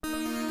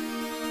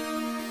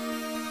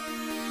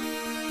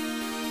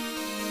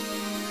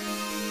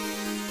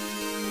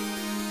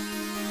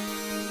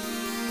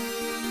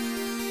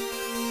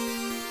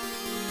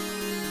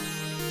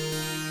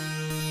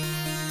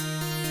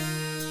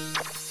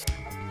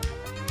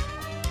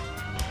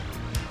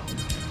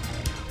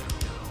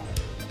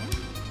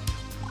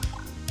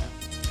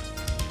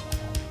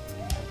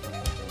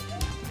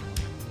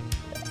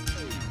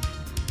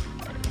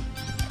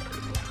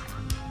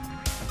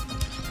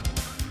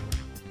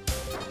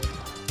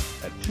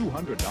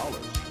$200,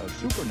 a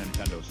Super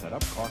Nintendo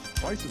setup costs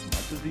twice as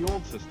much as the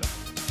old system.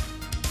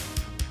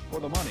 For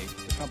the money,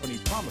 the company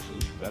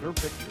promises better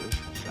pictures,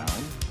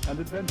 sound, and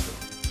adventure.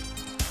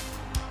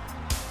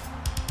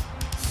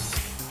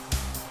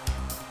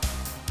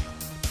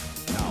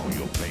 Now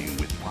you're playing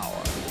with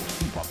power,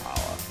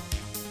 superpower.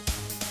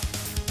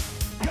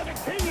 You're the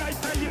king, I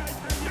tell you!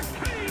 The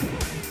king!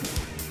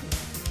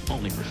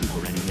 Only for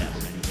Super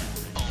NES.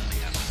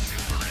 Only on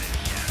Super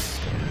NES.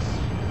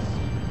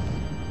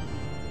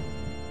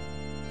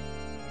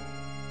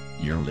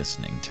 You're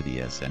listening to the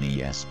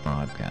SNES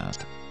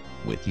broadcast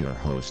with your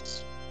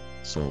hosts,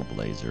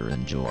 Soulblazer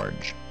and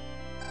George.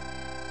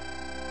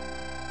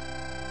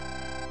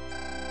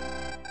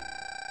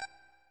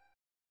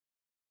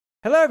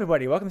 Hello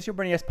everybody, welcome to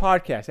Super NES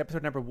Podcast,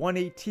 episode number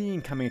 118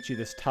 coming at you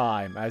this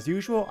time. As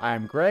usual,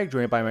 I'm Greg,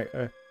 joined by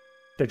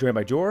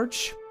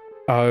George.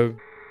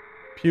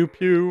 Pew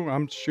pew,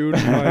 I'm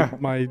shooting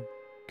my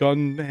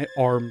gun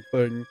arm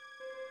thing.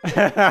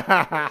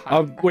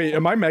 Wait,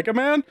 am I Mega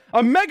Man?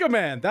 I'm Mega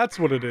Man! That's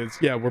what it is.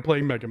 Yeah, we're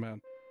playing Mega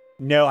Man.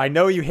 No, I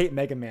know you hate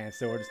Mega Man,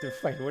 so I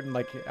wouldn't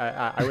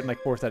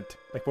force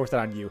that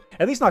on you.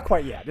 At least not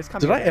quite yet.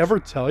 Did I ever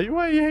tell you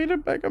I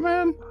hated Mega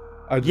Man?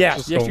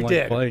 Yes, you don't like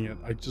did. Playing it.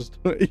 I just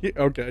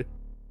okay.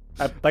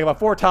 Like about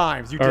 4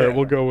 times you did. All right,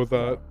 we'll go with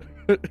that.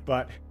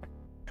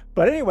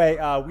 But anyway,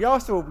 we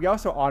also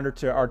honored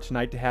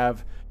tonight to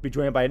be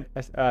joined by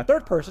a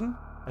third person,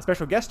 a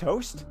special guest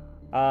host.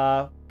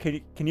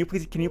 Can you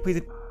please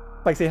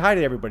like say hi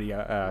to everybody,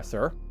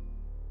 sir?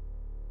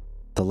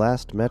 The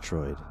last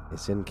Metroid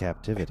is in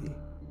captivity.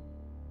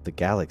 The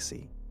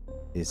galaxy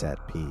is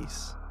at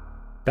peace.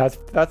 That's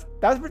pretty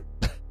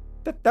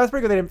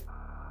good.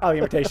 The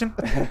invitation.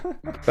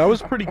 That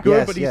was pretty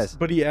good, yes,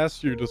 but he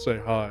asked you to say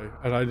hi,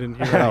 and I didn't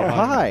hear Oh,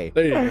 hi.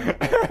 There you go.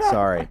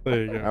 Sorry.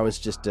 There you go. I was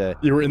just,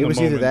 You were in it the was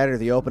moment. either that or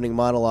the opening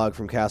monologue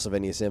from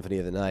Castlevania Symphony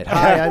of the Night.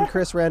 Hi, I'm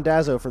Chris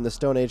Randazzo from the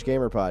Stone Age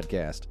Gamer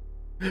Podcast.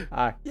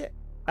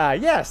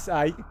 Yes.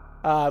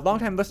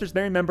 Longtime listeners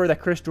may remember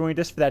that Chris joined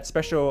us for that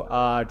special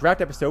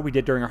draft episode we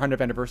did during our 100th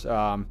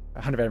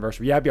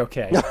anniversary. Yeah, I'd be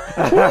okay.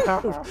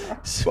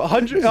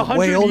 100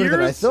 way older years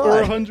than I thought.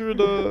 or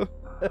 100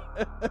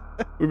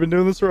 We've been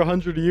doing this for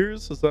 100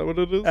 years? Is that what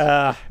it is?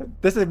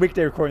 This is a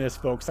weekday recording this,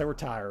 folks. We're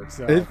tired,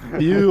 so It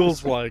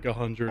feels like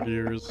 100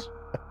 years.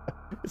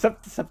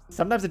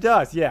 Sometimes it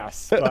does,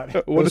 yes.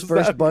 But Those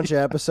first bunch of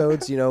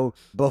episodes,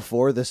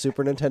 before the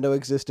Super Nintendo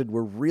existed,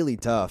 were really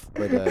tough.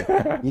 But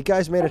you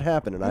guys made it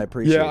happen, and I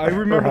appreciate it. Yeah, I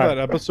remember that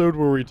episode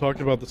where we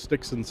talked about the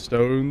sticks and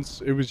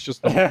stones. It was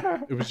just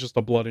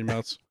a bloody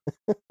mess.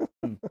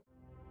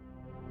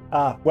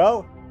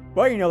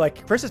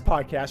 Like Chris's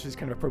podcast was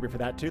kind of appropriate for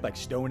that too, like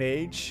Stone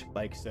Age,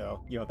 that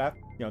Yeah. works.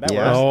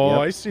 Oh, Yep,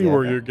 I see yeah.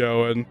 where you're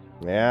going.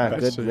 Yeah, I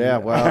good. see. Yeah,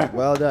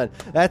 well done.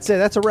 That's it.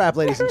 That's a wrap,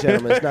 ladies and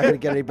gentlemen. It's not going to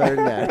get any better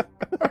than that.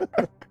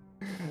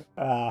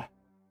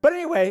 But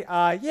anyway,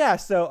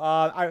 So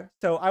I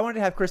wanted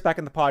to have Chris back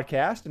on the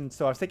podcast, and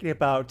so I was thinking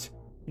about,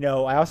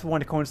 I also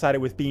wanted to coincide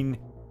it with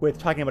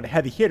talking about a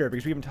heavy hitter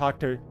because we haven't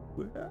talked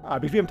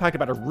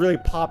about a really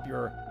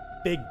popular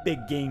big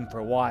game for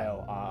a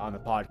while on the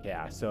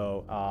podcast.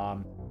 So I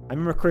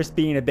remember Chris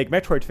being a big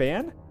Metroid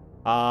fan.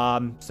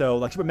 So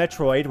like Super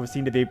Metroid would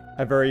seem to be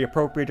a very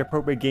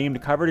appropriate game to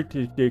cover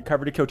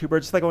to kill two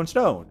birds with like one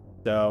stone.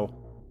 So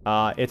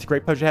it's a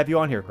great pleasure to have you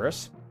on here,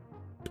 Chris.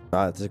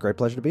 It's a great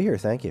pleasure to be here.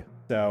 Thank you.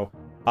 So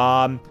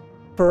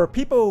for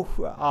people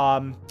who,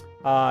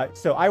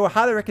 so I would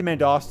highly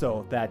recommend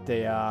also that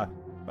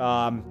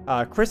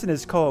Chris and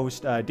his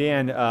co-host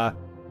Dan,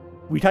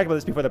 we talked about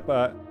this before the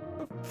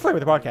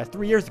podcast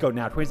 3 years ago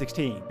now,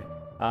 2016.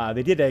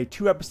 They did a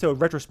 2-episode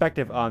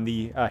retrospective on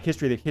the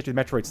history of the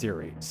Metroid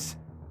series,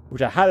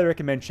 which I highly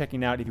recommend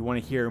checking out if you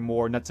want to hear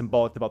more nuts and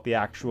bolts about the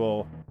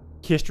actual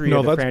history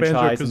of the franchise.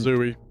 No, that's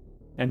Banjo-Kazooie.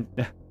 And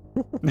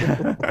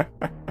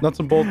Nuts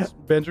and Bolts.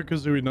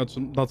 Banjo-Kazooie Nuts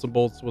and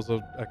Bolts was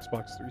a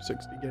Xbox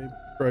 360 game,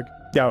 Greg.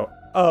 oh,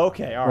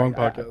 okay, all Wrong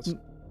right. podcast.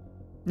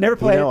 Never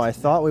played it. I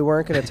thought we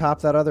weren't going to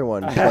top that other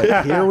one,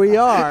 but here we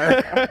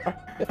are.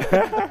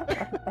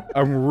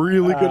 I'm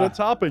really good at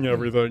topping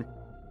everything.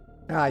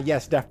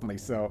 Yes, definitely.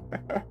 So,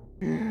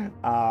 So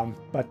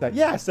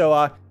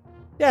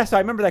I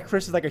remember that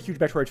Chris is like a huge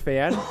Metroid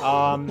fan.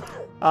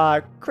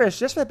 Chris,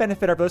 just for the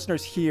benefit of our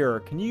listeners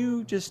here, can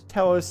you just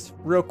tell us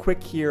real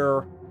quick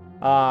here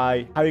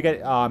how you get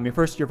your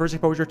first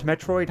exposure to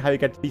Metroid, how you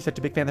got to be such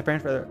a big fan of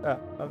the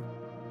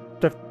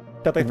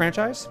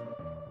franchise?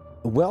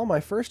 Well, my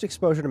first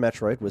exposure to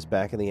Metroid was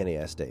back in the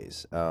NES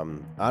days.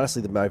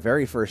 Honestly, my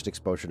very first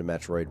exposure to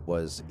Metroid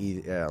was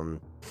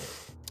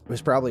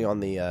probably on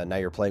the Now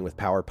You're Playing with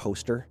Power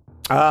poster.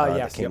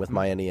 Yes, that came with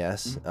my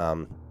NES.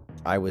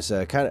 I was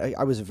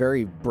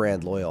very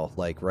brand loyal,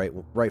 like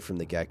right from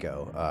the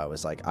get-go. I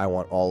was like, I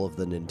want all of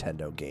the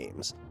Nintendo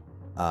games.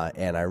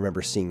 And I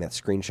remember seeing that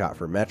screenshot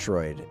for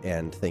Metroid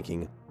and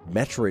thinking,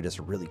 Metroid is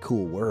a really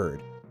cool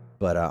word.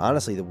 But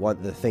honestly,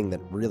 the thing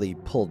that really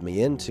pulled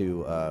me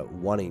into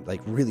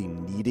really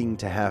needing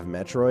to have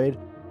Metroid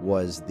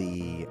was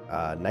the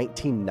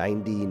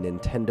 1990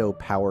 Nintendo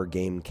Power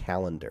Game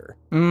Calendar.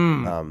 I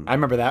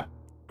remember that.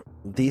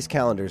 These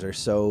calendars are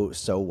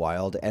so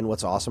wild, and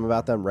what's awesome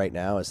about them right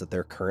now is that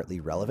they're currently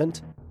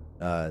relevant.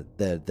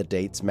 The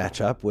dates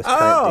match up with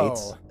current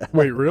dates.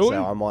 Wait, really?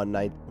 So I'm on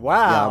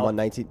Wow. Yeah, I'm on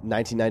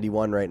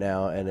 1991 right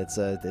now, and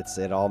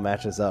it all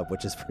matches up,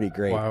 which is pretty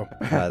great. Wow.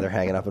 They're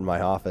hanging up in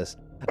my office.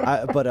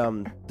 But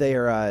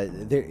they're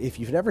if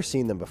you've never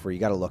seen them before, you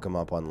got to look them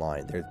up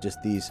online. They're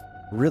just these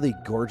really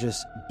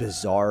gorgeous,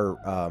 bizarre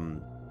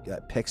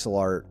pixel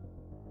art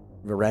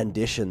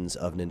renditions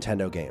of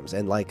Nintendo games,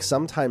 and like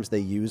sometimes they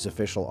use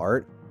official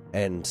art,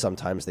 and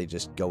sometimes they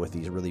just go with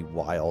these really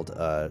wild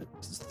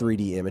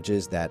 3D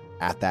images that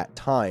at that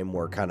time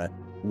were kind of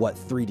what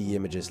 3D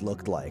images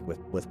looked like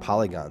with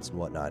polygons and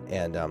whatnot.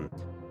 And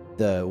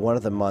the one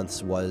of the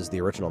months was the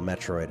original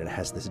Metroid, and it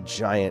has this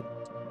giant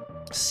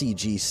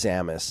CG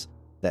Samus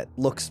that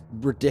looks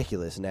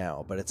ridiculous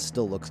now, but it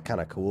still looks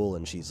kind of cool,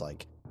 and she's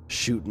like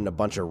shooting a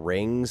bunch of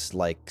rings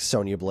like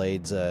Sonya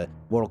Blade's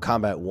Mortal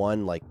Kombat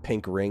 1 like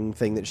pink ring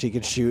thing that she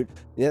could shoot.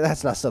 Yeah,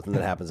 that's not something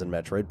that happens in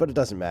Metroid, but it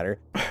doesn't matter.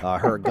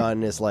 Her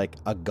gun is like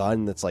a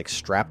gun that's like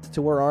strapped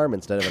to her arm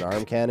instead of an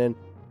arm cannon.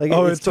 Like,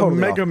 it's totally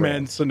a Mega off-brand.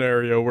 Man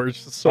scenario where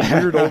it's just some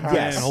weird old man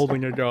Yes.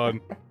 holding a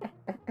gun.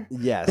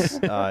 Yes,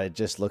 it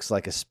just looks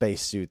like a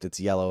spacesuit that's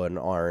yellow and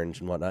orange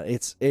and whatnot.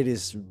 It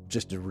is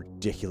just a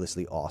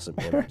ridiculously awesome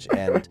image,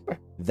 and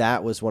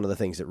that was one of the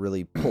things that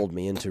really pulled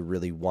me into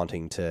really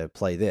wanting to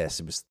play this.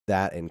 It was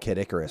that and Kid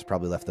Icarus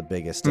probably left the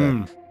biggest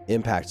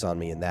impacts on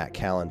me in that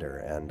calendar,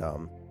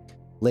 and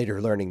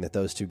later learning that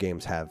those two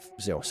games have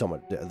so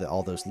much,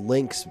 all those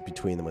links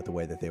between them with the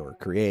way that they were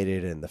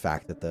created and the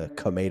fact that the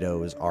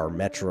Komedos are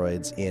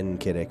Metroids in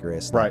Kid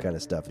Icarus, that kind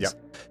of stuff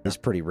is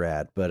pretty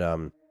rad.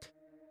 But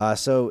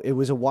so it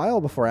was a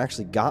while before I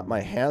actually got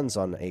my hands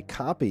on a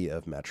copy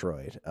of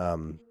Metroid.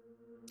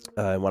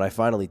 And when I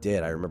finally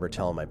did, I remember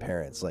telling my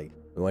parents, like,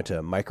 we went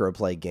to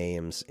Microplay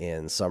Games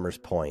in Summers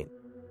Point,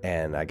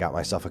 and I got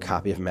myself a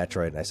copy of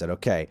Metroid, and I said,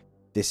 okay,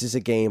 this is a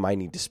game I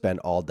need to spend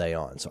all day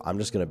on, so I'm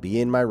just going to be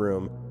in my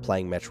room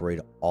playing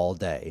Metroid all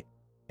day.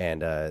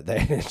 And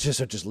they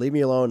just leave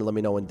me alone and let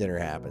me know when dinner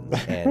happens.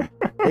 And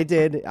they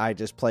did. I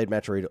just played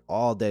Metroid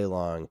all day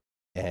long.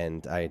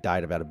 And I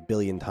died about 1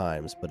 billion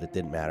times, but it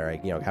didn't matter. I,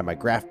 had my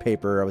graph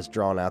paper. I was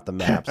drawing out the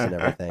maps and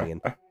everything,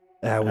 and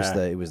that was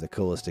it was the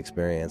coolest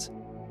experience.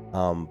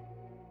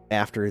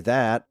 After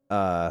that,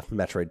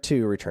 Metroid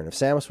 2: Return of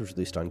Samus was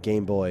released on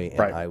Game Boy,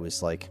 and I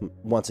was like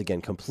once again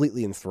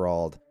completely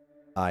enthralled.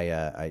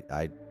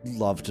 I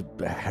loved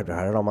had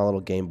it on my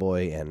little Game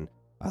Boy, and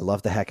I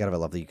loved the heck out of it. I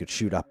love that you could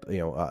shoot up,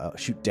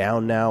 shoot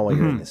down now while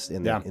you're in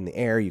the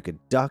air. You could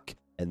duck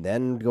and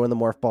then go in the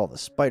morph ball, the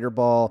spider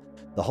ball.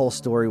 The whole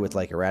story with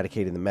like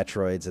eradicating the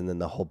Metroids, and then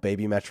the whole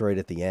baby Metroid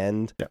at the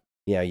end.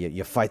 Yeah.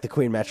 You fight the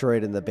Queen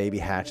Metroid, and the baby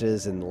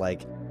hatches and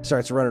like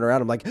starts running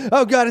around. I'm like,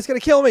 oh god, it's gonna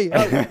kill me.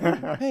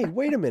 Oh, hey,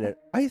 wait a minute.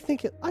 I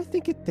think it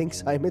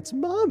thinks I'm its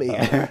mommy.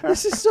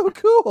 This is so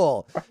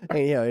cool. And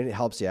it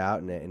helps you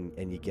out,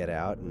 and you get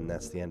out, and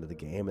that's the end of the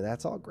game, and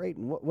that's all great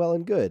and well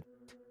and good.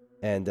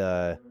 And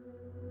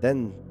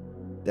then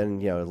a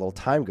little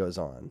time goes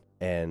on,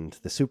 and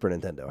the Super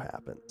Nintendo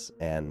happens,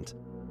 and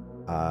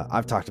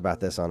I've talked about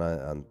this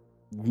on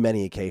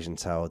many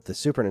occasions, how the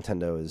Super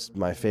Nintendo is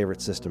my favorite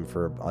system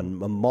for a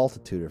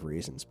multitude of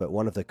reasons. But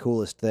one of the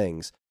coolest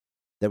things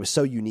that was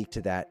so unique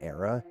to that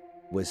era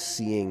was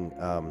seeing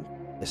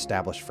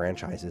established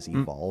franchises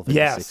evolve in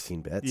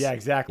 16 bits. Yeah,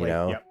 exactly.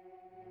 I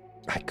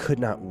could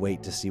not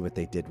wait to see what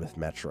they did with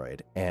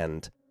Metroid.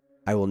 And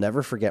I will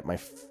never forget my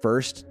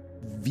first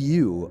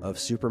view of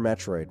Super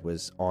Metroid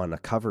was on a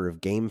cover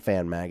of Game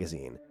Fan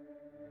magazine.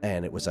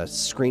 And it was a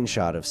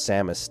screenshot of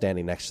Samus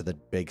standing next to the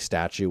big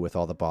statue with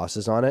all the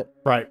bosses on it.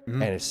 Right.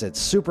 And it said,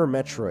 Super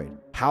Metroid,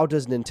 how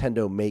does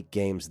Nintendo make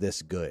games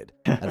this good?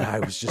 And I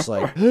was just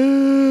like,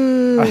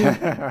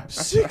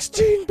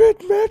 16-bit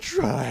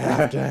Metroid, I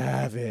have to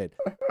have it.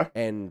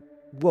 And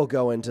we'll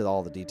go into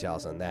all the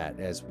details on that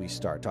as we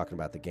start talking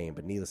about the game.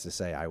 But needless to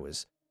say, I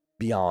was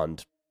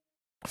beyond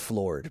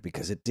floored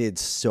because it did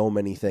so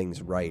many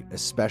things right,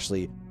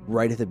 especially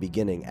right at the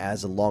beginning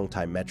as a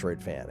longtime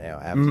Metroid fan.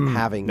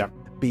 Having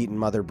beaten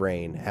Mother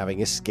Brain, having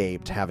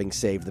escaped, having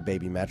saved the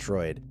baby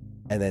Metroid,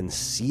 and then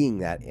seeing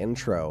that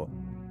intro,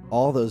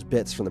 all those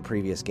bits from the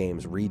previous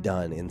games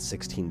redone in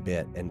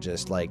 16-bit, and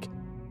just like,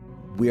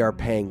 we are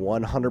paying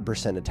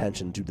 100%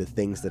 attention to the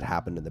things that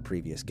happened in the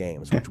previous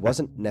games, which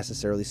wasn't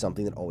necessarily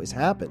something that always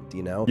happened,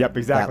 Yep,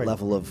 exactly. That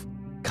level of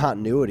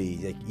continuity.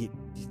 Like, you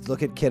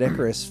look at Kid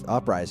Icarus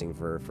Uprising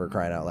for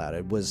crying out loud.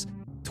 It was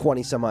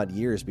 20 some odd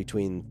years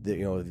between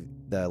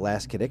the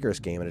last Kid Icarus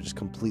game, and it just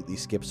completely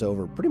skips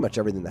over pretty much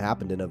everything that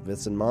happened in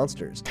Myths and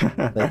Monsters.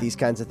 Like, these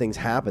kinds of things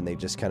happen. They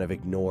just kind of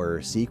ignore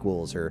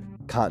sequels or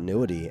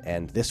continuity,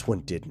 and this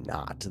one did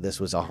not. This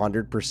was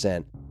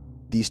 100%.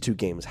 These two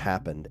games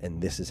happened,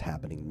 and this is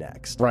happening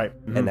next. Right.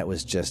 And that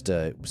was just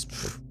it was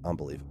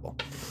unbelievable.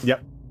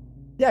 Yep.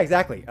 Yeah,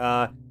 exactly.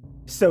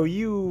 So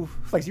you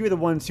were the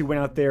ones who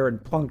went out there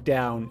and plunked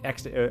down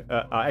X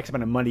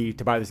amount of money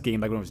to buy this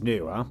game like when it was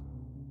new, huh?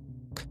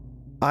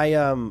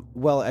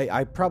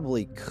 I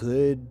probably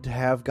could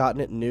have gotten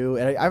it new,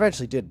 and I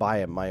eventually did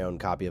buy my own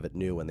copy of it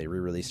new when they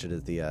re-released it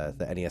as the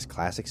NES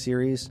Classic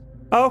series.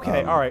 Oh,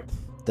 okay, all right.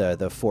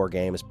 The 4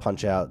 games,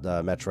 Punch-Out,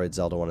 Metroid,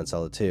 Zelda 1, and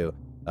Zelda 2,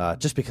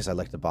 just because I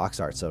liked the box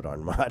art so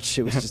darn much.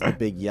 It was just the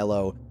big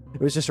yellow. It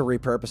was just a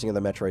repurposing of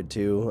the Metroid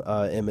 2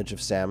 image of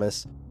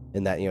Samus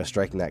in that,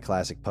 striking that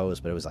classic pose,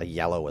 but it was like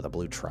yellow with a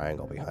blue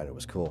triangle behind it. It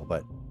was cool.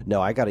 But no,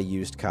 I got a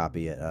used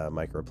copy at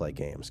Microplay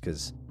Games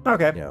because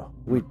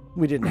we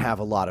didn't have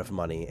a lot of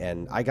money,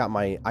 and I got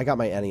my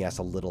NES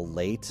a little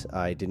late.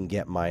 I didn't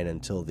get mine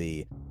until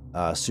the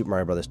Super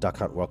Mario Brothers Duck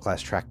Hunt World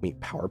Class Track Meet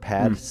Power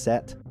Pad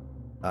set.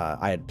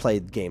 I had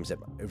played games at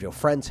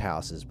friends'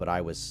 houses, but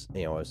I was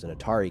an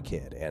Atari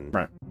kid, and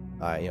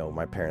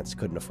my parents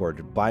couldn't afford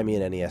to buy me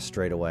an NES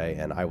straight away,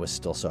 and I was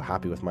still so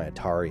happy with my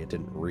Atari it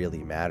didn't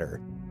really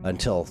matter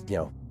until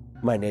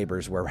my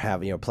neighbors were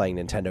playing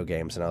Nintendo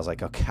games, and I was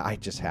like, okay, I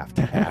just have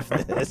to have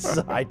this.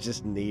 I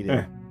just need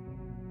it.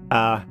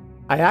 I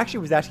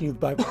actually was asking you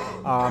about.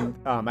 I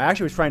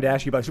actually was trying to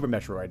ask you about Super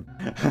Metroid.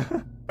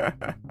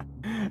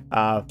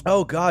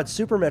 Oh God,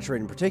 Super Metroid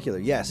in particular.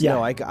 Yes. Yeah.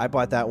 No, I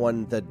bought that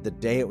one the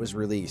day it was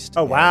released.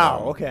 Oh wow.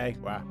 And, Okay.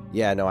 Wow.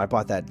 Yeah. No, I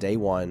bought that day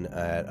one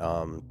at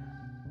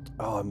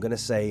I'm gonna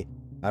say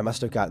I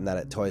must have gotten that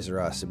at Toys R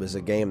Us. It was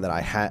a game that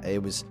I had. I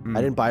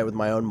didn't buy it with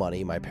my own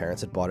money. My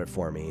parents had bought it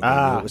for me. They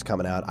knew it was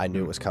coming out. I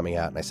knew it was coming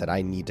out, and I said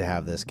I need to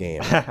have this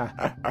game.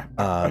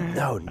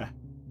 No,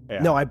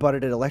 I bought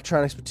it at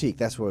Electronics Boutique.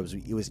 That's what it was.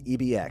 It was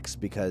EBX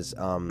because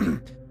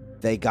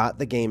they got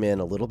the game in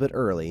a little bit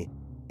early,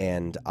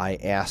 and I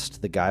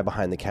asked the guy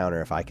behind the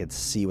counter if I could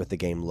see what the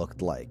game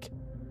looked like,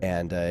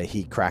 and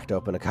he cracked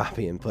open a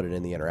copy and put it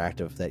in the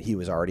interactive that he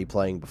was already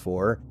playing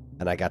before,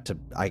 and I got to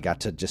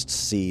just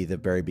see the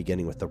very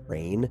beginning with the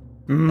rain,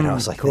 and I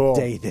was like, cool.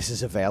 The day this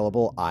is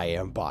available, I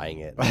am buying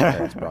it. My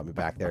parents brought me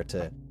back there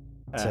to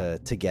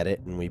get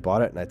it, and we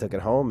bought it, and I took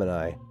it home, and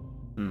I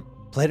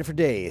played it for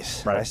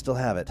days. Right. I still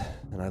have it,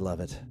 and I love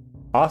it.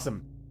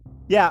 Awesome.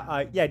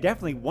 Yeah,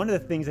 definitely. One of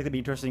the things that could be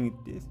interesting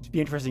in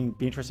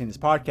this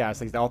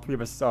podcast is that all three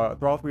of us are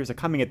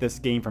coming at this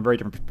game from very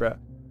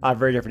different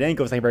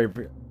angles, like very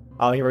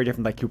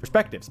different like two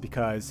perspectives.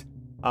 Because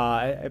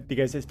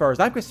as far as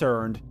I'm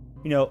concerned,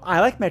 I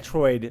like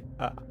Metroid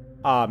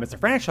as a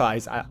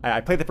franchise.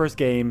 I played the first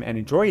game and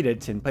enjoyed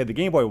it, and played the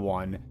Game Boy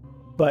one,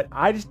 but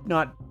I didn't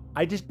have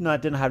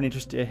an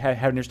interest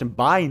in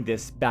buying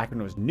this back when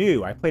it was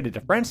new. I played it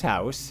at a friend's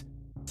house.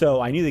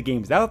 So I knew the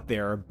game's out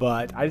there,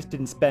 but I just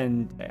didn't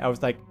spend. I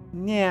was like,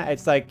 yeah,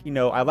 it's like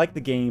I like the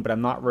game, but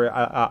I'm not really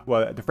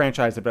the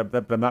franchise,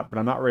 but I'm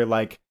not really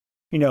like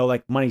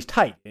like money's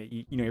tight.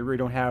 You really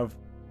don't have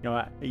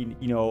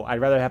I'd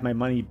rather have my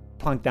money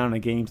plunked down on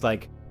games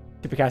like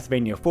Super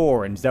Castlevania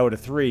 4 and Zelda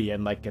 3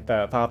 and like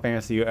the Final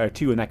Fantasy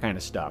 2 and that kind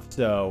of stuff.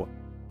 So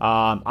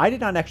I did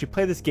not actually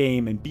play this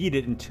game and beat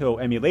it until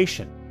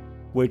emulation,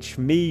 which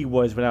for me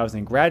was when I was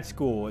in grad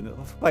school in the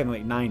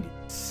late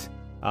 90s.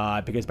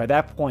 Because by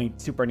that point,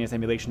 Super NES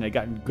emulation had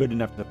gotten good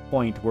enough to the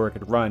point where it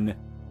could run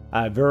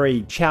a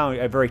very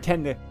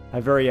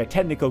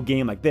technical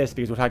game like this.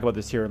 Because we'll talk about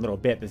this here in a little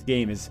bit. This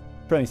game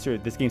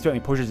certainly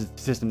pushes the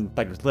system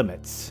like its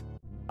limits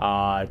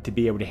to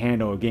be able to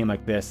handle a game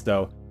like this.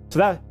 So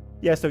that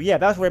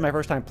was really my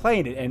first time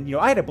playing it, and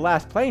I had a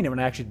blast playing it when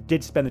I actually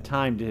did spend the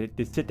time to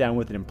sit down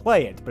with it and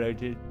play it. But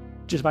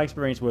just my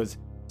experience was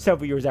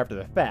several years after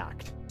the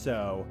fact.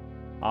 So.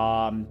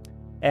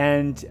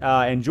 And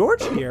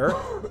George here,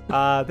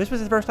 this was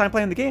his first time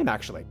playing the game,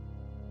 actually.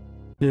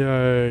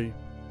 Yay.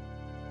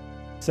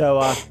 So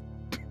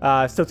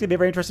it's gonna be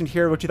very interesting to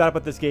hear what you thought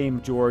about this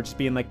game, George, as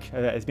being like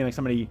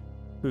somebody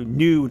who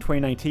knew in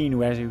 2019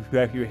 who actually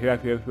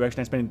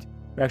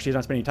is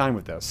not spending time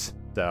with this.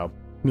 So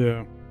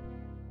yeah.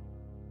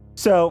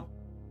 So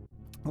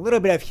a little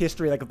bit of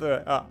history, like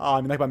about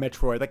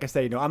Metroid. Like I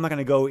said, I'm not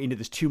gonna go into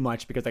this too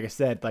much because, like I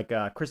said, like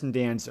Chris and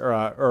Dan's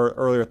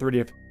earlier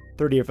 30th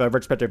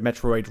retrospective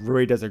Metroid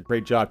really does a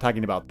great job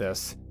talking about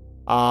this.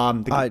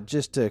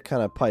 Just to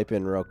kind of pipe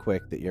in real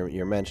quick that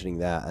you're mentioning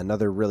that,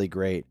 another really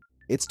great,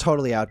 it's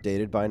totally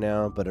outdated by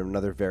now, but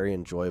another very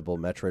enjoyable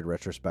Metroid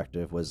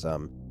retrospective was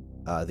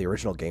the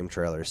original Game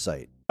Trailers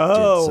site.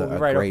 Oh, did a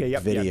right, great okay,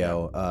 yep,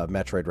 video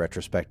Metroid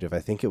retrospective. I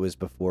think it was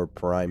before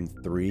Prime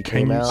 3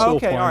 came out. Still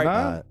Okay, find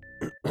all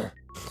that?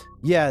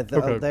 Yeah,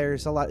 Okay.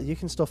 there's a lot. You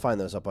can still find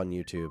those up on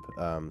YouTube.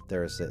 I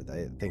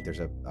think there's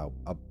a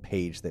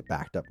page that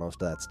backed up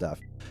most of that stuff.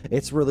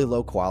 It's really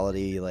low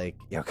quality,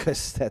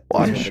 because that.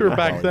 Well, I'm sure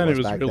back quality then it was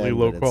was back really then,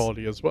 low but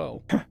quality as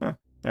well. All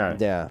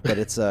right. Yeah, but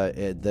it's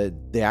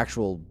the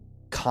actual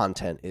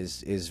content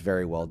is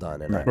very well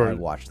done, and I Right.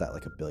 watched that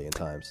like a billion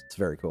times. It's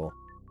very cool.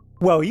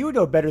 Well, you would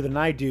know better than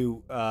I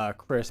do,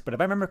 Chris, but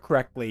if I remember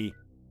correctly,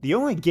 the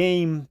only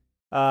game,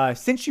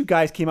 since you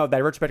guys came out with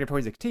that retrospective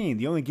 2016,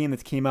 the only game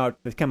that's come out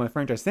of the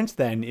franchise since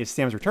then is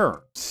Sam's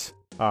Returns,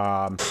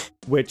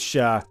 which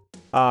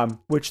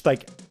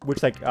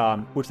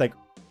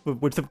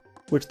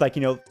which like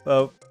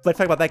let's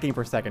talk about that game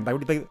for a second. Like,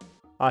 what do you think?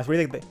 So what do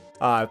you think?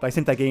 Like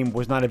since that game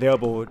was not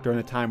available during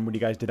the time when you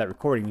guys did that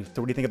recording,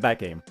 so what do you think of that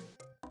game?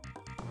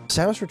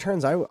 Samus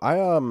Returns,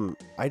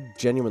 I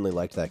genuinely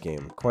liked that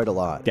game quite a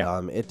lot.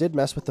 Yeah. It did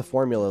mess with the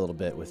formula a little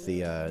bit with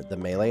the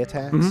melee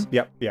attacks. Mm-hmm.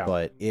 Yep. Yeah.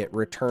 But it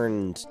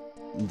returned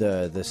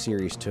the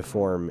series to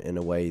form in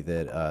a way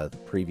that the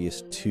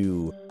previous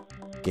two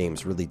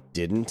games really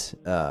didn't.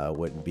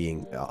 What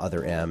being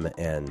Other M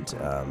and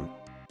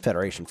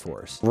Federation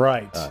Force.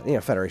 Right.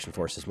 Federation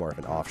Force is more of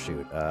an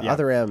offshoot.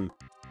 Yeah.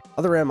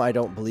 Other M, I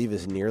don't believe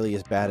is nearly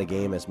as bad a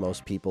game as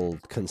most people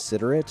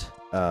consider it.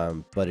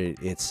 But it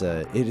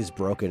is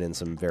broken in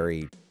some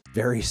very,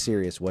 very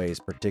serious ways,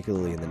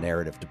 particularly in the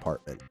narrative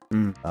department.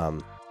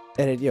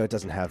 And it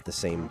doesn't have the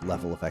same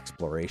level of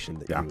exploration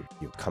that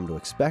you come to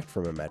expect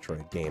from a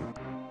Metroid game.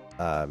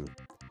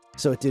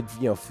 So it did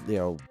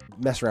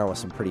mess around with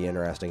some pretty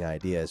interesting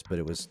ideas, but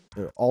it was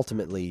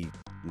ultimately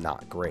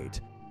not great.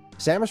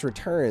 Samus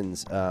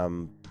Returns,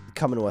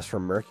 coming to us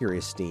from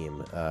Mercury's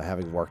Steam,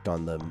 having worked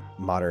on the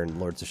modern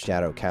Lords of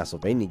Shadow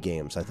Castlevania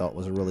games, I thought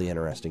was a really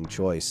interesting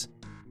choice.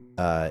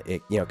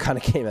 It kind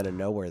of came out of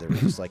nowhere. They were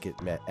just like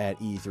at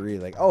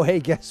E3, like, oh hey,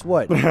 guess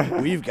what?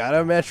 We've got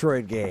a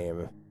Metroid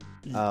game,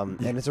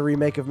 and it's a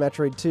remake of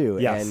Metroid 2.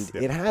 Yes.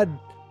 And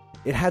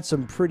it had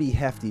some pretty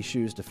hefty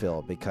shoes to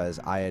fill because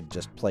I had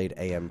just played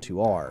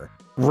AM2R.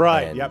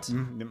 Right. And Yep.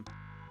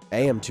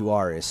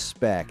 AM2R is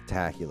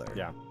spectacular.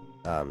 Yeah.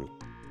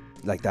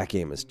 Like that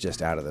game is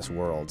just out of this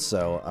world.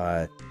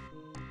 So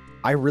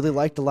I really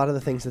liked a lot of the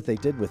things that they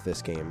did with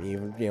this game,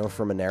 even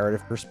from a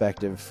narrative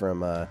perspective. From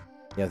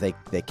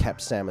they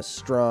kept Samus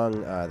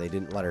strong. They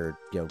didn't let her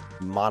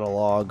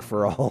monologue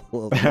for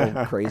all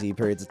crazy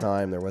periods of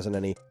time. There wasn't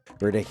any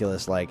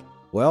ridiculous like,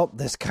 well,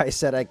 this guy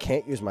said I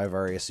can't use my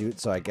Varia suit,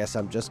 so I guess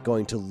I'm just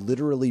going to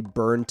literally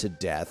burn to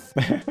death.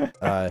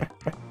 God,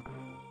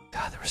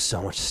 there was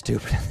so much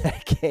stupid in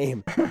that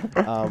game.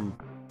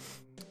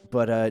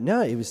 But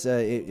no, it was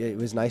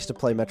nice to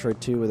play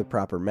Metroid 2 with a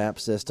proper map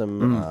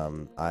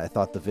system. I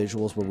thought the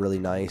visuals were really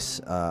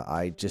nice.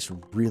 I just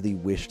really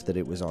wished that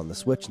it was on the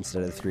Switch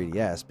instead of the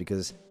 3DS,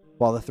 because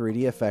while the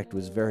 3D effect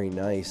was very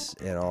nice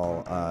and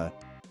all,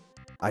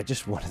 I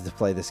just wanted to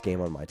play this game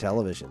on my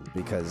television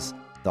because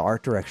the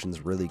art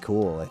direction's really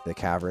cool. Like the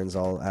caverns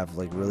all have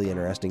like really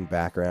interesting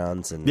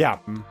backgrounds, and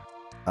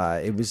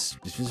it was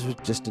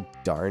just a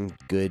darn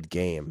good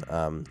game.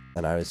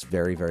 And I was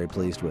very, very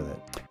pleased with it.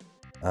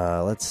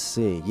 Let's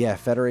see. Yeah,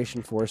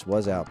 Federation Force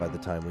was out by the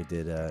time we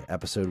did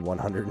episode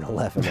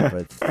 111 of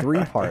a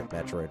 3-part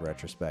Metroid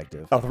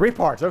retrospective. Oh, 3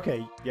 parts.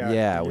 Okay.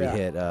 Yeah. We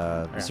hit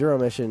Zero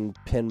Mission,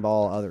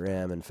 Pinball, Other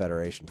M, and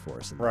Federation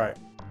Force. Right.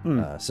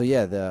 So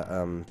yeah,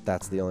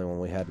 that's the only one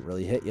we hadn't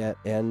really hit yet,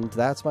 and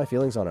that's my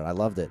feelings on it. I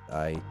loved it.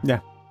 I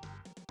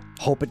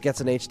hope it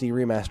gets an HD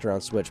remaster on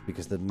Switch,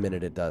 because the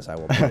minute it does, I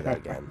will play that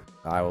again.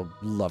 I will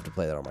love to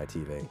play that on my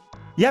TV.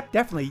 Yep,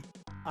 definitely.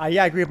 I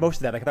agree with most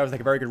of that. I thought it was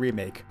like a very good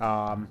remake.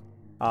 And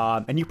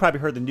you probably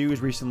heard the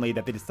news recently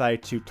that they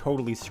decided to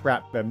totally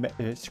scrap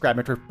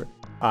Metroid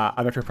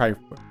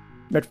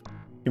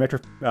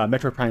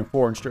Prime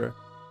 4 and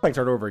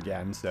start over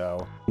again.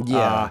 So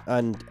yeah,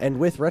 and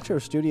with Retro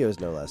Studios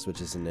no less,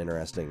 which is an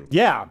interesting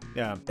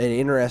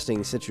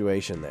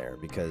situation there,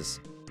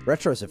 because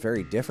Retro is a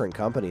very different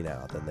company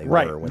now than they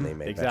were when they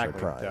made Metro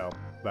Prime.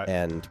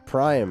 And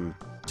Prime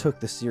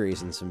took the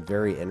series in some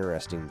very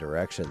interesting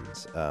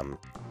directions.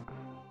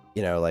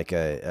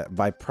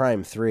 By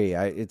Prime 3,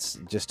 it's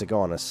just to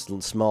go on a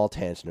small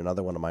tangent.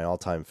 Another one of my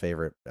all-time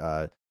favorite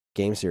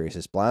game series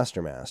is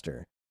Blaster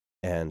Master.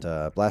 And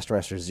Blaster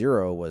Master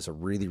 0 was a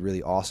really,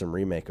 really awesome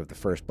remake of the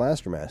first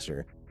Blaster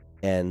Master.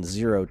 And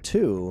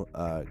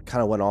 0-2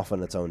 kind of went off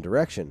on its own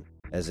direction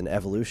as an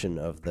evolution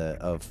of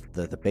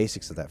the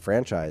basics of that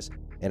franchise.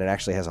 And it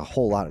actually has a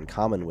whole lot in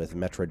common with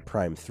Metroid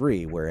Prime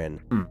 3, wherein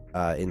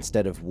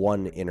instead of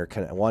one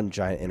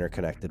giant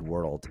interconnected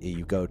world,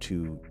 you go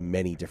to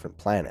many different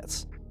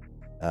planets.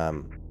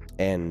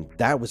 And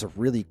that was a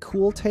really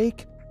cool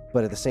take,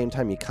 but at the same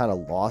time, you kind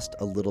of lost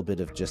a little bit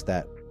of just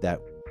that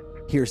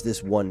here's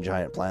this one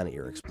giant planet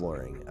you're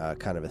exploring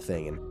kind of a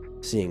thing, and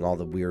seeing all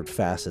the weird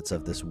facets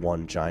of this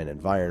one giant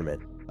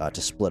environment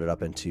to split it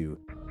up into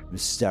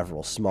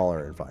several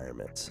smaller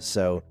environments.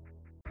 So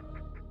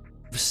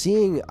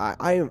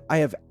I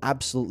have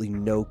absolutely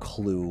no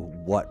clue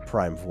what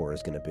Prime 4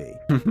 is going to be,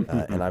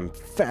 and I'm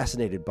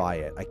fascinated by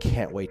it. I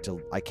can't wait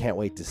to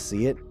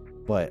see it.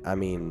 But I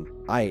mean,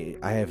 I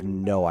have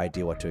no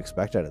idea what to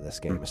expect out of this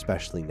game,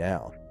 especially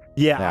now.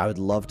 Yeah, I would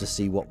love to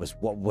see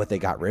what they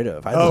got rid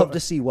of. I'd love to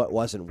see what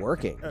wasn't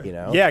working.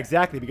 Yeah,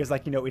 exactly. Because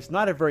it's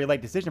not a very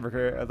light decision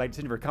for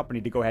a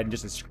company to go ahead and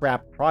just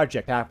scrap a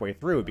project halfway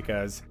through,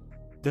 because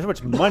there's so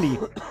much money.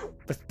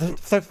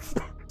 There's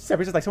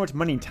so much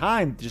money and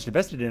time just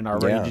invested in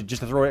already,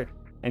 just to throw it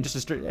and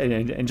just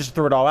to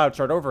throw it all out,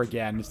 start over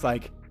again. It's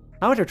like,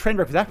 how much of a train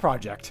wreck was that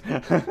project?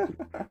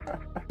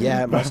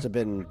 Yeah, it must have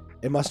been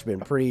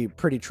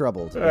pretty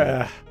troubled.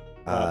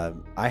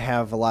 I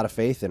have a lot of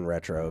faith in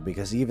Retro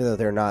because even though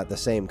they're not the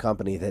same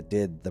company that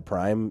did the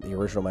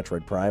original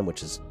Metroid Prime,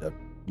 which is a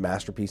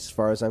masterpiece as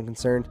far as I'm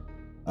concerned,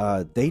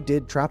 they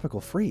did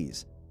Tropical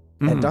Freeze.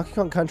 And Donkey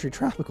Kong Country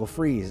Tropical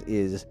Freeze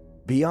is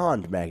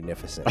beyond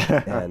magnificent.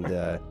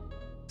 And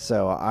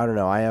so I don't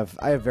know. I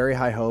have very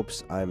high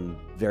hopes. I'm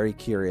very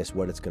curious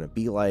what it's going to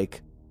be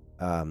like.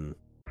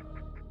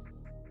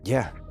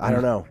 Yeah, I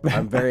don't know.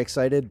 I'm very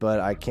excited, but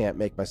I can't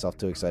make myself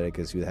too excited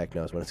because who the heck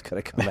knows when it's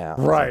going to come out.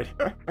 Right.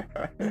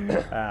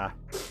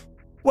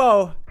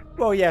 Well,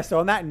 yeah. So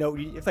on that note,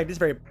 it's like this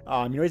very,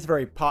 it's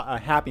very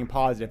happy and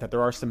positive that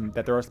there are some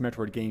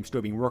Metroid games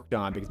still being worked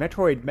on because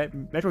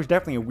Metroid's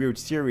definitely a weird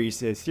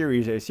series, a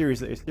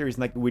series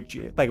like which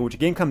a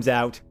game comes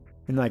out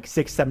and like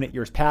 6, 7, 8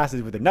 years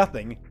passes with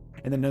nothing,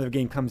 and then another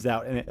game comes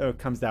out and it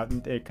comes out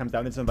and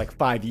it's in like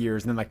 5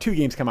 years, and then like 2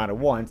 games come out at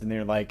once, and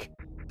they're like.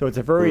 So it's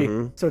a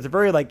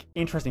very like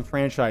interesting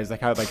franchise,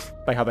 like how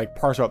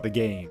parse out the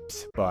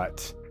games,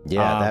 but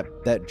yeah,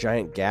 that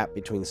giant gap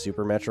between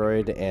Super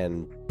Metroid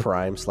and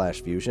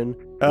Prime/Fusion.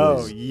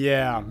 Oh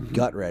yeah,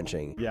 gut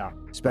wrenching. Yeah,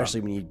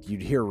 especially when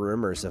you'd hear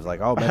rumors of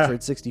like, oh,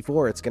 Metroid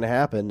 64, it's gonna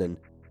happen, and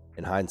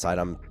in hindsight,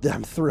 I'm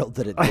thrilled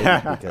that it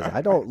didn't because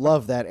I don't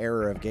love that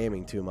era of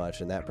gaming too much,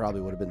 and that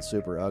probably would have been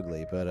super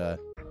ugly. But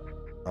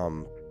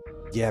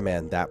yeah,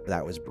 man,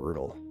 that was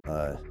brutal.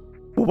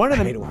 Well, I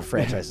hate it when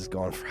franchises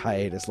go on for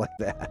hiatus like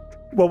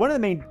that. Well, one of the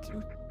main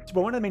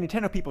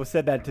Nintendo people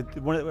said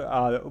that one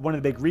of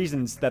the big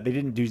reasons that they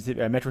didn't do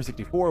Metroid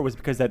 64 was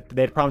because that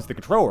they had problems with the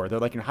controller. They're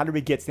like, how do we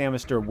get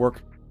Samus to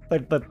work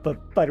like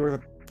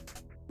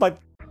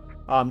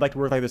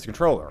like this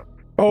controller?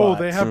 Oh,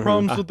 they have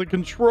problems with the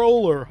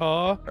controller,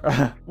 huh?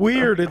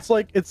 Weird. It's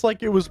like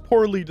it was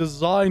poorly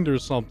designed or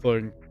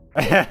something.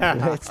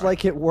 It's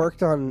like it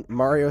worked on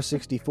Mario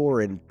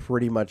 64 and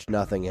pretty much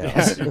nothing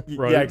else.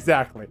 Right? Yeah,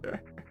 exactly.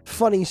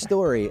 Funny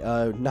story.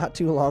 Not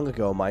too long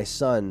ago, my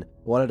son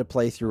wanted to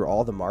play through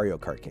all the Mario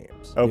Kart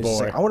games. Oh, He was just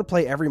boy. like, I want to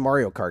play every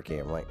Mario Kart game.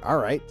 I'm like, all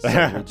right.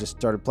 So we just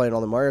started playing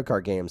all the Mario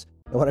Kart games.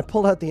 And when I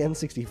pulled out the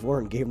N64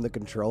 and gave him the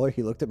controller,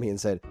 he looked at me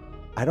and said,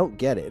 I don't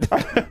get it.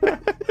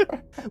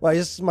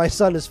 Well, my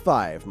son is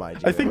 5,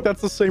 mind you. I think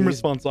that's the same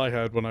response I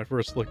had when I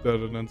first looked at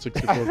an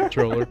N64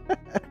 controller.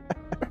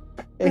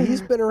 And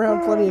he's been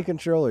around plenty of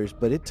controllers,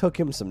 but it took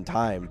him some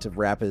time to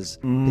wrap his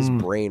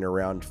brain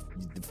around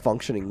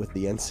functioning with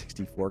the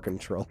N64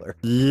 controller.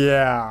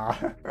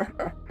 Yeah.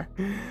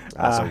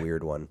 That's a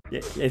weird one.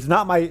 It's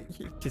not my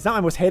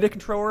most hated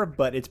controller,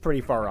 but it's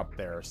pretty far up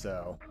there.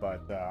 So,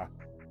 but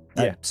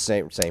yeah,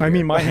 same. I here.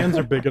 mean, my hands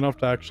are big enough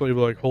to actually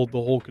like hold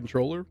the whole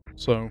controller,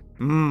 so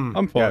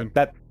I'm fine.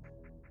 Yeah,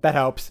 that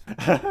helps.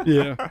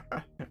 Yeah.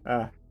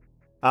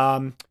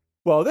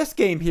 Well, this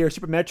game here,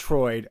 Super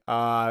Metroid,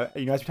 as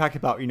we talked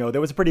about,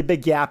 there was a pretty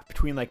big gap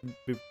between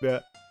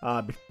between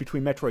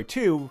Metroid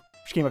 2,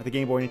 which came out with the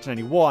Game Boy in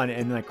 1991,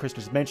 and then like Chris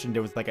just mentioned,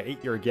 there was like an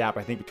 8-year gap,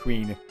 I think,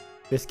 between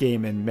this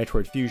game and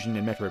Metroid Fusion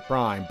and Metroid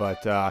Prime.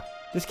 But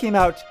this came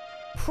out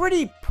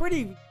pretty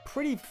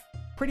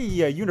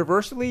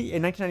universally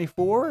in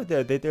 1994.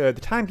 The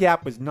time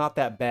gap was not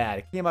that bad.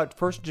 It came out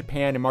first in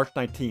Japan on March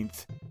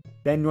 19th.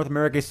 Then North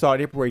America saw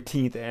it April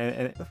 18th,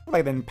 and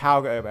then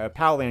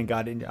PAL Land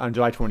got it on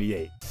July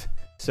 28th.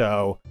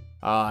 So,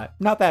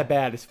 not that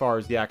bad as far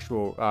as the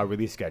actual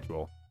release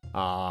schedule.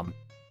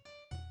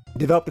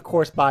 Developed, of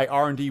course, by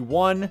R&D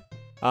 1,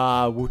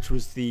 which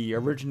was the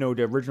original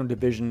division of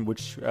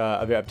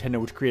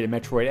Nintendo, which created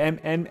Metroid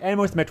and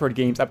most Metroid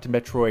games up to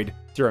Metroid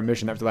Zero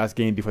Mission. That was the last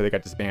game before they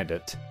got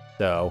disbanded.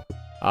 So,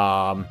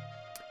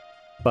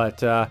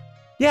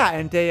 yeah,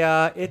 and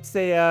it's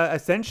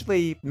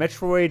essentially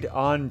Metroid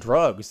on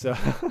drugs.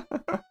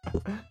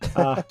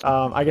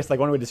 I guess like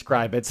one way to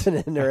describe it. It's an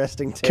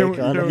interesting take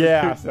on it.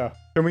 Yeah. So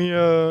Can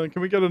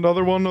we get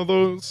another one of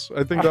those?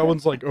 I think that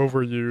one's like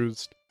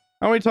overused.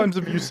 How many times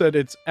have you said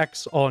it's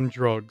X on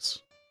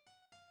drugs?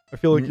 I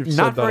feel like you've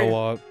said that a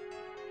lot.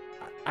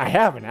 I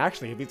haven't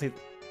actually.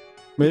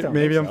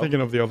 Maybe I'm thinking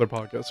of the other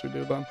podcast we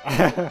did then.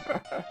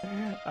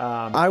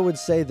 I would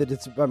say that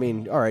it's,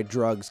 all right,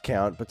 drugs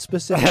count, but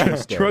specifically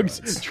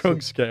steroids.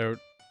 drugs count.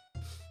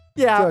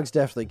 Yeah. Drugs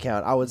definitely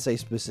count. I would say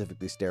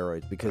specifically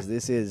steroids because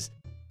this is,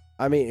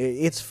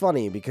 it's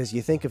funny because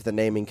you think of the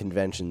naming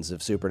conventions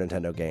of Super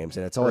Nintendo games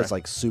and it's always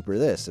like Super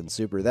this and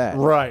Super that.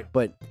 Right.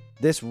 But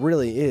this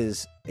really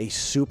is a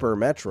Super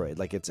Metroid.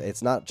 Like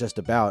it's not just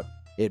about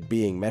it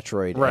being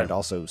Metroid and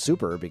also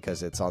Super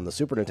because it's on the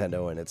Super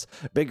Nintendo and it's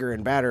bigger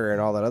and badder and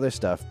all that other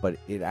stuff, but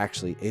it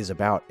actually is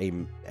about a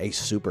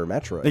Super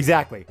Metroid.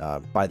 Exactly.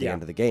 By the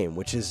end of the game,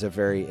 which is a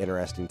very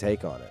interesting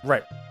take on it.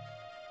 Right.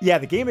 Yeah,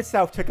 the game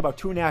itself took about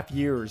 2.5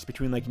 years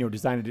between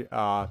design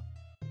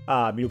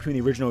between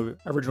the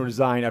original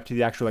design up to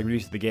the actual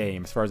release of the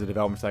game as far as the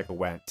development cycle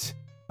went.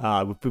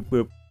 With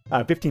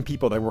 15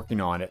 people that are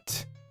working on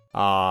it.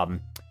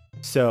 And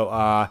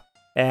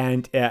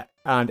at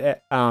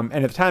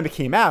the time it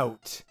came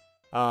out,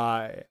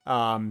 it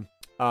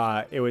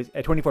was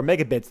at 24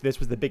 megabits. This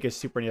was the biggest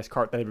Super NES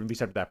cart that had been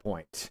released up to that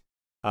point.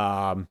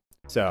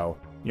 So,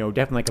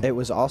 definitely like It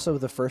was also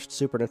the first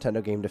Super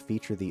Nintendo game to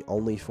feature the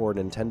only for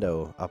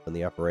Nintendo up in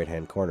the upper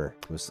right-hand corner.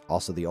 It was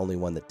also the only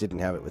one that didn't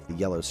have it with the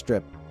yellow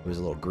strip. It was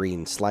a little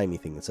green slimy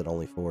thing that said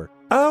only for.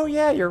 Oh,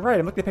 yeah, you're right.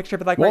 I'm looking at the picture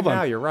of it Well right done.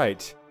 now. You're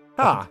right.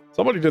 Huh.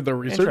 Somebody did their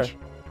research.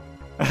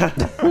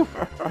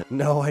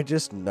 No, I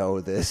just know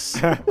this.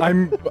 I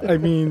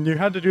mean, you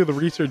had to do the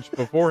research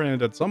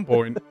beforehand at some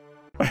point.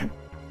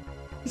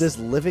 Does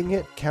living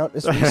it count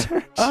as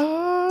research?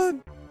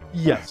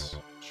 Yes,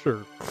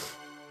 sure.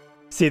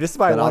 See, this is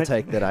why Then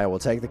I I will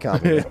take the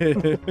compliment.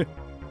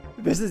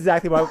 This is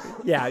exactly why.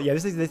 Yeah.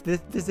 This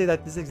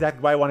is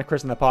exactly why I wanted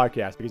Chris on the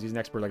podcast, because he's an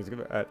expert, like the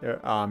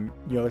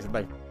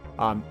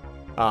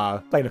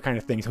kind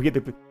of things. He'll get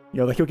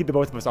he'll keep the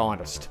both of us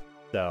honest.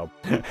 So.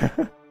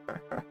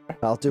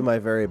 I'll do my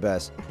very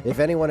best. If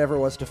anyone ever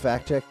wants to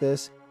fact check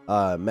this,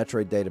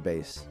 Metroid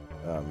database,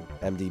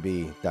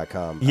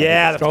 mdb.com.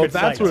 Yeah, Oh, good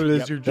that's site. what it is.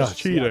 Yep. You're just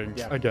cheating.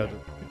 Yep. I get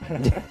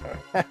it.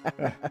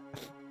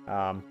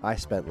 I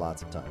spent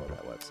lots of time on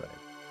that website.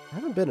 I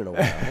haven't been in a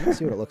while. I want to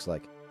see what it looks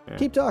like. Yeah.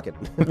 Keep talking.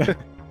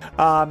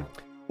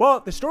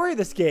 Well, the story of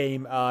this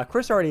game,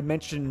 Chris already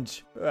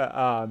mentioned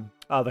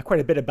quite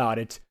a bit about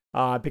it.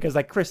 Because,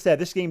 like Chris said,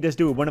 this game does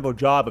do a wonderful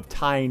job of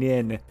tying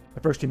in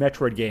the first two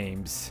Metroid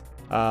games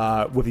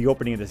with the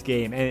opening of this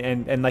game,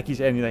 and like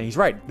he's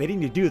right, they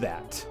didn't need to do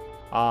that.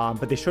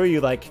 But they show you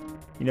but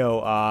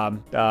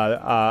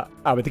the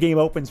game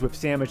opens with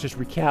Samus just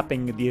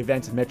recapping the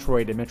events of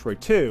Metroid and Metroid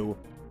 2.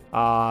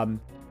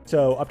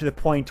 So up to the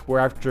point where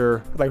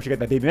after, like, we get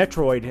that baby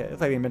Metroid,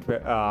 it's like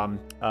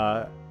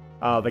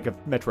a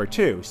Metroid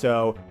 2.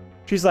 So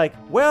she's like,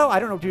 well, I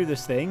don't know what to do with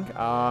this thing.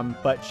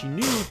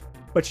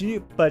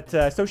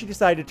 So she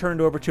decided to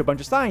turn it over to a bunch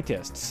of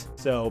scientists.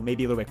 So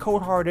maybe a little bit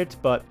cold-hearted,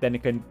 but then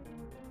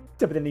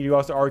you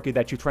also argue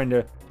that you're trying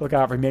to look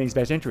out for humanity's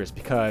best interest,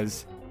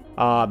 because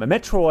a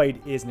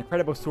Metroid is an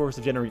incredible source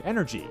of generating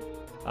energy,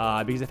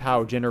 because of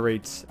how it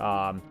generates,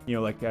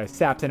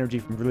 saps energy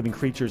from living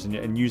creatures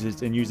and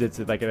uses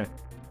it like an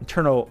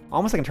internal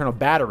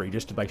battery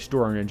just to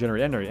store and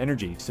generate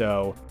energy.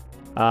 So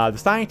the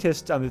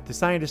scientist on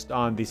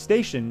the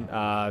station,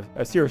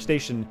 Sierra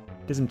Station,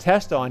 did some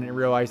test on it and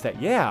realized that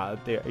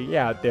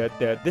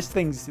this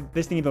thing,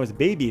 even though it's a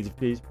baby, is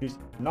a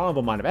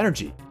phenomenal amount of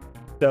energy.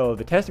 So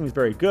the testing was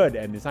very good,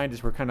 and the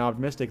scientists were kind of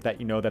optimistic that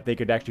that they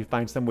could actually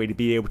find some way to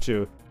be able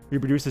to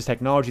reproduce this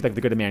technology like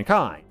the good of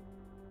mankind.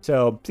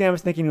 So Sam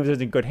was thinking it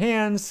was in good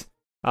hands.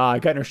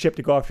 Got in her ship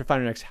to go off to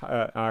find her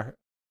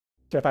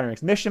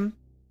next mission.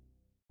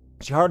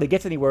 She hardly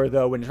gets anywhere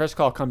though when the stress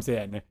call comes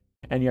in,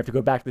 and you have to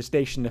go back to the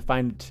station to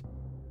find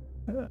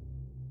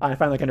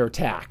under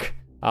attack.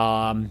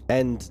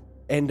 And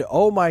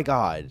oh my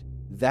god,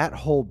 that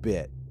whole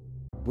bit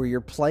where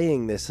you're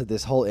playing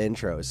this whole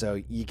intro.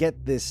 So you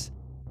get the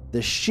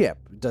ship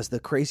does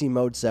the crazy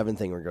mode 7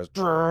 thing where it goes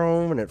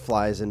and it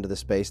flies into the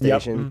space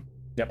station.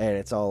 Yep. And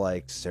it's all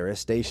like Sarah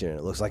Station.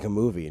 It looks like a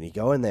movie, and you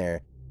go in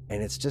there,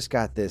 and it's just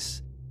got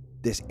this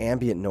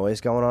ambient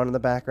noise going on in the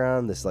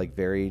background. This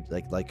very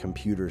like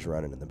computers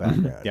running in the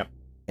background. Yep.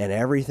 And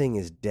everything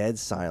is dead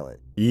silent.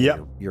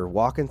 Yep. You're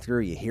walking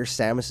through. You hear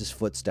Samus's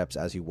footsteps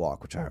as you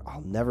walk, which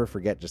I'll never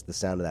forget. Just the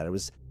sound of that.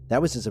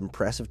 That was as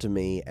impressive to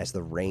me as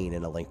the rain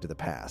in A Link to the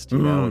Past. You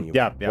know, when you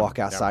walk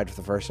outside for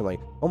the first time, like,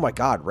 oh my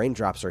god,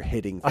 raindrops are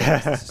hitting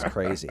things. This is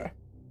crazy.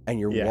 And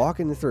you're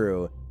walking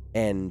through,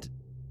 and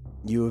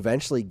you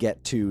eventually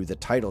get to the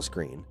title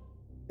screen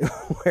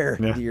where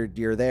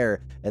you're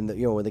there, and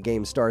when the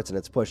game starts and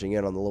it's pushing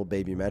in on the little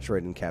baby Metroid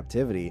in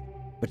captivity,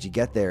 but you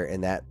get there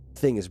and that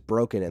thing is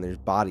broken and there's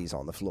bodies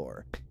on the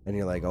floor, and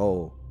you're like,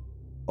 oh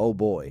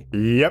boy.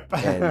 Yep.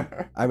 And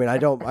I mean, I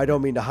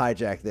don't mean to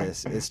hijack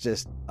this. It's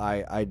just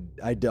I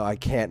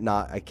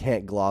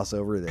can't gloss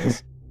over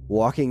this.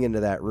 Walking into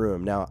that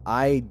room. Now,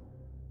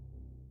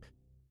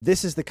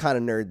 this is the kind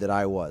of nerd that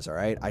I was, all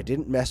right? I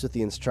didn't mess with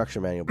the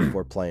instruction manual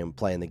before playing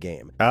the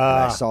game. And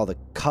I saw the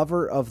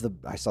cover of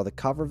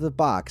the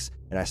box,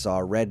 and I saw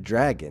a red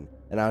dragon,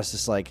 and I was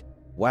just like,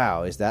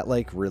 wow, is that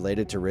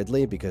related to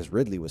Ridley? Because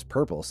Ridley was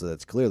purple, so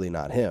that's clearly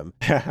not him.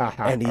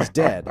 And he's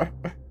dead.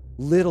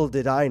 Little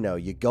did I know,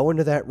 you go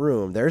into that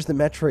room, there's the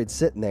Metroid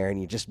sitting there,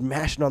 and you're just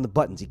mashing on the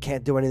buttons. You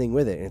can't do anything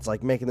with it. And it's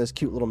like making this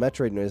cute little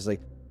Metroid noise,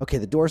 like, okay,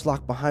 the door's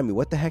locked behind me.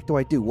 What the heck do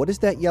I do? What is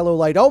that yellow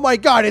light? Oh my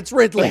god, it's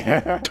Ridley!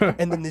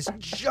 And then this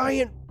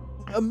giant,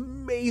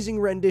 amazing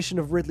rendition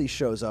of Ridley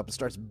shows up and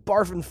starts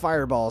barfing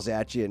fireballs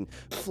at you and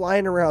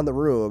flying around the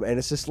room. And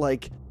it's just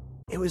like,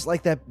 it was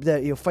like that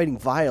fighting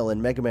Vile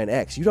in Mega Man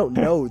X. You don't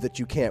know that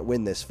you can't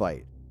win this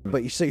fight.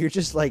 But so you're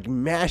just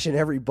mashing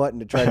every button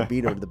to try to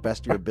beat him to the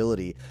best of your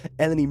ability.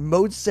 And then he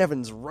mode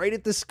 7's right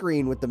at the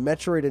screen with the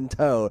Metroid in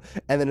tow.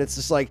 And then it's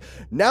just like,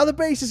 now the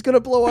base is going to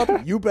blow up.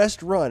 You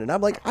best run. And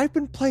I'm like, I've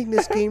been playing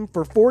this game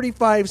for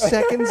 45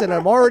 seconds and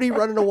I'm already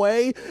running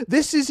away.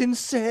 This is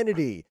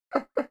insanity.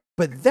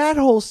 But that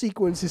whole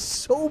sequence is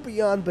so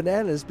beyond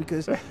bananas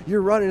because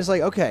you're running. It's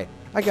like, okay,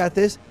 I got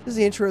this. This is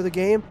the intro of the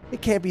game.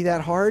 It can't be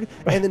that hard.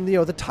 And then,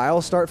 the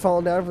tiles start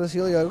falling down from the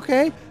ceiling. You're like,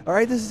 okay, all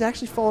right, this is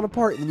actually falling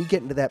apart. And then you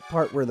get into that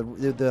part where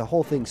the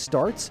whole thing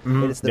starts,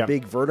 and it's the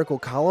big vertical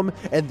column,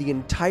 and the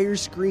entire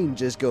screen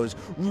just goes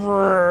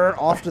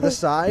off to the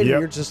side. And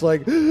you're just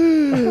like,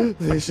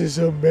 this is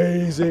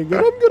amazing. And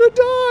I'm going to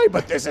die,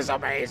 but this is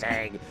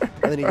amazing.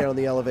 And then you get on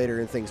the elevator,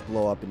 and things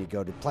blow up, and you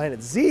go to Planet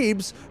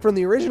Zebes from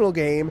the original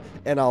game,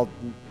 and I'll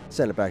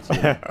send it back to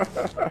you.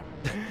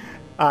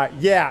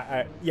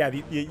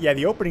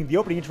 The opening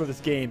intro of this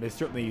game is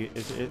certainly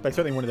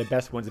one of the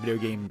best ones in video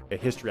game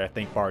history, I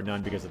think, bar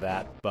none, because of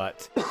that.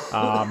 But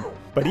and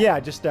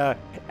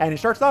it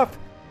starts off,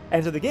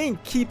 and so the game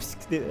keeps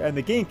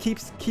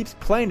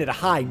playing at a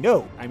high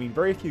note. I mean,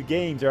 very few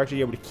games are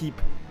actually able to keep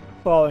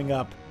following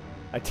up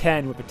a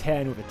 10 with a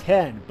 10 with a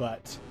 10.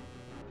 But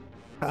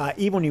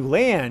even when you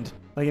land,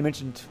 like I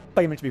mentioned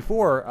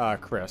before,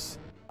 Chris,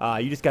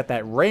 you just got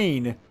that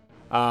rain.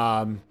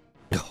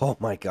 Oh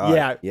my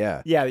god!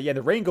 Yeah.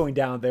 The rain going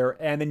down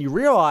there, and then you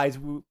realize,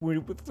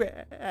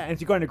 as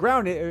you go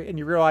underground, and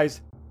you realize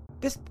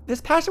this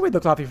passageway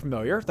looks awfully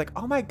familiar. It's like,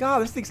 oh my god,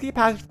 this is the escape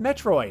passage from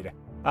Metroid.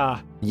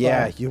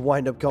 You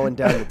wind up going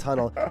down the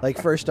tunnel.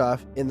 Like, first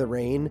off, in the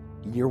rain,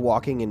 you're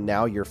walking, and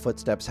now your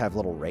footsteps have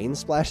little rain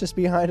splashes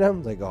behind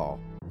them. Like, oh,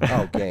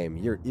 game,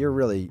 you're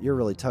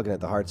really tugging at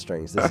the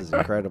heartstrings. This is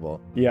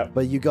incredible. Yeah.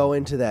 But you go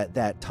into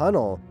that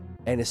tunnel.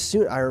 And as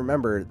soon I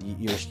remember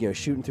you're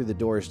shooting through the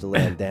doors to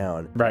land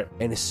down. Right.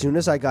 And as soon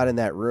as I got in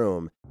that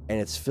room, and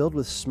it's filled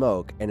with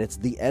smoke, and it's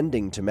the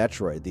ending to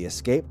Metroid, the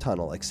escape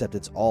tunnel, except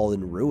it's all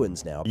in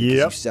ruins now because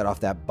you set off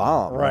that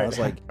bomb. Right. And I was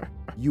like,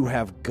 you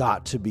have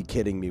got to be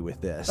kidding me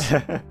with this.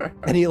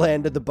 And you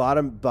land at the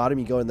bottom,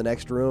 you go in the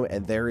next room,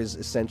 and there is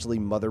essentially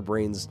Mother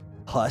Brain's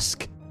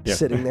husk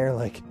sitting there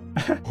like,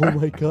 oh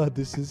my god,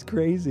 this is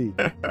crazy.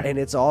 And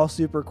it's all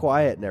super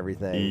quiet and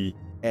everything.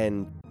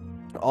 And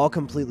all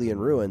completely in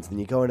ruins. Then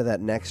you go into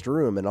that next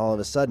room, and all of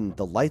a sudden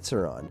the lights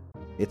are on.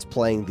 It's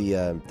playing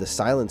the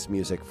silence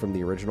music from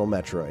the original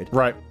Metroid.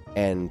 Right.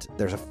 And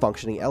there's a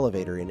functioning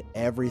elevator, and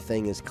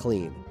everything is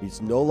clean.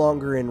 It's no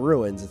longer in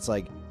ruins. It's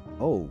like,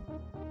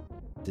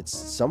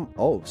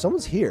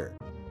 someone's here.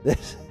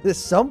 This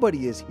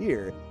somebody is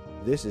here.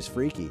 This is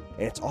freaky.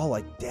 And it's all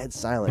like dead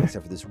silent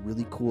except for this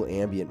really cool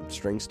ambient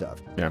string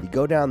stuff. Yeah. You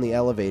go down the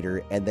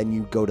elevator, and then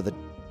you go to the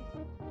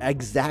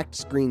exact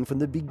screen from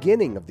the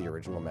beginning of the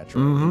original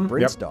Metroid,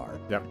 Brinstar.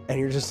 Yep. And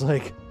you're just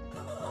like,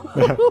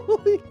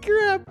 holy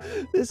crap,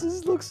 this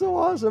looks so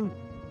awesome.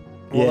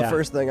 Well, the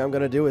first thing I'm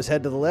going to do is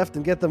head to the left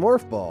and get the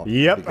morph ball.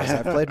 Yep. Because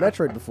I've played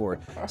Metroid before.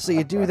 So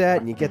you do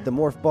that, and you get the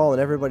morph ball,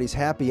 and everybody's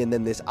happy, and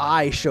then this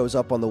eye shows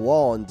up on the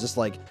wall and just,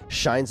 like,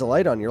 shines a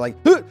light on you. You're like,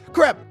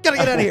 crap, gotta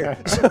get out of here.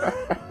 So,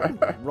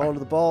 roll into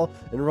the ball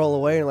and roll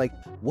away, and like,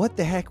 what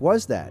the heck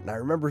was that? And I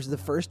remember the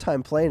first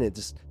time playing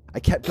it, I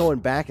kept going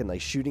back and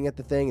like shooting at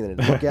the thing, and then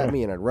it'd look at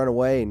me, and I'd run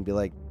away and be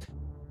like,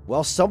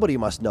 well, somebody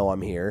must know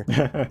I'm here.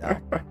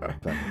 Back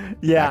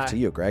to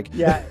you, Greg.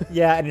 And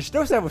there's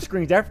no several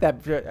screens after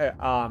that.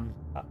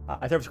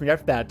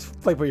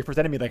 Like where your first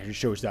enemy like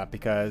shows up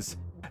because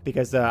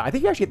I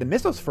think you actually get the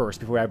missiles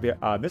first before with the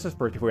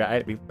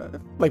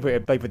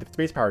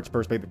space pirates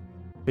first. First make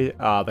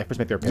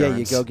their appearance. Yeah,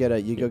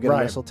 you go get a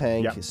missile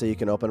tank, so you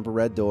can open up a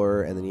red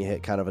door, and then you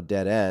hit kind of a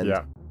dead end.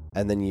 Yeah.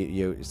 And then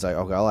you it's like,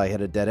 okay, well, I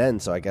hit a dead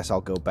end, so I guess I'll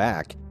go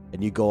back.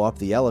 And you go up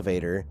the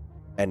elevator,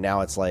 and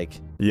now it's like,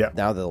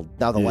 now the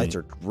lights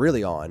are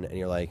really on, and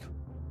you're like,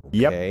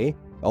 okay.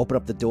 Open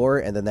up the door,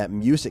 and then that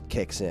music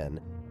kicks in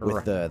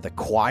with the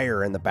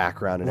choir in the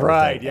background and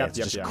everything. Right, it's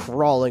just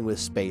crawling with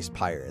space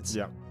pirates.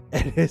 Yeah.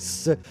 And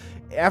it's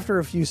after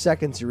a few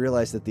seconds, you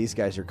realize that these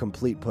guys are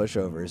complete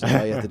pushovers, and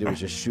all you have to do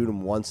is just shoot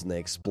them once and they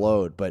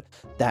explode. But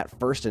that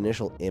first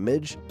initial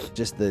image,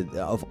 just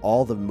of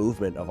all the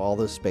movement of all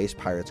those space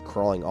pirates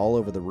crawling all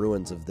over the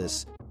ruins of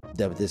this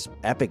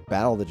epic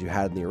battle that you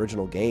had in the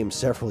original game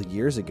several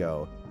years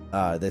ago,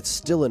 that's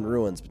still in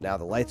ruins, but now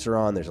the lights are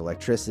on, there's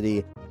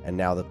electricity, and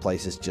now the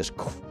place is just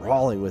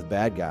crawling with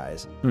bad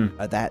guys.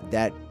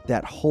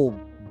 That whole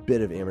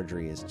bit of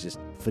imagery is just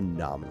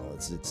phenomenal.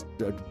 It's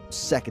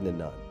second to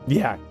none.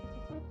 Yeah.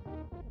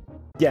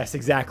 Yes,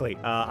 exactly.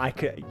 I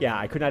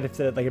could not have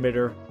said it like a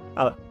better.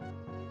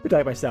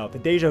 Like myself, the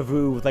deja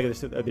vu with like like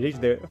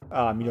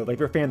if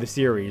you're a fan of the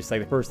series,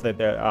 like the first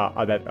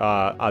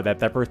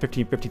that first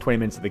 15, 20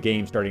 minutes of the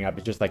game starting up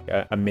is just like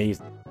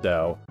amazing.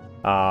 So,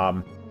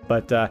 so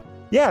the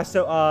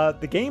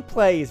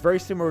gameplay is very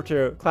similar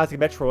to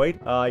classic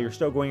Metroid. You're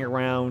still going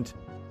around,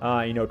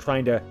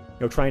 trying to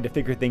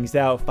figure things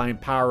out, find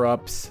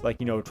power-ups,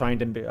 trying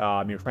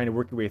to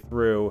work your way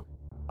through.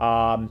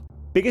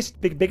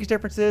 Biggest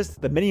difference is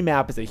the mini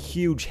map is a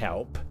huge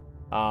help.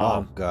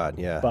 Oh God,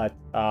 yeah. But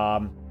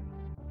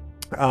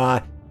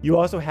you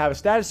also have a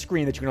status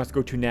screen that you can also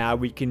go to now.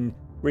 Where you can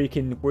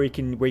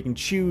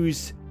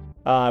choose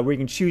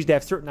to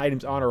have certain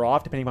items on or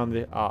off depending on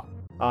the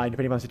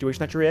situation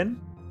that you're in.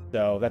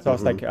 So that's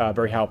also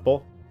very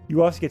helpful.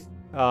 You also get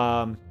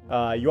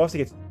you also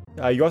get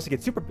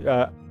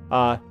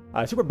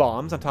super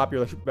bombs on top of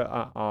your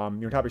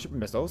super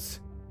missiles,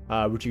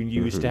 which you can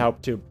use to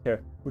help to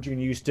which you can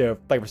use to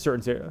like for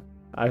certain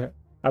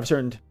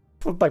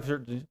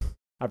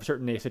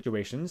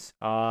situations.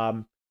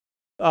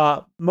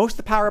 Most of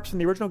the power ups from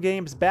the original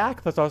game is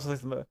back, plus also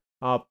some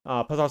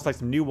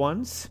new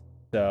ones.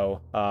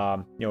 So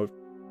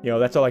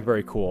that's all like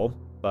very cool.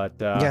 But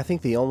yeah, I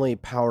think the only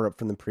power up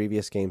from the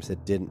previous games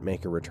that didn't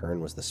make a return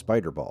was the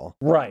spider ball.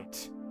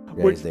 Right.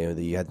 Which,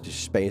 you had the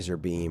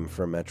Spazer beam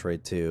from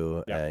Metroid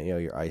 2,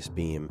 your ice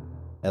beam.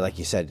 And like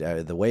you said,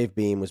 the wave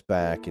beam was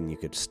back, and you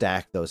could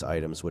stack those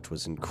items, which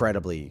was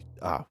incredibly...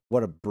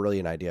 what a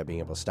brilliant idea, being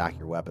able to stack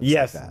your weapons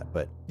like that.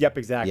 But yep,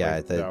 exactly.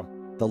 Yeah,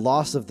 the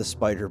loss of the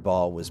spider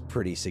ball was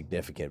pretty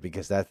significant,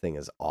 because that thing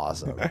is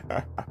awesome.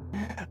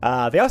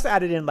 They also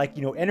added in,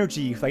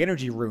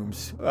 energy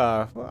rooms,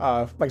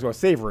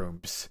 save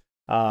rooms.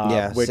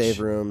 Save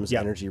rooms,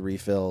 energy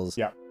refills,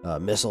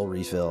 missile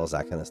refills,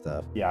 that kind of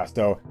stuff. Yeah,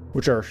 so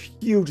which are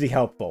hugely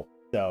helpful.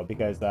 So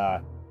because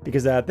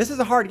this is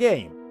a hard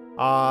game.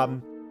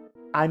 I'm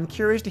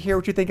curious to hear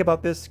what you think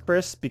about this,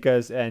 Chris.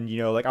 Because I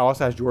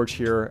also have George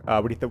here.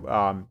 What do you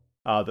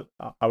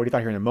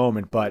thought here in a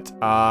moment? But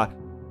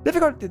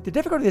the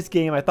difficulty of this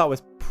game I thought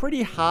was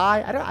pretty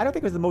high. I don't think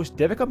it was the most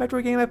difficult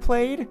Metroid game I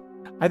played.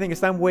 I think in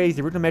some ways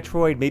the original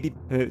Metroid may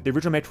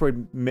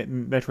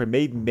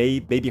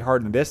be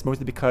harder than this,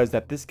 mostly because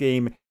that this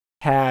game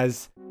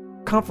has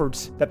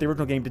comforts that the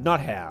original game did not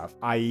have,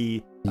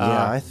 i.e.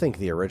 I think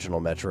the original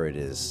Metroid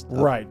is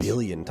a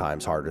billion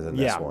times harder than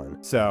this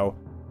one. So,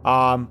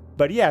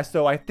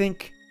 so I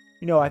think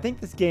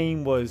this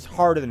game was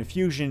harder than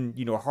Fusion,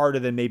 harder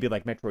than maybe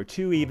like Metroid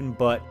 2 even,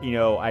 but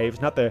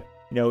it's not the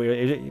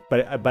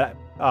but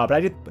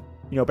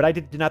I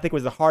did not think it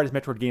was the hardest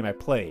Metroid game I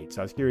played.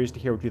 So I was curious to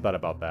hear what you thought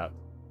about that.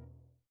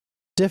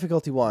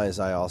 Difficulty-wise,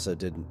 I also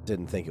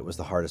didn't think it was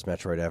the hardest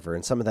Metroid ever,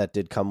 and some of that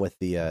did come with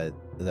the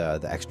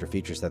extra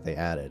features that they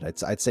added.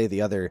 I'd say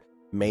the other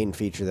main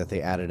feature that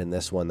they added in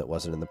this one that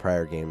wasn't in the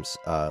prior games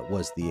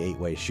was the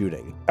 8-way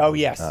shooting. Oh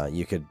yes,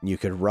 you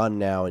could run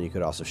now, and you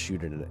could also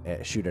shoot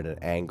at an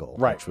angle,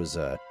 which was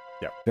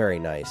very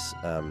nice.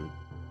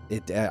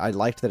 I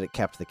liked that it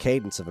kept the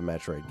cadence of a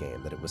Metroid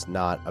game, that it was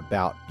not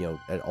about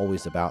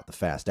always about the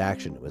fast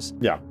action. It was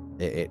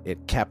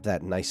it kept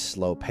that nice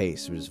slow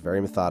pace. It was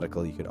very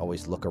methodical. You could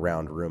always look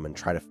around a room and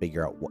try to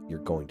figure out what you're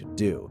going to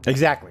do.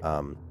 Exactly.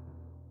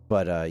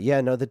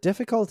 The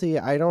difficulty,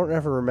 I don't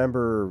ever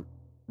remember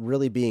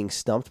really being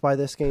stumped by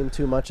this game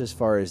too much as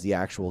far as the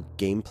actual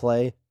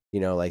gameplay.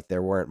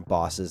 There weren't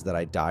bosses that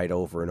I died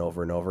over and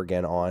over and over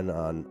again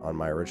on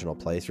my original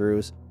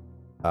playthroughs.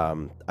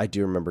 I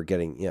do remember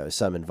getting,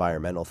 some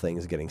environmental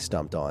things getting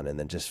stumped on, and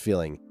then just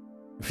feeling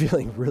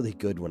really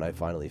good when I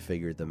finally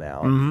figured them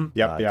out. Mm-hmm.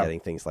 Yep. Getting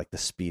things like the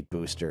speed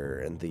booster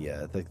and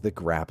the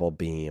grapple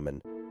beam,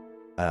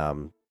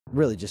 and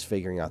really just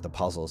figuring out the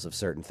puzzles of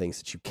certain things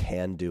that you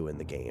can do in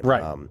the game.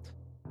 Right.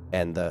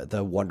 And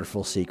the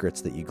wonderful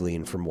secrets that you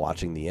glean from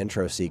watching the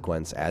intro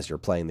sequence as you're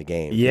playing the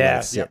game.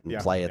 Yes.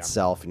 Play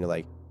itself, and you're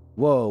like,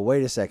 whoa,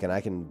 wait a second,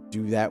 I can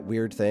do that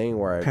weird thing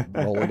where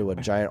I roll into a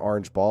giant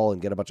orange ball and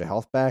get a bunch of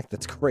health back?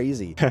 That's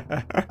crazy.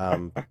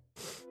 And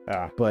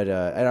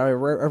I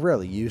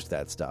rarely used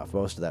that stuff.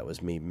 Most of that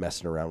was me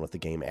messing around with the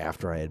game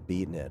after I had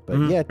beaten it.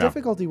 But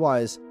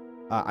difficulty-wise,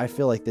 I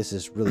feel like this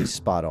is really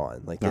spot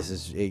on. This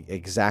is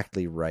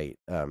exactly right.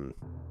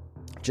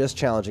 Just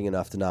challenging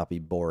enough to not be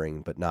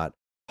boring, but not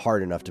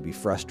hard enough to be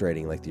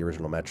frustrating like the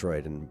original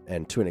Metroid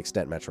and to an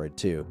extent Metroid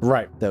 2.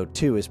 Right. Though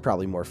 2 is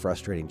probably more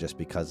frustrating just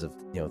because of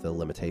the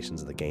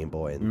limitations of the Game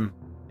Boy, and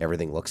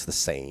everything looks the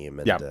same,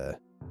 and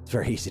it's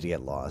very easy to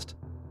get lost.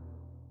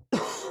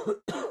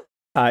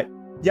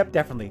 Yep,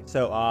 definitely.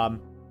 So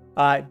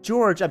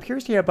George, I'm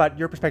curious to hear about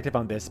your perspective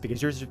on this,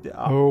 because yours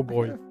oh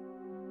boy.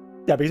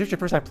 Yeah, because it's your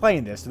first time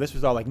playing this, so this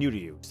was all like new to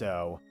you.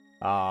 So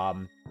what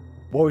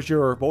was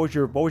your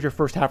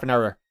first half an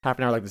hour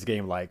like this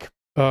game like?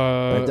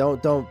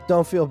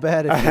 Don't feel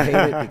bad if you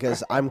hate it,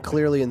 because I'm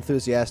clearly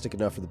enthusiastic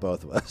enough for the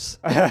both of us.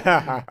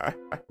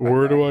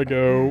 Where do I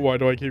go? Why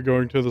do I keep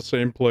going to the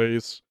same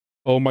place?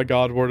 Oh my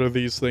god, what are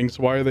these things?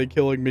 Why are they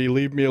killing me?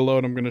 Leave me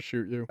alone, I'm gonna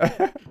shoot you.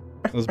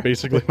 That was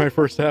basically my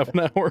first half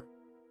an hour.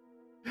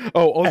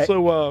 Oh,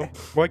 also,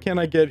 why can't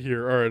I get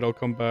here? Alright, I'll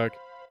come back.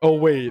 Oh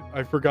wait,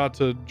 I forgot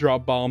to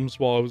drop bombs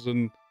while I was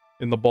in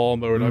the ball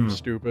mode. I'm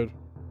stupid.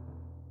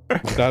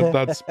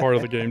 That's part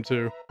of the game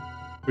too.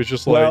 It's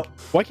just why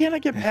can't I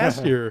get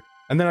past here?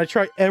 And then I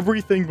try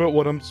everything but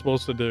what I'm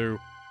supposed to do,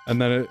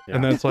 and then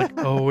it's like,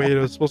 oh wait,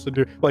 I was supposed to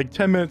do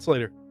 10 minutes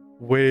later.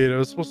 Wait, I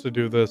was supposed to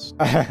do this.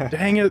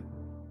 Dang it!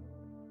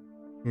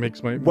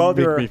 Makes me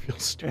feel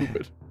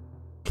stupid.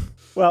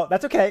 Well,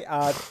 that's okay.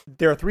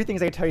 There are 3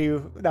 things I can tell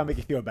you that'll make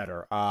you feel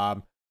better.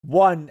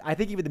 One, I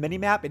think even the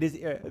minimap, it is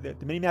it is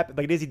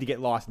easy to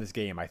get lost in this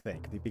game. I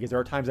think because there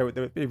are times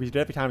every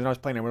time when I was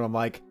playing when I'm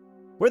like,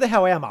 where the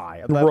hell am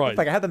I? Right.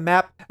 Like I have the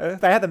map.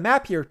 If I had the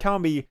map here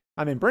telling me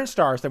I'm in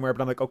Brinstar somewhere,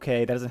 but I'm like,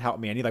 okay, that doesn't help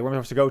me. I need where am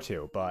I supposed to go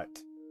to? But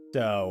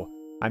so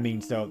I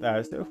mean, so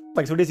it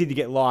is easy to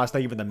get lost,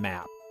 not even the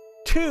map.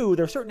 2,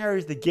 there are certain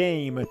areas of the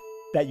game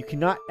that you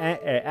cannot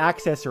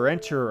access or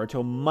enter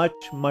until much,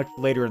 much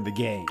later in the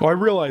game. Oh, I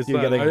realized You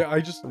that. get,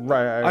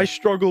 like- I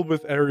struggled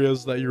with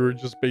areas that you were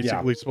just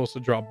basically supposed to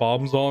drop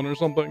bombs on or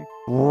something.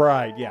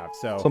 Right, yeah.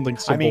 So Something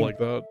simple like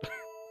that.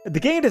 The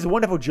game does a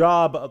wonderful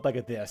job of, like,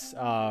 at this.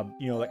 I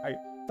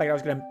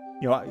was gonna,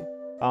 I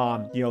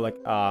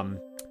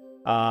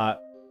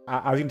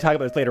was gonna talk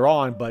about this later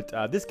on, but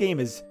this game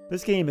is one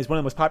of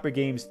the most popular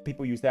games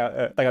people use out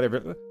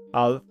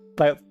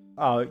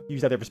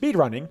use out there for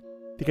speedrunning,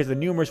 because the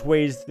numerous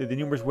ways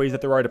that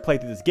there are to play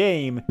through this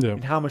game,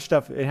 and how much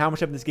stuff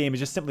in this game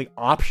is just simply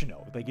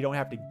optional. Like, you don't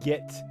have to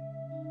get.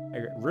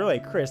 Really,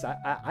 Chris,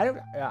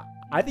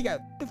 I think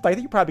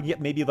you probably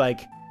get maybe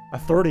like a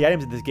 30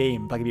 items in this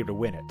game if I could be able to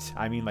win it.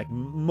 I mean, like,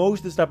 most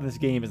of the stuff in this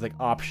game is like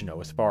optional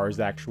as far as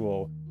the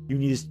actual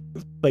needs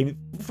to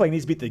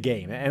beat the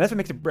game, and that's what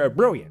makes it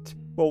brilliant.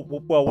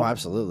 Well,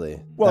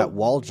 absolutely. Well, that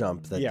wall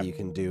jump that you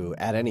can do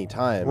at any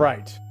time.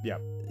 Right. Yeah.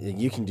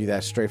 You can do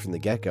that straight from the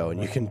get-go, and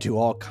you can do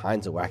all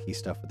kinds of wacky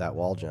stuff with that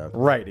wall jump.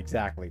 Right.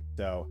 Exactly.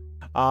 So,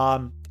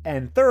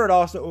 and third,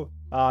 also,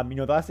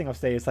 the last thing I'll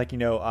say is, like,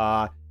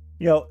 the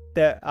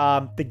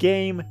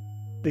game.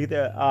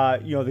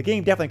 The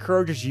game definitely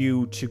encourages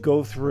you to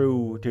go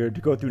through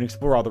and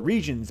explore all the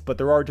regions, but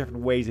there are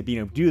different ways of being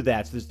able to do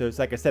that. So there's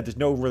like I said, there's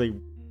no really,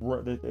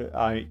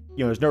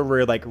 there's no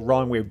really like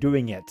wrong way of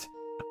doing it.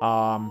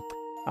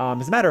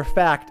 As a matter of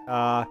fact,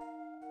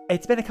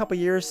 it's been a couple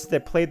years since I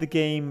played the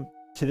game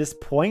to this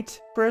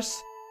point,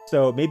 Chris.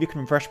 So maybe you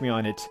can refresh me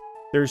on it.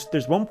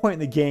 There's one point in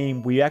the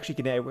game we actually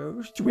can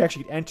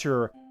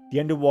enter the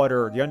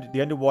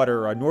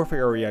underwater North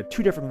area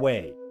 2 different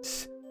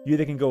ways. You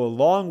either can go a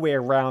long way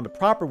around the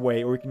proper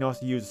way, or you can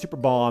also use a super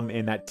bomb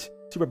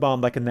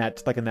like in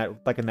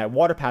that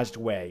water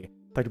passageway,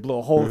 like to blow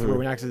a hole through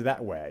and access it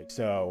that way.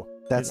 So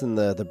that's in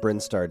the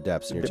Brinstar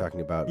depths, and you're talking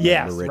about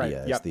Yes, Meridia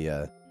right,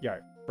 is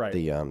right.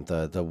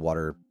 the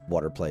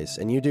water place,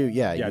 and you do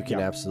you can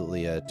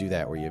absolutely do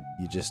that where you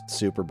just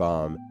super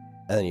bomb,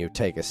 and then you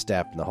take a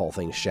step and the whole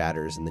thing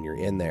shatters, and then you're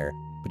in there,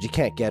 but you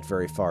can't get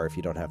very far if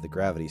you don't have the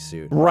gravity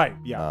suit. Right.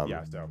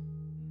 Yeah. So.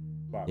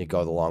 Wow. You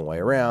go the long way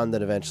around,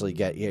 then eventually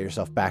get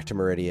yourself back to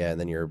Meridia, and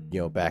then you're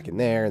back in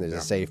there, and there's a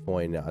save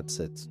point.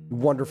 It's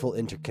wonderful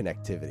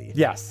interconnectivity.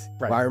 Yes,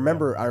 right. Well, I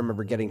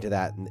remember getting to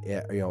that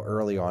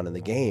early on in the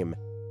game,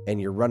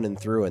 and you're running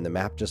through, and the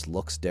map just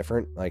looks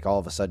different. Like, all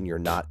of a sudden, you're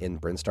not in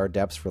Brinstar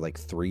depths for like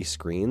 3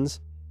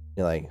 screens.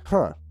 You're like,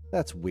 huh,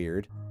 that's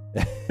weird.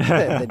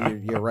 And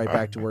then you're right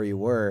back to where you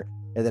were,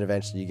 and then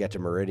eventually you get to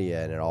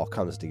Meridia, and it all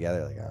comes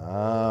together. Like,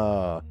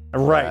 oh,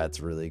 right, that's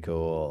really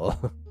cool.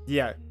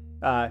 Yeah.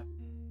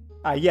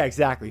 Yeah,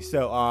 exactly.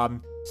 So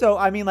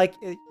I mean, like,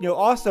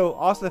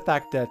 also the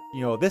fact that,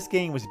 this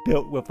game was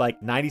built with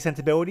like 90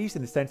 sensibilities,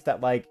 in the sense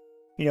that, like,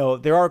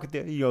 there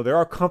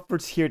are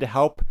comforts here to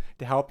help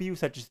you,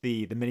 such as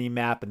the mini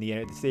map and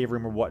the save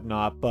room or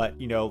whatnot. But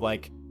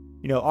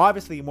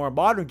obviously more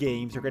modern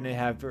games are going to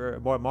have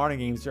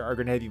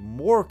even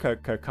more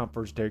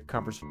comforts to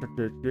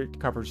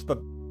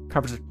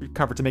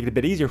make it a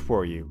bit easier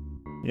for you.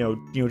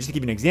 Just to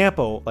give you an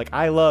example, like,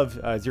 I love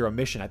Zero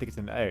Mission. I think it's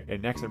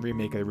an excellent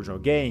remake of the original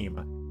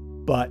game.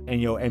 But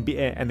and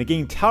the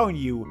game telling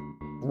you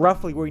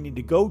roughly where you need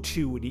to go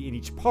to in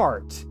each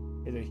part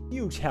is a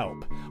huge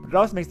help. But it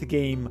also makes the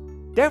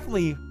game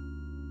definitely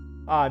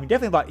a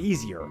lot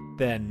easier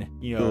than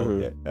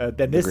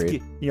than this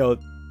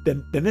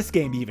than this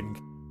game, even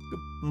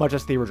much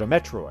as the original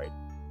Metroid.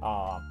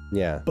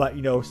 But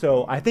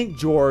so I think,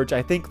 George,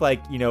 if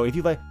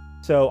you like.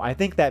 So I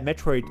think that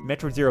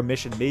Metroid Zero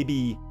Mission may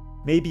be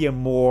a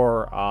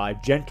more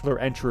gentler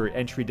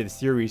entry to the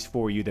series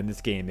for you than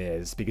this game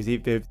is, because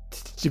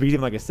even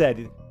like I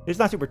said, it's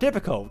not super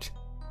difficult.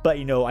 But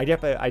I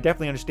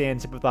definitely understand,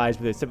 sympathize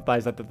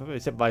like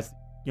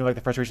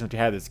the frustration that you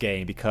have with this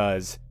game,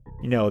 because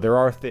there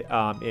are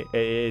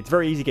it's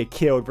very easy to get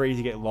killed, very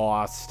easy to get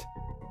lost.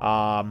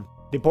 The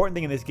important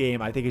thing in this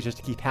game, I think, is just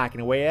to keep hacking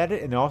away at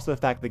it, and also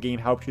the fact that the game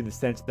helps you in the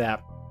sense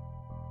that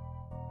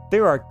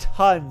there are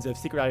tons of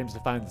secret items to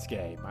find in this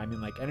game. I mean,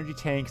 like energy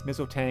tanks,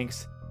 missile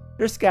tanks,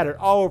 they're scattered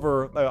all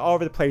over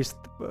the place,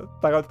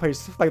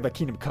 like the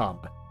Kingdom Come.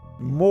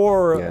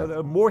 More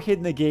hidden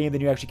in the game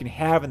than you actually can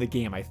have in the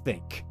game, I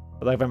think.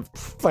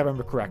 If I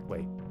remember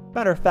correctly.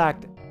 Matter of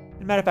fact,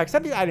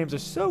 some of the items are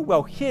so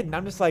well hidden.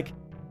 I'm just like,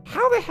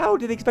 how the hell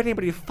did they expect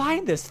anybody to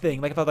find this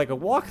thing? Like, if I like a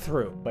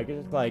walkthrough, like,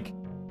 it's like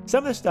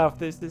some of the stuff.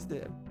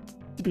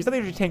 Some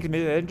energy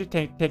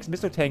tanks,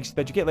 missile tanks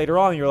that you get later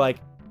on, and you're like,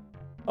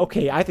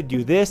 okay, I have to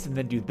do this and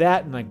then do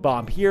that and like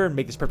bomb here and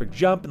make this perfect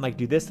jump and like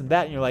do this and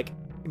that, and you're like,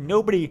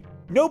 nobody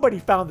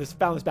found this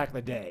back in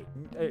the day.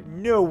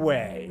 No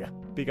way,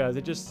 because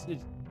it's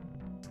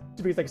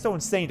like so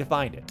insane to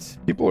find it.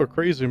 People are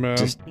crazy, man.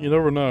 You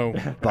never know.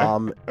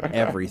 Bomb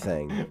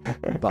everything.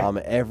 Bomb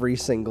every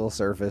single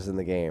surface in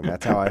the game.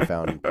 That's how I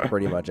found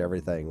pretty much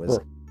everything. Was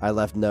I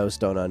left no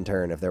stone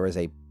unturned. If there was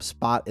a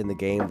spot in the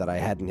game that I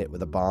hadn't hit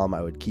with a bomb,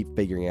 I would keep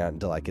figuring out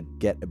until I could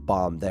get a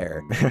bomb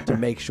there to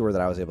make sure that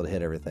I was able to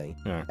hit everything.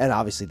 Yeah. And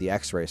obviously the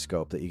X-ray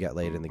scope that you get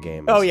later in the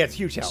game. Oh is yeah, it's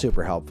huge help.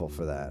 super helpful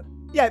for that.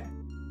 Yeah.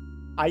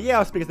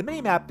 Also because the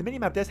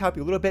minimap does help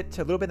you a little bit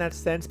in that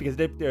sense, because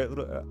it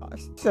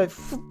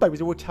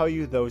will tell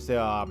you those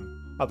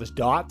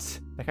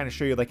dots that kind of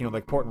show you like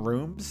important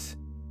rooms.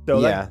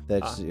 So yeah,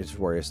 it's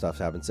where your stuff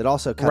happens. It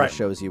also kind of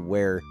shows you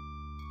where.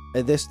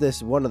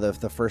 This one of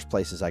the first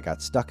places I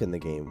got stuck in the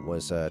game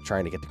was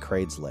trying to get to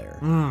Kraid's lair,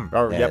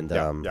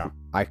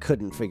 I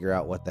couldn't figure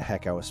out what the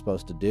heck I was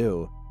supposed to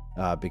do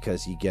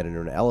because you get into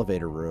an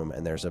elevator room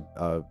and there's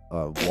a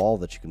wall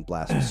that you can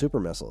blast with super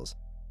missiles,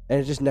 and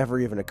it just never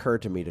even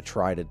occurred to me to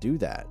try to do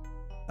that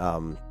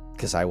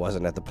because I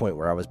wasn't at the point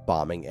where I was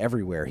bombing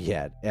everywhere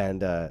yet,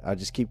 and I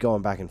just keep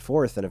going back and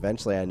forth, and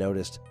eventually I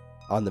noticed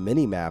on the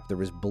mini map there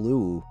was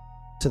blue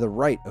to the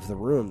right of the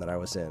room that I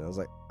was in. I was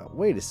like, oh,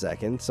 wait a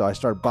second. So I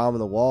started bombing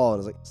the wall, and I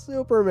was like,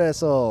 super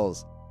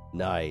missiles.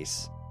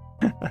 Nice.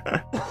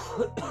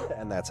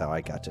 And that's how I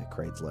got to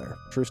Kraid's lair.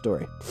 True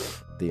story.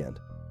 The end.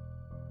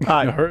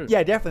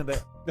 Yeah, definitely.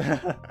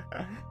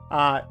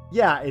 But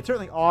it's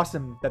certainly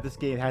awesome that this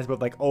game has both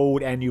like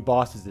old and new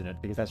bosses in it,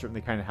 because that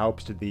certainly kind of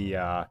helps to the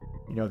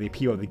the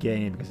appeal of the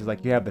game, because it's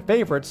like you have the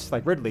favorites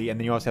like Ridley, and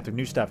then you also have the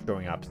new stuff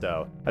showing up.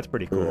 So that's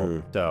pretty cool.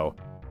 Mm-hmm. So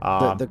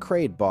the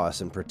Kraid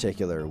boss in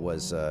particular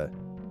was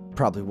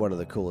probably one of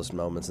the coolest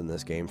moments in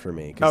this game for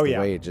me, because the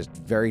way it just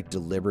very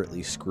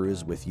deliberately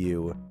screws with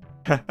you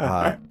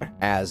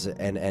as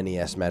an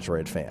NES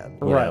Metroid fan.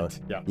 You know?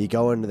 Yeah. You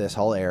go into this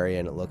whole area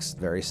and it looks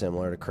very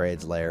similar to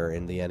Kraid's lair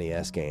in the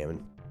NES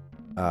game.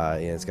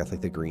 And it's got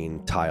like the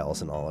green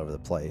tiles and all over the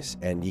place.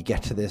 And you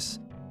get to this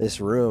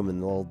room,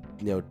 and the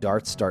little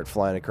darts start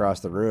flying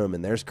across the room,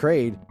 and there's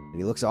Kraid, and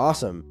he looks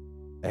awesome.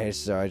 And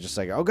so I just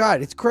like, oh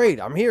god, it's Kraid.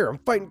 I'm here. I'm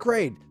fighting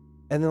Kraid.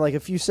 And then like a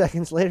few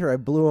seconds later, I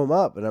blew him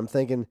up, and I'm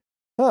thinking,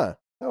 that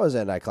was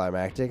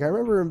anticlimactic. I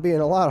remember him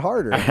being a lot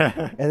harder.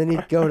 And then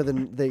you go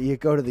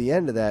to the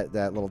end of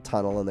that little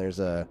tunnel, and there's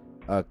a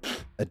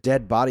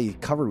dead body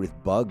covered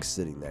with bugs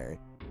sitting there.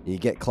 And you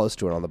get close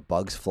to it, and the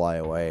bugs fly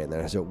away, and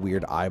there's a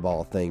weird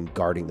eyeball thing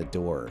guarding the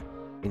door.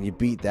 And you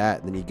beat that,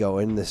 and then you go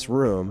in this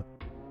room,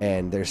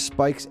 and there's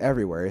spikes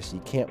everywhere, so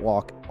you can't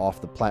walk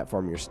off the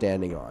platform you're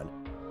standing on.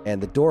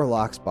 And the door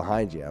locks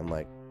behind you. I'm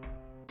like,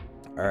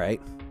 all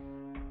right,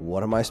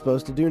 what am I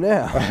supposed to do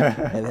now?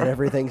 And then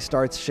everything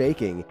starts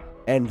shaking.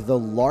 And the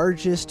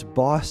largest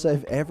boss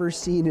I've ever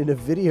seen in a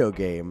video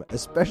game,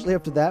 especially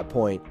up to that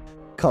point,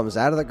 comes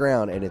out of the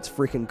ground, and it's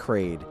freaking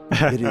Kraid.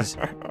 It is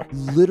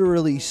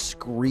literally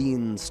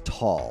screens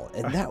tall.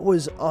 And that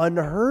was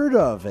unheard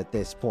of at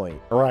this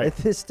point. Right. At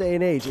this day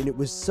and age. And it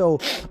was so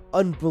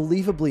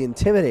unbelievably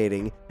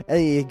intimidating.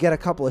 And you get a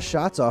couple of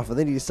shots off, and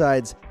then he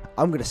decides,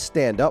 I'm going to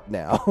stand up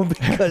now,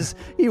 because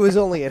he was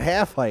only at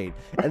half height.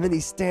 And then he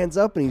stands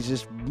up, and he's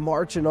just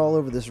marching all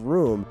over this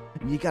room.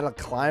 You got to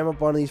climb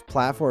up on these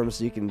platforms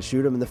so you can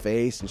shoot him in the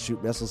face and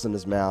shoot missiles in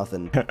his mouth.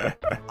 And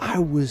I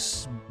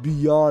was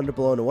beyond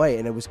blown away,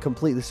 and it was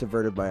completely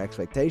subverted my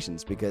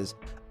expectations, because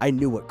I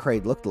knew what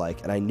Kraid looked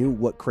like, and I knew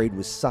what Kraid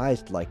was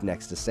sized like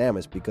next to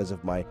Samus because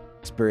of my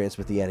experience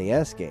with the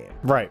NES game.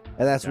 Right.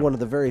 And that's one of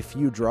the very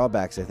few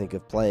drawbacks, I think,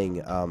 of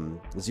playing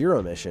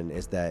Zero Mission,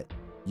 is that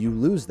you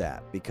lose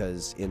that,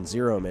 because in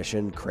Zero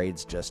Mission,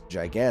 Kraid's just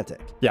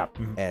gigantic. Yeah.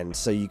 And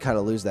so you kind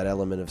of lose that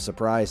element of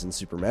surprise in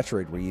Super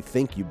Metroid, where you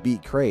think you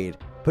beat Kraid,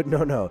 but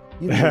no,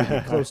 you didn't even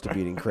get close to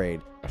beating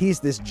Kraid. He's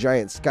this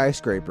giant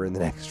skyscraper in the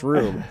next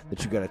room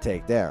that you got to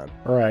take down.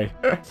 Right.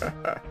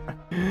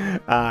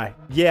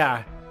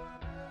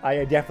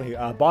 I definitely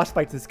boss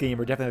fights in this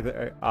game are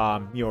definitely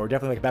are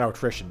definitely like battle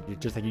attrition. You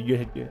just like you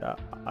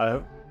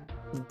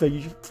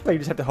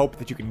just have to hope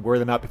that you can wear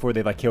them out before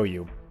they like kill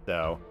you.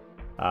 So.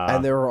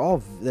 And they were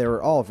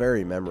all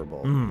very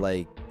memorable.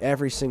 Like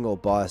every single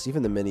boss,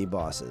 even the mini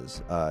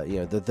bosses.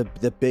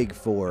 The big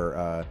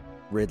four: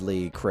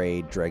 Ridley,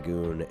 Kraid,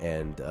 Dragoon,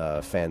 and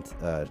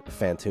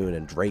Fantoon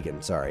and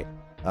Dragon. Sorry,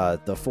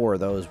 the four of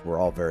those were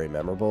all very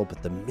memorable.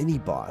 But the mini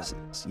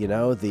bosses,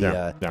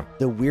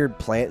 the weird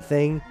plant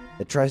thing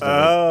that tries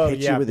to hit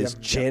you with his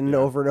chin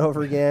over and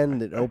over again.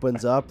 That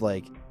opens up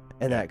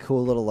and that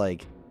cool little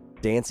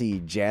dancey,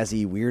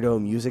 jazzy,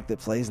 weirdo music that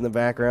plays in the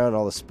background.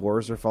 All the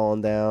spores are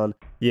falling down.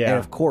 Yeah. And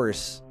of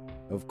course,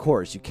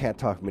 you can't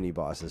talk mini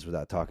bosses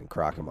without talking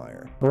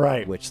Crocomire.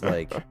 Right. Which,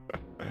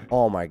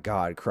 oh my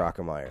God,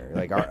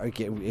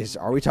 Crocomire.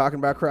 Are we talking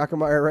about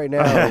Crocomire right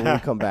now, or will we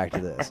come back to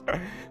this?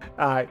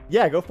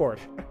 Yeah, go for it.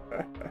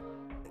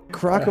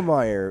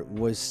 Crocomire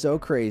was so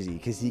crazy,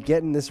 because you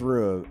get in this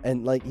room,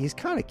 and he's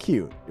kind of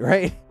cute,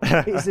 right?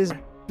 He's this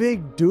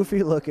big,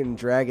 doofy-looking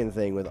dragon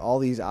thing with all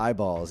these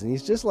eyeballs, and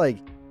he's just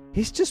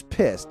he's just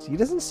pissed. He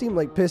doesn't seem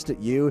pissed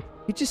at you.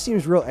 He just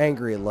seems real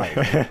angry at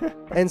life.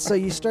 And so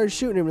you start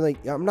shooting him,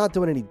 I'm not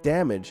doing any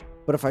damage,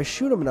 but if I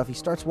shoot him enough, he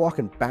starts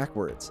walking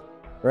backwards,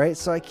 right?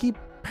 So I keep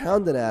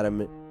pounding at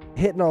him,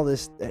 hitting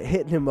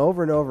him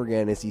over and over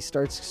again as he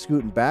starts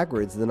scooting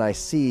backwards. Then I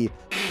see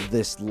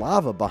this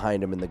lava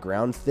behind him in the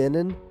ground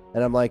thinning.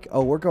 And I'm like,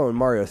 oh, we're going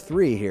Mario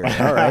 3 here.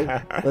 All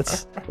right,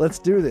 let's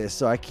do this.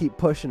 So I keep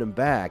pushing him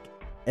back,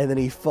 and then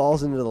he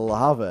falls into the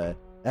lava.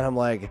 And I'm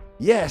like,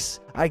 yes,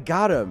 I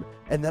got him.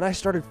 And then I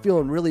started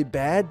feeling really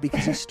bad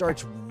because he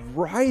starts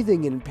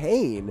writhing in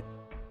pain.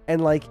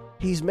 And like,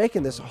 he's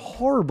making this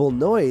horrible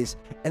noise.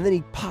 And then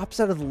he pops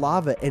out of the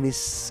lava and his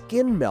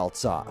skin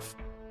melts off.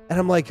 And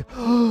I'm like,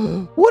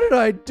 oh, what did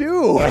I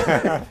do?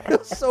 I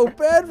feel so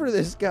bad for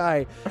this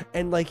guy.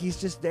 And like,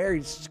 he's just there,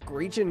 he's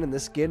screeching and the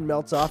skin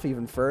melts off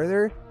even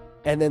further.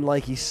 And then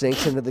like he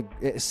sinks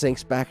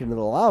back into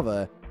the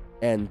lava.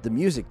 And the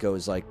music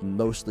goes like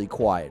mostly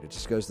quiet. It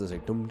just goes to this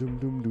like dum dum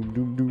dum dum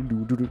dum dum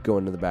dum dum going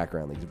into the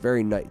background. Like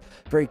very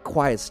very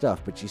quiet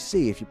stuff. But you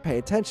see, if you pay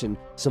attention,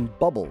 some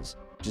bubbles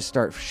just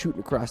start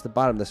shooting across the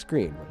bottom of the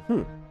screen.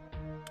 Like,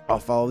 I'll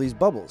follow these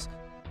bubbles.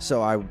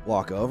 So I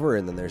walk over,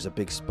 and then there's a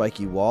big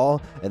spiky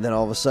wall, and then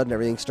all of a sudden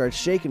everything starts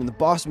shaking, and the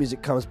boss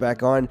music comes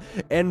back on,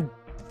 and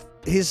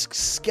his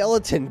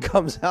skeleton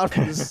comes out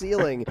from the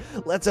ceiling,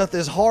 lets out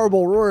this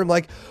horrible roar. I'm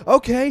like,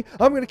 okay,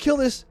 I'm gonna kill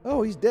this.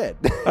 Oh, he's dead.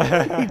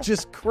 He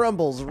just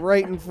crumbles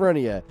right in front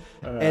of you.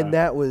 And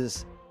that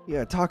was,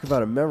 talk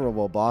about a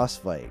memorable boss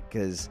fight,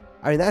 because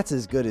I mean, that's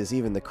as good as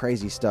even the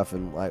crazy stuff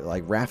in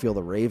like Raphael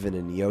the Raven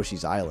in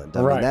Yoshi's Island.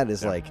 I mean, that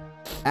is like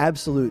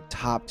absolute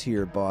top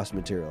tier boss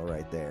material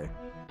right there.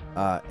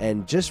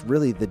 And just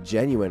really the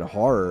genuine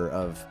horror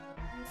of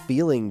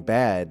feeling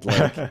bad.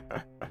 Like,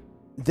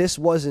 this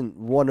wasn't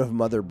one of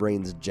Mother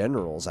Brain's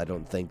generals, I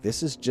don't think.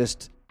 This is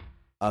just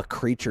a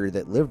creature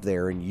that lived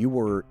there, and you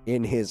were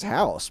in his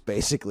house,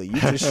 basically. You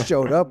just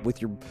showed up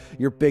with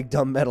your big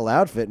dumb metal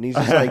outfit, and he's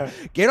just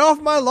like, get off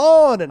my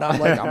lawn! And I'm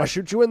like, I'm gonna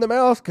shoot you in the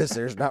mouth, because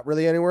there's not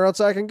really anywhere else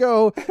I can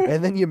go.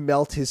 And then you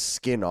melt his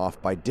skin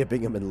off by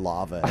dipping him in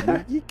lava.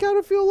 And you kind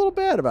of feel a little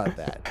bad about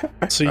that.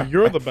 See,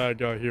 you're the bad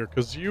guy here,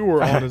 because you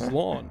were on his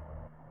lawn.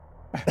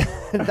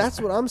 That's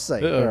what I'm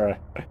saying.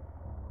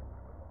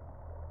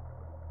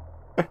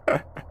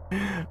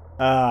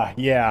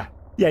 Yeah,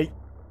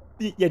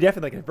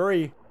 definitely like a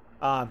very,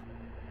 and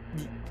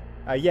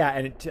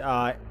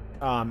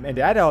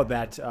to add all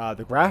that,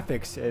 the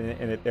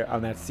graphics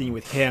on that scene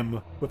with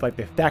him, with like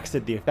the effects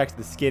of the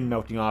skin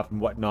melting off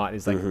and whatnot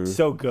is like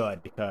so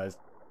good, because,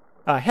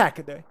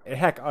 heck, the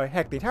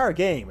entire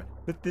game,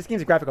 this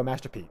game's a graphical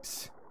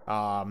masterpiece.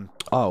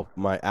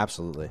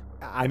 Absolutely.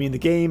 I mean, the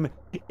game,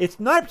 it's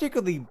not a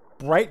particularly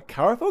bright,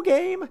 colorful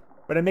game,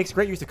 but it makes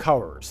great use of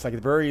colors. Like,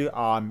 they're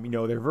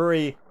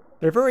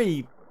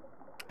very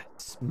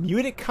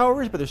muted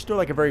colors, but there's still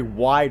like a very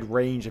wide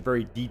range of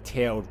very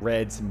detailed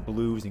reds and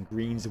blues and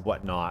greens and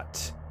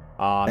whatnot.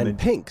 And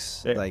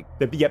pinks.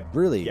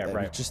 Really. Yeah,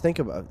 right. Just think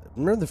about,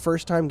 remember the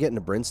first time getting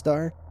to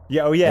Brinstar?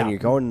 Yeah, oh yeah. And you're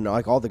going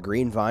like all the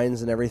green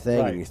vines and everything,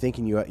 right. And you're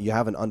thinking you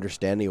have an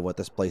understanding of what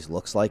this place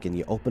looks like, and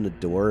you open a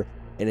door,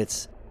 and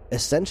it's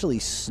essentially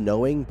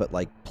snowing, but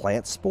like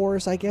plant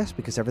spores, I guess,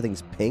 because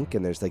everything's pink,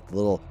 and there's like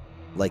little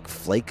like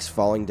flakes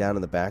falling down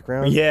in the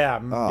background. Yeah.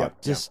 Wow.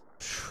 Yep. Just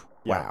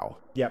wow.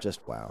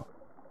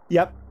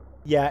 Yep.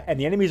 Yeah, and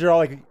the enemies are all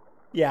like,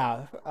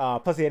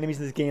 plus the enemies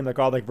in this game, like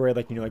all like very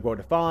like, like well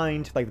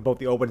defined, like both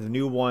the old ones and the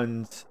new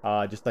ones,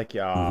 just like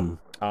just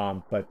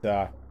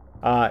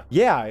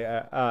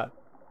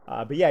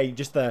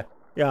the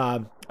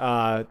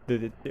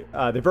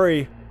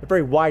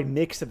very wide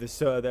mix of the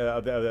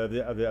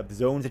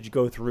zones that you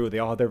go through. They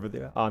all have their one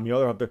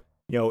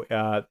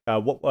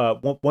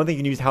thing you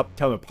can use to help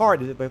tell them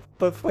apart is like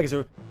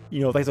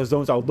those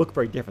zones all look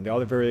very different. They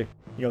all have very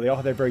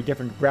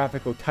different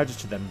graphical touches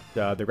to them,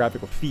 the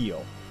graphical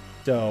feel.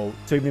 So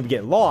even if you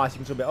get lost, you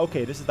can still be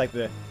okay. This is like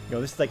the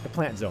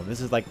plant zone.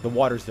 This is like the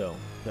water zone.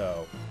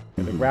 So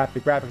the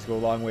graphics go a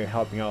long way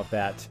helping out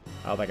that,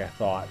 like I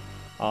thought.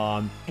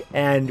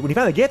 And when you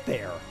finally get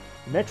there,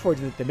 the Metroids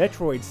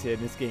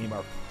in this game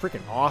are freaking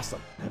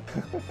awesome.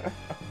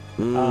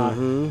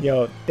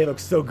 They look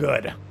so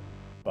good.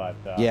 But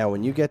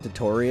when you get to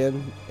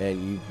Torian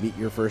and you meet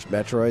your first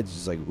Metroids, it's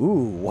just like,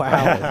 ooh,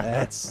 wow,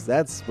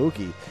 that's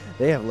spooky.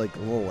 They have like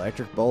little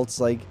electric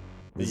bolts like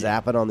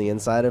zapping on the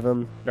inside of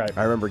them. Right.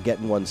 I remember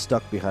getting one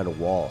stuck behind a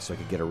wall so I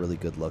could get a really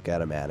good look at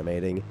him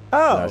animating.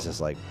 Oh, and I was just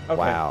like,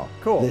 wow,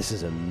 cool. This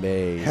is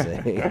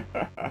amazing.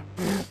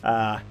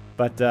 So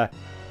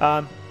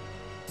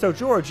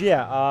George,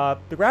 the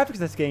graphics in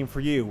this game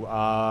for you,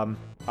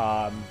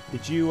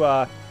 did you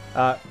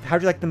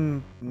how'd you like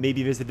them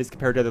maybe visit this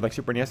compared to other like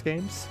Super NES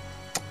games?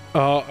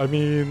 I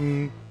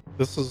mean,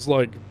 this is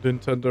like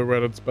Nintendo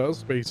at its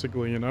best,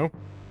 basically, Like,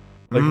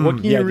 what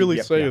can you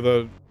really say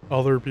that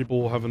other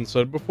people haven't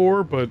said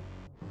before? But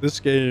this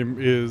game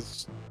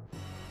is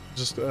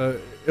just, it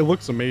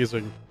looks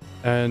amazing.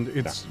 And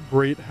it's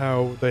great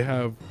how they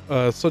have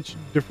such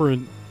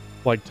different,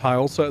 like,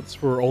 tile sets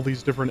for all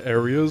these different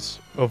areas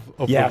of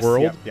the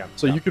world.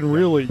 So you can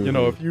really,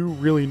 if you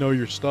really know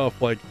your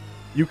stuff, like,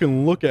 you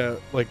can look at,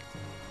 like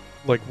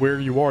where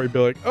you are, you'd be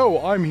like, oh,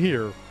 I'm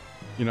here,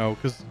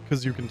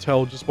 because you can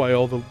tell just by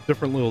all the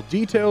different little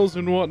details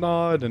and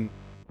whatnot, and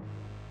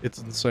it's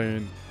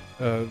insane.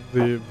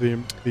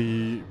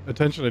 The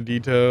attention to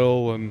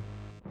detail and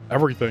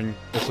everything,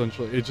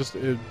 essentially,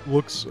 it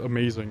looks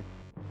amazing.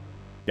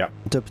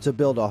 To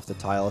build off the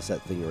tile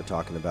set thing you were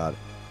talking about,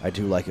 I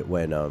do like it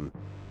when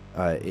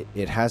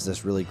it has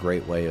this really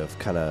great way of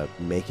kind of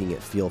making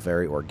it feel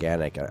very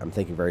organic. I'm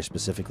thinking very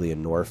specifically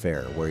in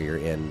Norfair, where you're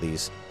in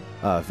these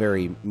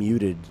very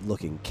muted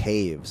looking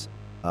caves,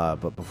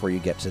 but before you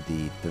get to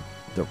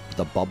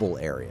the bubble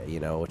area,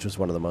 which was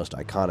one of the most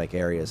iconic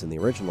areas in the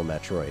original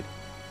Metroid,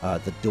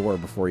 the door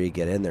before you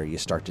get in there, you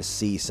start to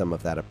see some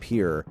of that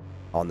appear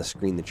on the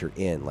screen that you're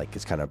in, like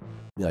it's kind of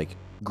like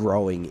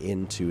growing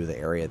into the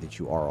area that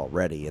you are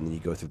already, and then you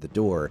go through the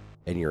door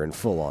and you're in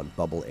full-on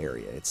bubble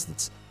area.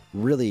 It's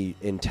really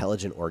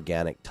intelligent,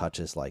 organic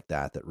touches like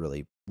that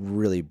really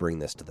bring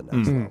this to the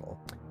next level.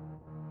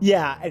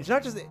 Yeah, and it's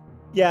not just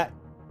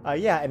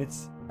and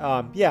it's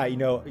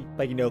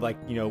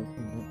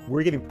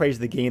we're giving praise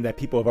to the game that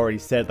people have already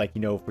said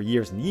for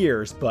years and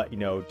years, but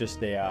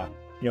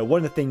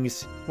one of the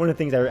things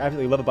I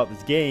absolutely love about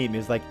this game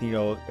is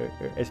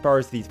as far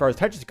as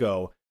touches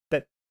go,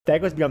 that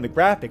goes beyond the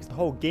graphics. The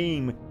whole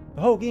game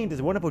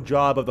does a wonderful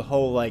job of the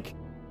whole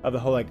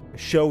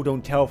show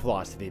don't tell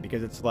philosophy,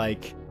 because it's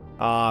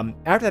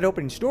after that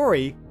opening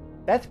story,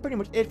 that's pretty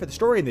much it for the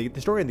story in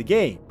the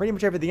game. Pretty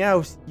much everything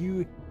else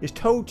is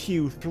told to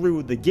you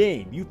through the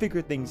game. You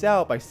figure things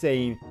out by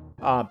seeing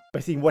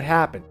what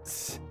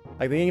happens.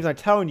 The game's not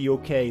telling you,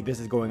 okay, this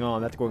is going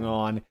on, that's going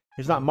on.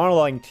 It's not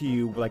monologuing to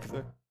you a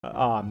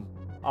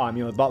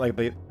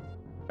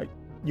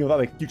lot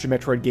like future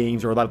Metroid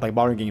games or a lot of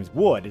modern games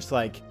would. It's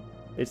like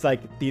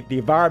the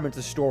environment's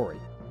a story.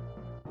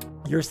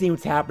 You're seeing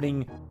what's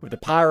happening with the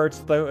pirates,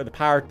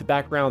 the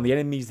background, the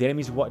enemies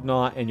and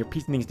whatnot, and you're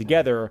piecing things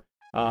together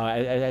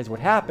as what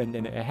happened,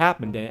 and it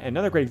happened. And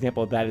another great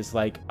example of that is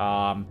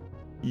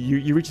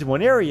you reach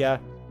one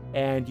area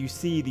and you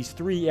see these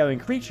 3 alien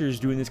creatures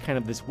doing this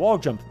wall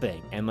jump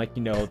thing, and so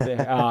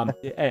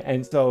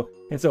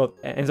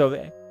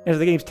the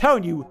game's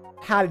telling you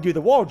how to do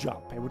the wall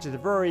jump, which is a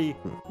very,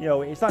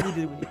 it's not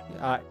needed.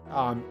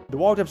 The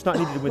wall jump's not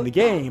needed to win the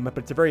game, but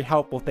it's a very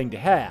helpful thing to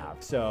have.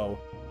 So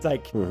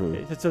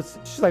it's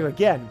just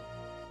again,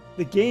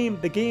 the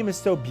game is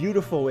so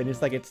beautiful, and it's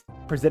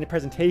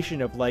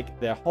presentation of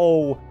the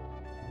whole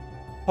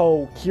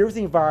here's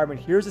the environment,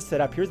 here's the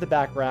setup, here's the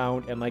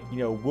background, and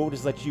we'll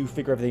just let you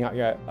figure everything out,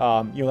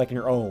 in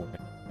your own.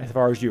 As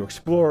far as you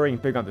exploring,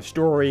 figuring out the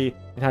story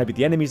and how to beat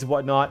the enemies and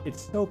whatnot,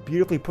 it's so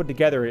beautifully put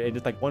together in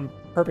just one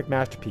perfect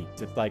masterpiece.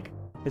 I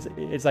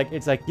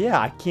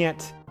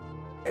can't.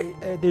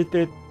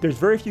 There's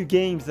very few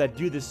games that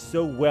do this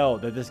so well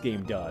that this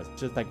game does.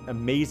 It's just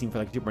amazing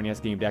for Super NES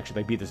game to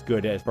actually be this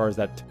good as far as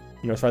that,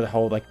 as far as the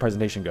whole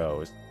presentation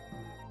goes.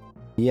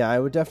 Yeah, I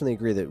would definitely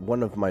agree that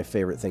one of my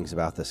favorite things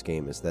about this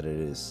game is that it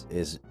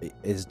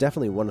is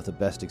definitely one of the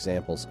best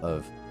examples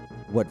of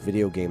what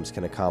video games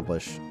can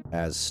accomplish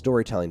as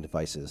storytelling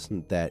devices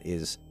that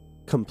is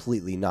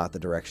completely not the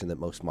direction that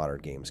most modern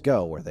games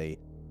go, where they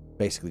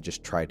basically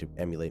just try to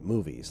emulate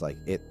movies.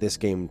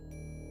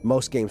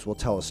 Most games will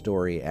tell a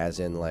story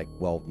as in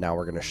now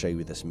we're going to show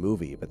you this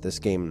movie, but this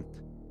game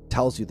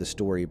tells you the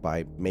story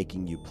by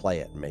making you play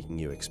it and making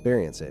you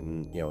experience it.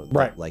 And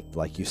right.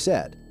 like you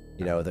said,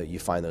 that you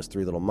find those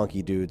 3 little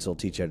monkey dudes who'll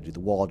teach you how to do the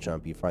wall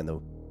jump. You find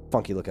the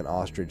funky looking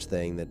ostrich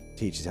thing that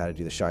teaches how to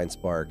do the shine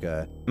spark,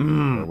 or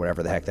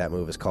whatever the heck that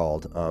move is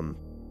called.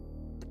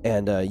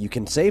 And you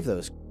can save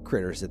those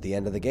critters at the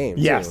end of the game.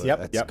 Yes, too.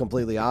 It's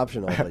completely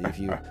optional, but if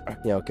you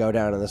go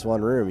down in this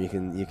one room, you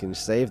can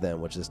save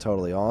them, which is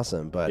totally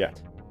awesome.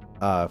 But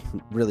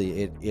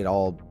really, it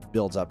all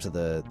builds up to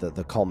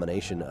the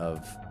culmination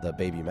of the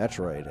baby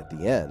Metroid at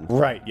the end.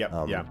 Right.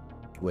 Yep.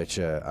 Which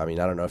I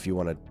don't know if you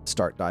want to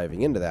start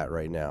diving into that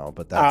right now,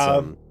 but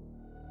that's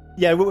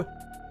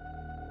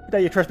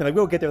you trust me,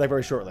 we'll get there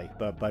very shortly.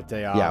 But we'll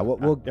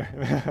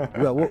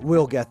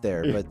get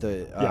there. But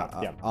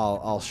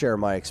I'll share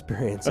my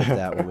experience of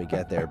that when we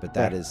get there. But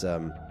that is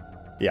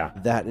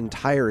that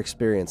entire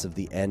experience of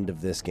the end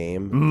of this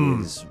game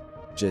is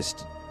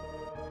just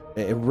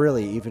it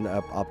really even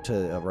up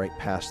to right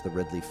past the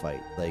Ridley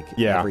fight.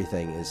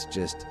 Everything is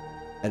just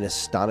an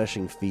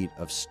astonishing feat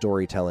of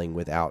storytelling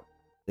without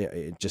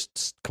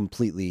just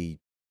completely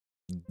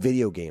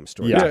video game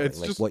storytelling. Yeah, it's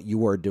just what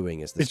you are doing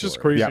is the story. It's just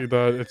crazy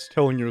that it's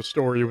telling you a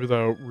story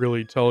without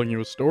really telling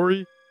you a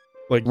story.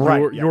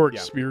 You're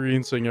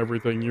experiencing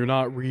everything. You're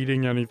not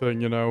reading anything,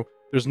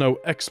 There's no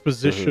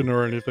exposition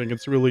or anything.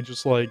 It's really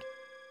just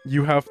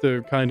you have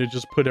to kind of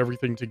just put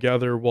everything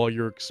together while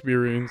you're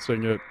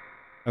experiencing it.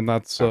 And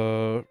that's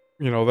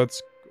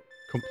that's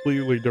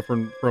completely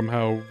different from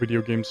how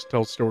video games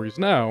tell stories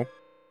now.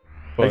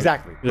 But,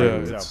 exactly.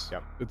 Yeah,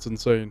 it's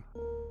insane.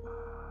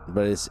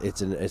 But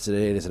it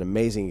is an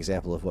amazing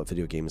example of what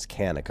video games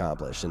can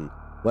accomplish. And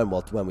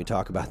when we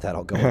talk about that,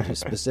 I'll go into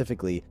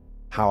specifically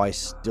how I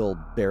still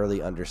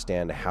barely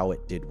understand how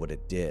it did what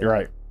it did. You're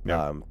right.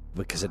 Yeah.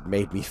 Because it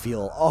made me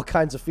feel all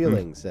kinds of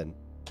feelings. And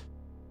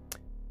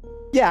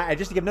yeah, and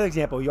just to give another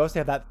example, you also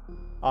have that.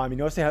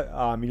 You also have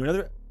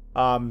another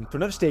to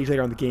another stage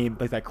later on in the game,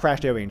 like that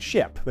crashed alien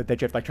ship, but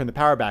that you have to like turn the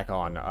power back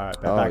on.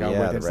 Back on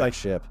with. The It's wrecked like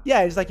ship.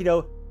 yeah, it's like and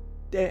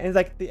it's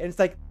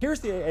like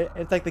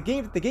it's like the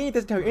game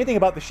doesn't tell you anything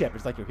about the ship.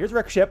 It's like here's a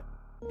wrecked ship,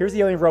 here's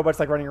the alien robots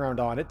like running around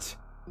on it,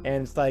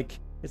 and it's like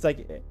and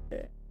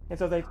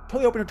so they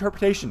totally open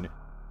interpretation.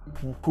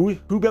 Who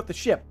built the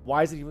ship?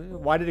 Why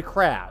did it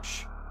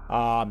crash?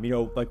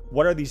 Like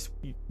what are these?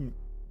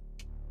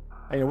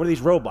 What are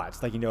these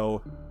robots? Like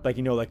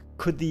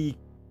could the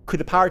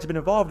pirates have been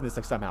involved in this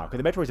like somehow? Could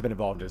the Metroids have been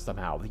involved in this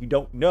somehow? Like you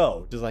don't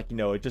know. Just like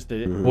it just.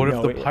 What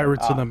if the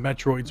pirates and the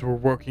Metroids were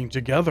working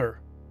together?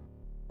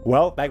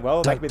 That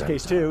could be the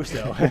case too.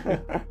 So,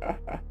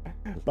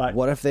 but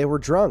What if they were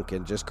drunk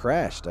and just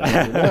crashed?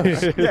 I mean, who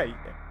knows?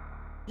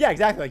 yeah,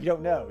 exactly. Like you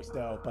don't know.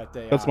 So, but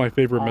That's my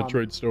favorite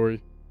Metroid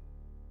story.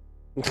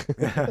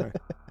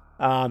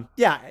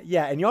 yeah,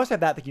 and you also have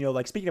that,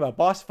 like speaking about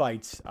boss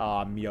fights,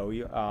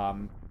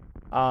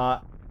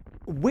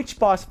 which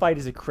boss fight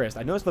is it, Chris?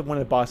 I noticed like one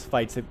of the boss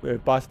fights that you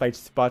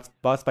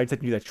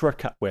do that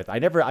shortcut with.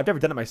 I've never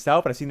done it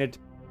myself, but I've seen it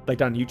like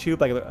done on YouTube,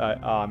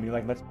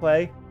 like Let's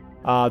Play.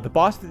 The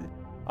boss.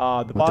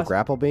 The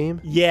grapple beam?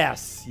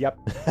 Yes. Yep.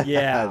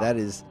 Yeah.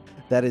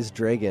 that is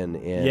Dragon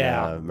in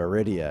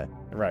Meridia.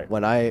 Right.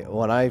 When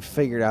I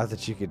figured out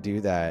that you could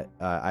do that,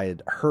 I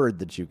had heard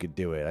that you could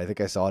do it. I think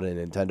I saw it in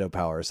Nintendo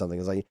Power or something.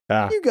 I was like,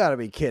 you gotta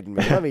be kidding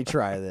me. Let me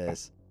try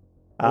this.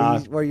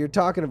 What you're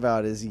talking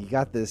about is you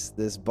got this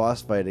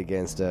boss fight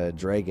against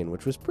Dragon,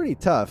 which was pretty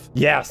tough.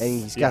 Yes. And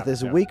he's got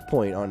this weak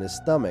point on his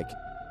stomach.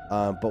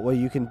 But what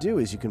you can do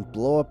is you can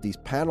blow up these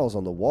panels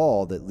on the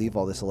wall that leave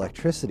all this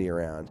electricity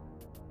around.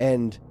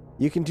 And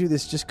you can do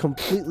this just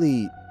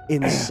completely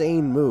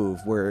insane move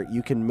where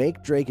you can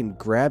make Dragon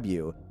grab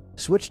you,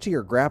 switch to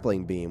your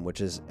grappling beam, which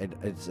is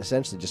it's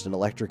essentially just an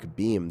electric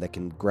beam that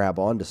can grab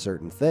onto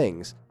certain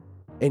things,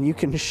 and you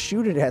can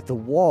shoot it at the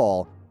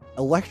wall,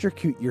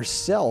 electrocute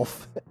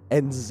yourself,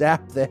 and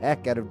zap the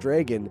heck out of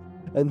Dragon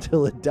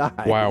until it dies.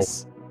 Wow.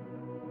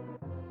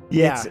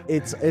 Yeah.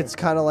 It's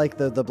kind of like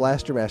the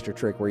Blaster Master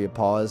trick where you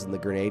pause and the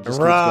grenade just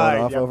keeps Right.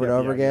 going off Yep, over and yep,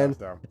 over yep, again. yep,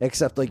 so.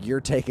 Except like you're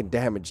taking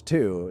damage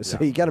too, so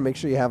Yeah. you got to make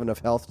sure you have enough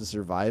health to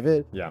survive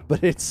it. Yeah.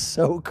 But it's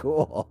so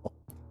cool.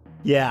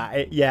 Yeah.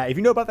 If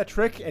you know about that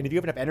trick and if you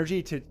have enough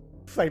energy to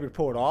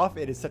pull it off,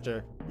 it is such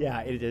a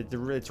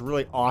it's a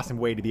really awesome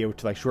way to be able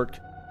to like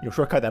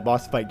shortcut that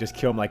boss fight, just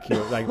kill him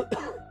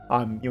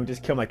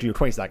just kill him like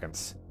 20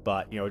 seconds.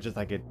 But just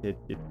like it's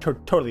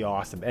totally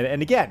awesome.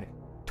 And again,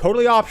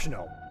 totally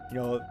optional.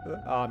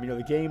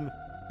 The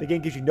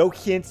game gives you no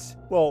hints.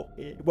 Well,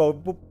 it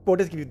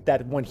does give you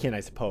that one hint, I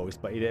suppose.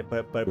 But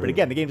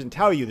again, the game doesn't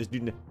tell you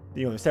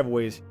there's several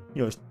ways.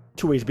 There's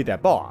 2 ways to beat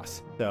that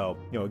boss. So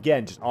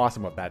again, just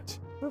awesome with that.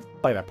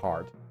 Play that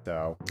part.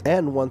 So.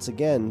 And once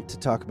again, to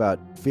talk about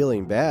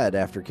feeling bad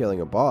after killing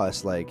a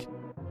boss, like,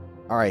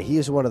 all right, he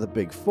is one of the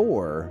big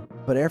 4,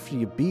 but after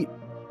you beat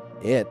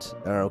it,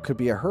 I don't know, it could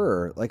be a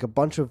her, like a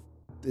bunch of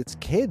its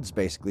kids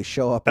basically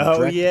show up and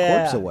drag the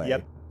corpse away.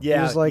 Yep.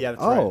 Yeah. It's like,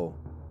 that's right.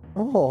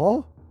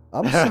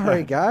 I'm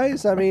sorry,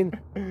 guys. I mean,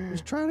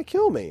 he's trying to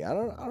kill me. I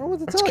don't know what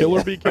to It's tell kill you.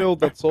 or be killed.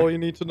 That's all you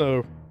need to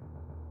know.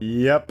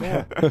 Yep.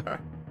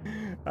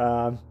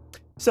 The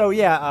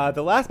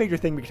last major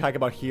thing we can talk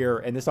about here,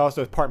 and this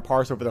also is part and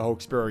parcel for the whole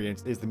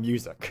experience, is the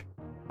music.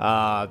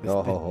 Yes.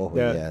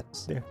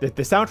 The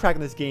soundtrack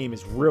in this game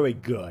is really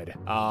good.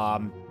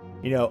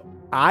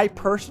 I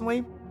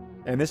personally,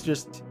 and this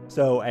just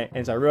so I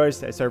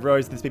realized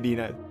this may be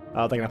like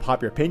an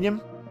unpopular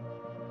opinion.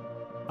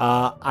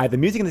 The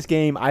music in this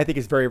game I think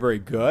is very, very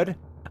good.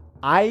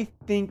 I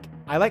think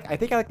I like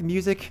the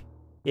music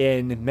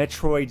in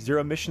Metroid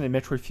Zero Mission and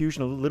Metroid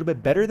Fusion a little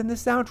bit better than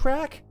this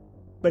soundtrack,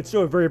 but it's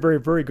still a very, very,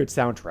 very good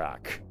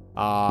soundtrack.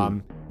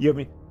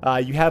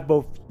 You have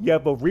both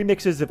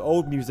remixes of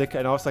old music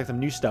and also like some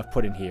new stuff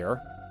put in here.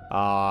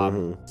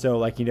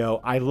 So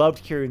I loved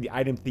hearing the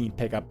item theme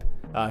pickup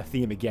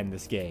theme again in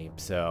this game.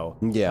 So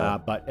Yeah.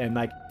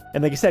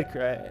 Like you said,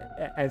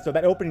 and so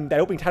that opening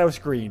title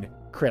screen,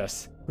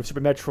 Chris, with Super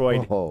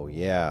Metroid. Oh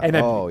yeah. And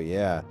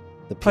then-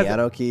 The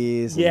piano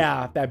keys. and-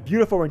 Yeah, that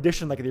beautiful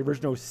rendition, like the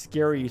original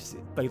scary,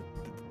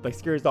 like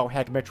scary as all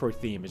heck Metroid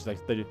theme is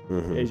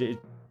it's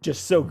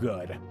just so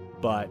good.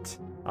 But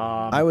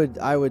I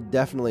would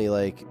definitely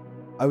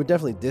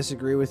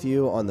disagree with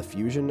you on the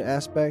Fusion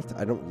aspect.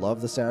 I don't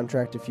love the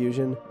soundtrack to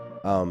Fusion,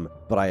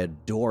 but I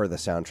adore the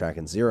soundtrack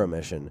in Zero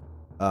Mission,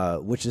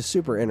 which is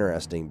super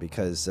interesting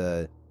because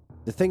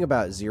the thing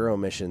about Zero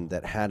Mission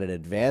that had an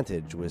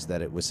advantage was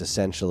that it was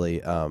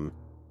essentially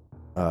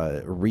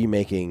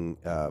remaking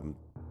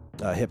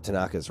Hip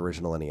Tanaka's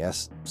original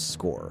NES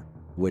score,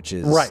 which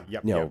is right.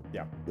 Yep.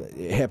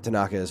 Hip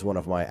Tanaka is one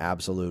of my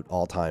absolute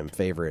all-time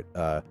favorite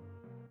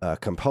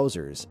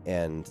composers,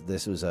 and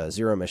this was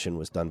Zero Mission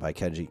was done by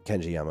Kenji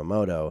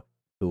Yamamoto,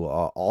 who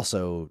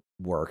also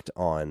worked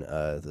on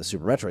the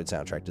Super Metroid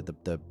soundtrack, did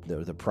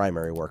the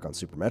primary work on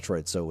Super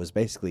Metroid. So it was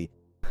basically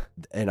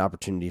an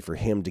opportunity for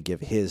him to give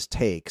his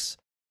takes,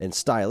 and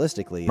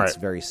stylistically it's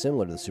very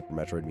similar to the Super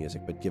Metroid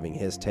music, but giving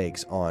his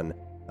takes on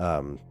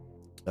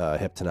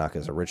Hip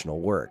Tanaka's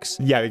original works.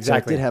 Yeah, So it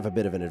exactly. did have a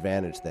bit of an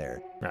advantage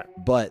there. Right.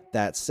 But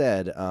that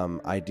said,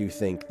 I do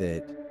think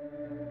that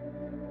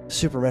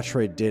Super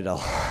Metroid did a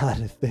lot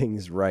of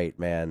things right,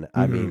 man.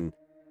 I mean,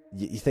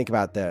 you think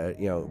about the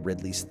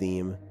Ridley's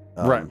theme,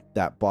 Right.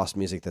 that boss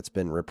music that's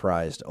been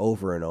reprised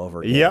over and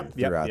over again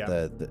throughout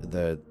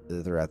yep.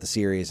 throughout the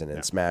series and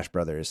in Smash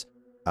Brothers.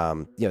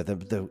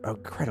 The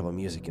incredible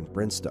music in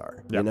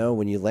Brinstar. Yep.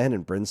 When you land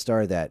in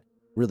Brinstar, that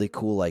really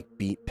cool like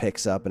beat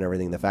picks up and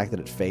everything. The fact that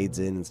it fades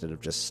in instead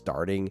of just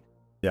starting.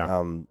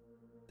 Yeah.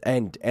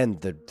 And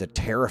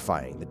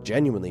the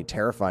genuinely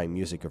terrifying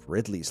music of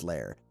Ridley's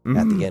Lair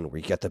at the end, where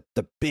you get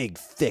the big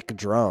thick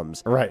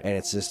drums, Right.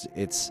 and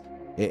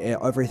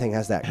everything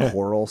has that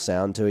choral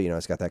sound to it.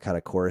 It's got that kind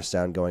of chorus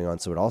sound going on,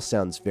 so it all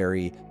sounds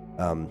very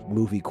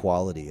movie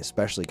quality,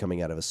 especially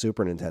coming out of a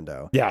Super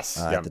Nintendo. Yes.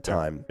 At the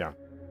time, Yeah.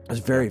 it was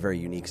a very very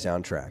unique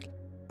soundtrack.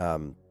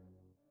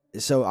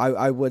 So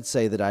I would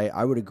say that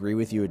I would agree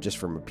with you just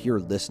from a pure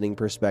listening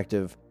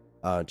perspective,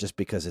 just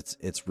because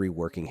it's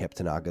reworking Hip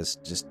Tanaka's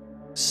just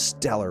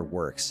stellar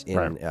works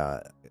in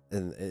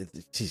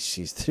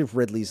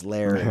Ridley's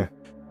Lair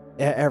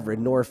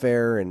and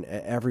Norfair and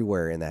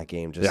everywhere in that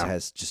game just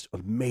has just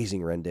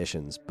amazing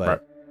renditions,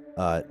 but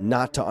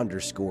not to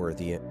underscore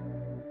the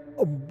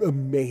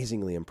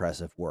amazingly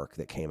impressive work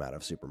that came out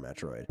of Super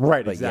Metroid.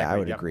 Right. But exactly. yeah, I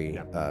would Yep, agree.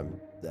 yep.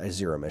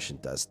 Zero Mission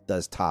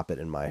does top it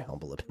in my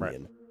humble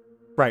opinion.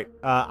 Right.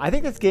 I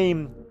think this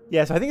game.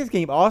 Yeah. So I think this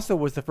game also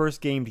was the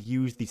first game to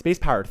use the space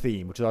pirate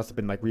theme, which has also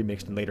been like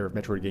remixed in later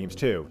Metroid games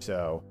too.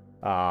 So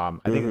I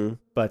think.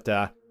 But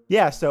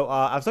yeah. So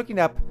I was looking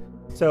up.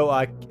 So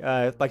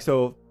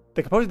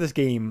the composer of this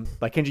game,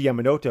 like Kenji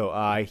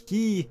Yamamoto,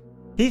 he's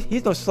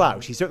no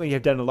slouch. He certainly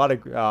have done a lot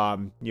of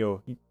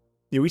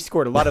he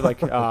scored a lot of like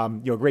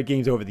great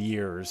games over the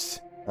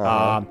years.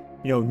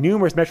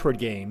 Numerous Metroid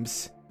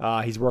games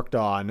he's worked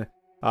on.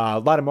 A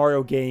lot of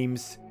Mario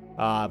games.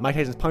 Mike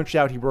Tyson's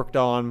Punch-Out he worked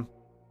on.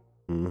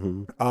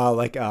 Donkey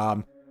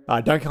Kong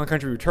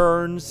Country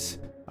Returns.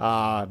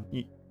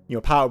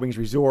 Power Wings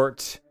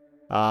Resort.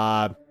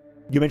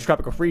 You mentioned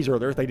Tropical Freeze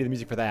earlier. They did the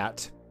music for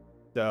that.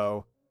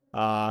 So,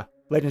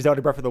 Legend of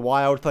Zelda Breath of the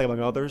Wild,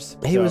 among others.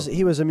 He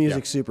was a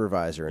music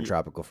supervisor in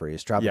Tropical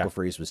Freeze. Tropical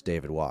Freeze was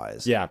David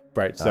Wise. Yeah,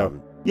 right. So,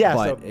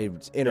 but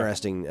it's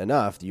interesting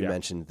enough that you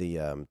mentioned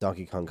the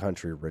Donkey Kong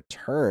Country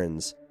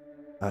Returns.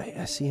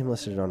 I see him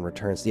listed on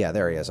Returns. Yeah,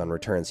 there he is on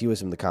Returns. He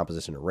was in the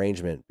composition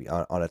arrangement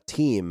on a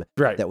team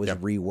that was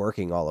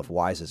reworking all of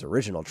Wise's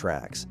original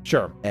tracks.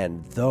 Sure.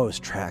 And those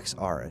tracks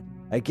are,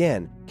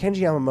 again, Kenji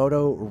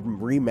Yamamoto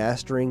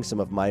remastering some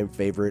of my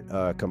favorite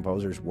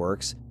composers'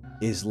 works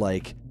is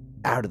like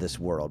out of this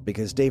world,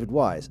 because David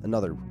Wise,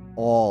 another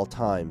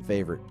all-time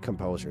favorite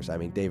composers. I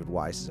mean, David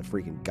Wise is a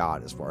freaking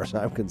god as far as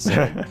I'm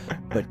concerned.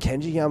 But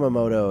Kenji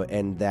Yamamoto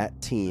and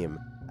that team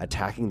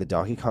attacking the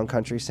Donkey Kong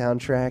Country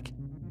soundtrack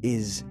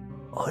is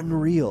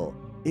unreal.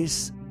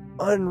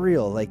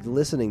 Like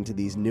listening to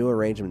these new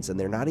arrangements, and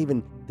they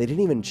didn't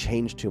even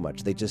change too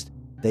much. They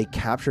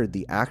captured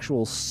the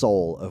actual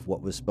soul of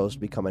what was supposed to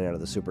be coming out of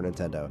the Super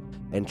Nintendo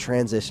and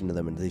transitioned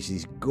them into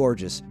these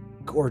gorgeous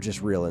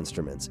real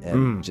instruments,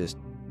 and just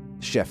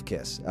chef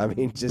kiss. I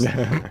mean, just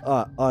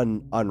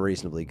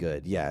unreasonably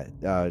good. Yeah,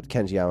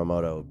 Kenji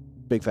Yamamoto,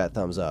 big fat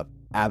thumbs up.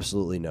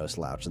 Absolutely no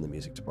slouch in the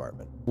music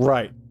department.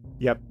 Right.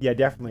 Yep. Yeah,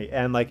 definitely.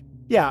 And like,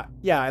 yeah,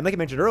 and like I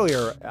mentioned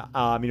earlier,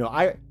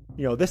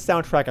 this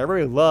soundtrack, I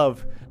really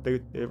love I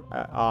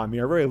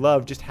really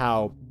love just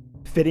how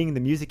fitting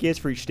the music is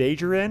for each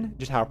stage you're in,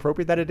 just how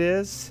appropriate that it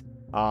is.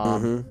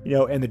 And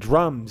the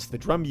drum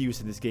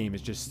use in this game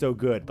is just so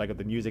good, like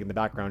the music in the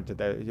background, to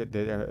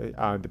the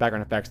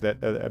background effects, like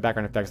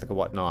and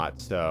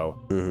whatnot. So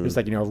just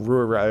like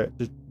really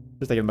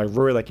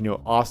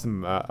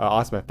awesome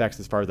effects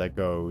as far as that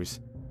goes.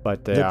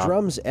 But the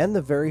drums and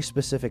the very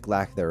specific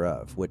lack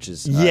thereof, which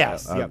is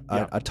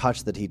a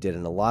touch that he did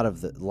in a lot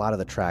of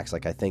the tracks.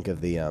 Like I think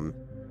of the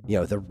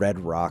the Red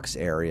Rocks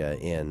area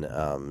in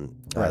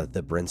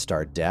the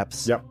Brinstar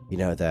Depths. Yep.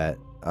 That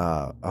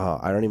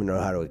I don't even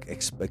know how to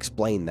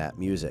explain that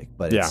music,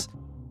 but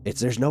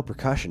there's no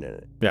percussion in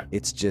it. Yeah.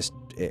 It's just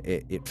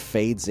it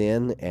fades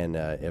in and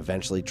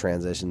eventually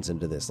transitions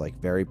into this like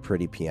very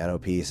pretty piano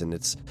piece, and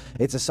it's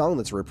a song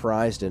that's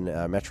reprised in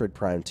Metroid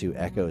Prime 2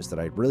 Echoes that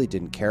I really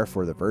didn't care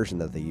for the version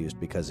that they used,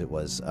 because it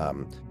was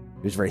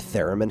very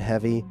theremin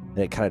heavy, and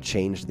it kind of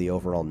changed the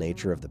overall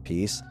nature of the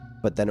piece.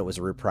 But then it was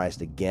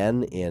reprised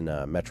again in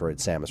Metroid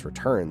Samus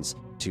Returns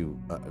to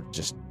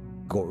just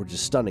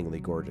stunningly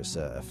gorgeous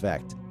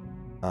effect.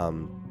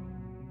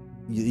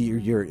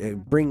 You're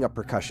bringing up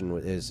percussion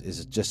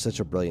is just such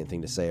a brilliant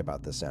thing to say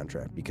about this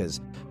soundtrack, because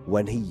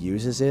when he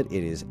uses it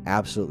is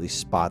absolutely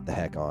spot the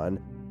heck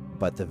on.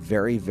 But the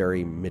very,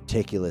 very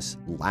meticulous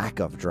lack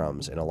of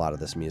drums in a lot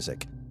of this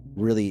music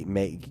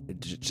really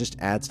just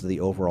adds to the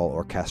overall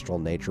orchestral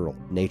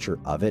nature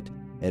of it,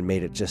 and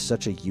made it just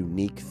such a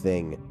unique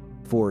thing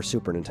for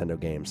Super Nintendo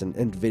games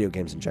and video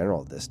games in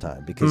general at this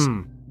time, because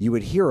you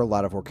would hear a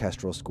lot of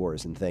orchestral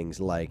scores and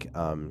things like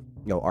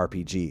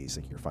RPGs,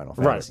 like your Final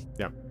Fantasy. Right.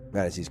 Yeah.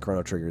 Fantasies,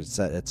 Chrono Triggers,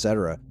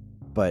 etc.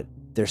 But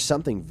there's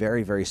something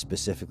very, very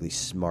specifically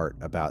smart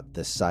about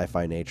the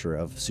sci-fi nature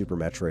of Super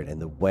Metroid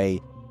and the way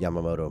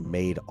Yamamoto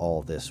made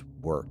all this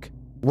work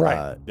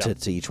to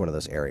each one of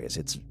those areas.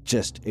 It's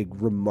just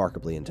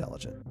remarkably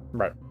intelligent.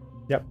 Right.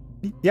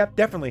 Yep,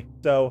 definitely.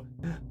 So,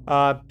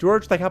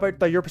 George, like, how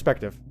about your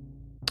perspective?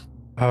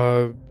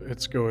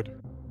 It's good.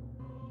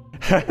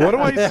 What do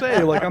I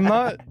say? Like,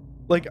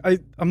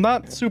 I'm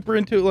not super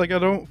into it. Like, I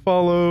don't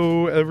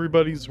follow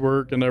everybody's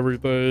work and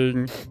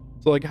everything.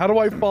 So, like, how do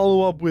I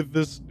follow up with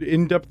this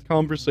in-depth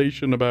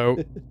conversation about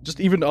just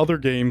even other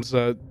games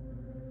that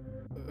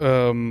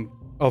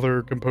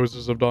other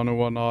composers have done and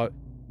whatnot?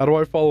 How do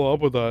I follow up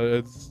with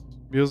that?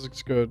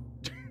 Music's good.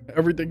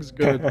 Everything's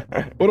good.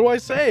 What do I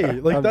say?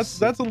 Like, that's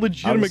a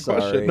legitimate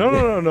question.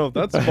 No,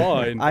 that's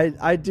fine.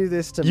 I do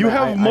this to you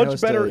Matt. have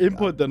much better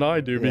input than I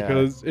do,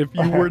 because if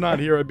you were not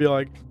here, I'd be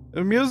like,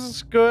 the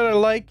music's good, I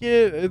like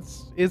it,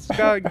 it's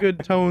got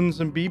good tones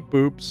and beat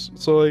boops.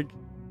 So, like,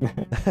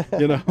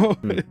 you know,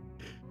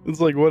 it's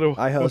like, what do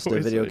I host what do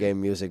a video say?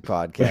 game music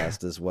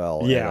podcast as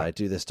well. Yeah. And I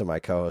do this to my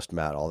co-host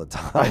Matt all the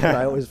time. And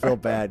I always feel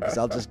bad because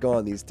I'll just go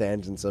on these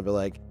tangents. I'll be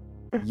like,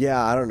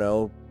 yeah, I don't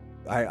know.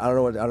 I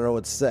don't know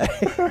what to say.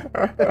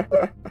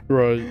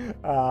 Right.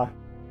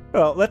 It's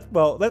also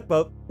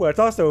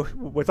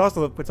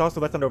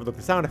let's not overlook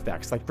the sound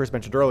effects, like Chris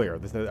mentioned earlier.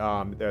 The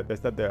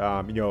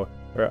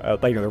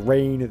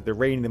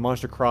rain, the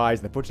monster cries,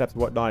 and the footsteps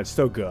and whatnot. It's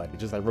so good. It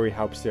just like really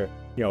helps to,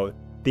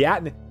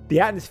 the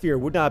atmosphere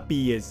would not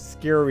be as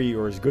scary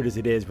or as good as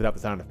it is without the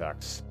sound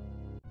effects.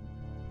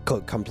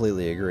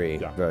 Completely agree.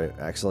 Yeah. Very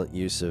excellent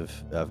use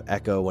of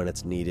echo when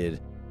it's needed.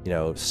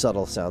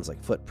 Subtle sounds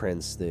like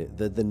footprints,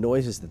 the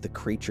noises that the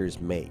creatures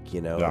make.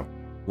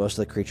 Most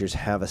of the creatures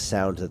have a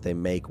sound that they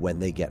make when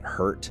they get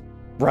hurt.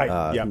 Right.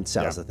 And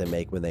sounds that they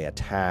make when they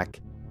attack.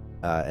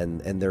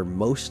 And they're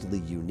mostly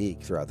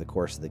unique throughout the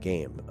course of the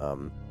game.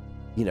 And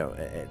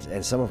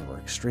some of them are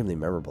extremely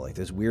memorable. Like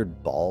there's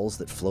weird balls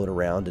that float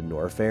around in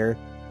Norfair,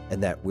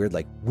 and that weird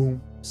like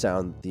boom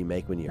sound that you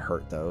make when you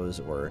hurt those,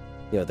 or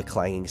the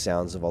clanging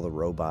sounds of all the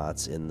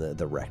robots in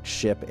the wrecked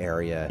ship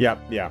area.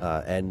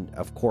 And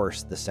of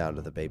course the sound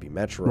of the baby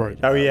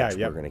Metroid. Right. Which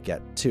we're going to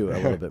get to a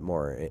little bit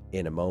more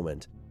in a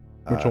moment.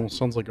 Which almost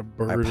sounds like a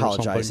bird. I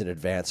apologize or in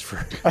advance for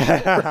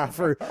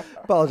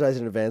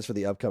apologizing in advance for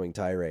the upcoming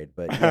tirade.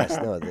 But yes,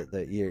 no,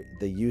 the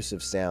use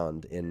of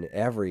sound in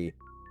every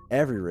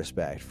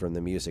respect, from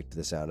the music to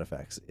the sound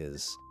effects,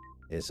 is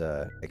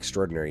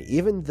extraordinary.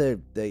 Even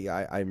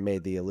I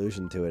made the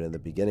allusion to it in the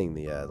beginning.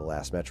 The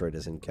last Metroid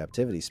is in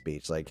captivity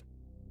speech. Like,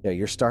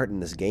 you're starting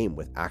this game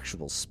with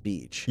actual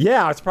speech.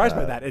 Yeah, I was surprised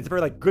by that. It's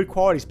very like good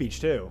quality speech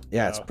too.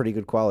 Yeah, it's pretty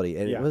good quality,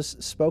 and it was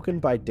spoken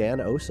by Dan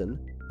Osen.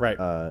 Right.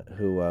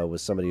 Who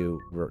was somebody who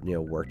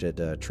worked at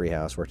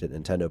Treehouse, worked at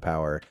Nintendo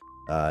Power,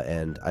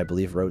 and I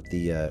believe wrote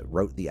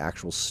the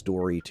actual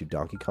story to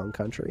Donkey Kong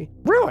Country.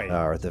 Really?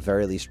 Or at the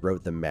very least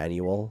wrote the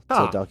manual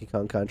to Donkey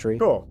Kong Country.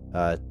 Cool.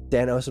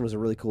 Dan Osen was a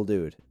really cool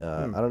dude.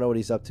 I don't know what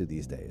he's up to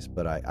these days,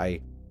 but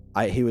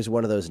he was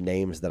one of those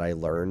names that I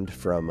learned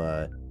from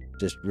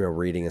just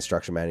reading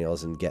instruction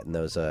manuals and getting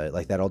those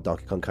like that old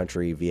Donkey Kong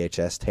Country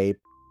VHS tape.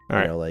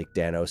 Like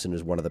Dan Osen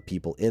was one of the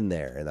people in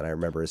there, and then I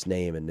remember his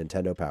name and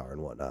Nintendo Power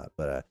and whatnot.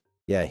 But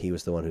he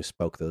was the one who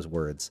spoke those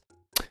words.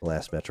 The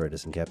last Metroid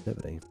is in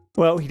captivity.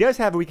 Well, he does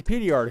have a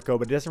Wikipedia article,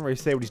 but it doesn't really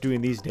say what he's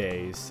doing these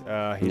days.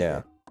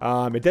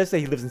 It does say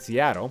he lives in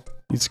Seattle.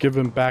 He's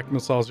giving back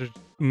massages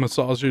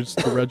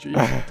to Reggie.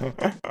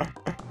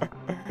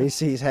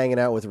 He's hanging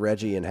out with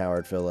Reggie and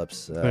Howard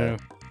Phillips,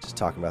 just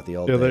talking about the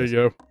old days. There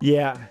you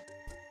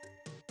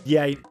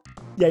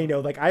go.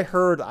 Like I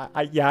heard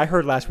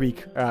last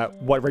week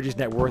what Reggie's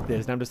net worth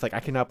is, and I'm just like, I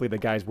cannot believe the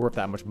guy's worth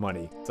that much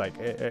money. It's like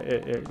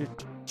it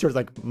sure is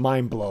like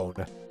mind blown.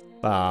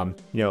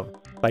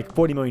 Like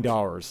 $40 million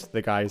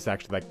the guy's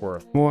actually like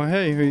worth. Well,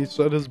 hey, he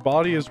said his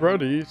body is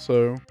ready,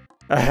 so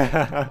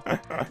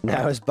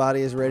now his body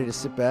is ready to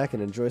sit back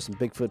and enjoy some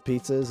Bigfoot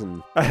pizzas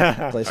and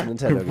play some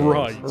Nintendo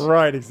games.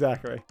 Right,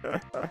 exactly.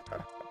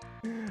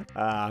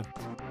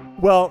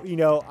 Well,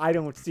 I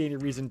don't see any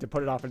reason to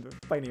put it off and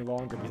play any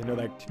longer, because I know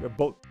that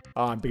both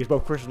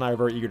Chris and I are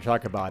very eager to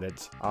talk about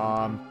it.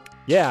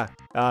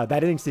 That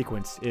ending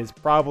sequence is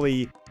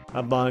probably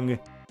among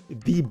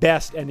the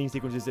best ending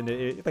sequences in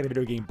the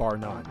video game, bar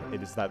none.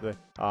 It is that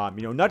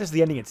not just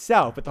the ending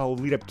itself, but the whole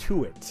lead up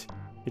to it.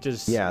 It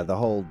just the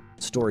whole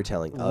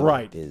storytelling of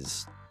it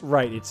is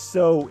right. It's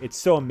so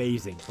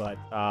amazing. But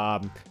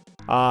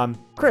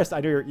Chris, I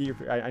know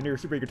you're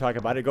super eager to talk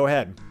about it. Go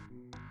ahead.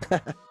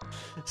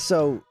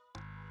 So,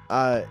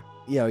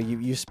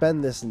 you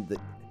spend this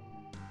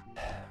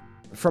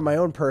from my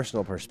own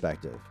personal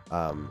perspective.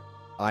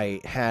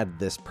 I had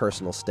this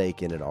personal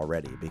stake in it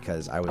already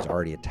because I was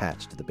already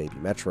attached to the baby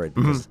Metroid.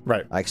 Because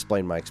I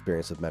explained my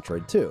experience with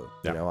Metroid 2.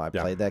 I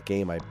played that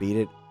game, I beat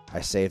it, I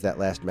saved that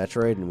last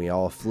Metroid, and we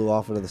all flew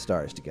off into the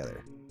stars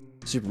together.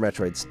 Super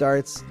Metroid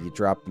starts, you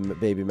drop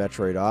baby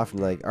Metroid off, and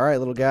you're like, all right,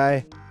 little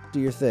guy, do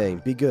your thing.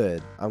 Be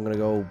good. I'm going to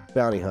go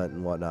bounty hunt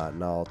and whatnot,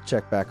 and I'll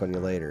check back on you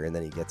later. And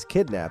then he gets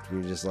kidnapped,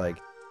 and you're just like,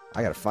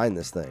 I got to find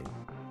this thing.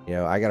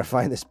 I got to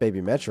find this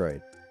baby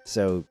Metroid.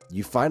 So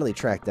you finally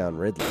track down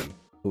Ridley,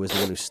 who was the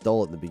one who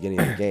stole it in the beginning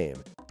of the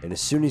game. And as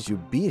soon as you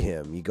beat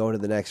him, you go into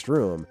the next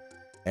room,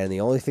 and the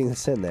only thing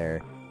that's in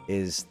there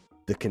is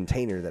the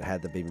container that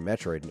had the baby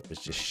Metroid, and it was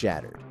just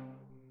shattered.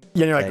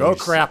 Yeah, you're like, And oh you're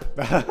crap.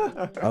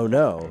 Oh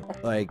no!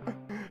 Like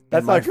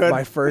That's not good.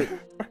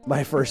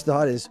 My first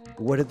thought is,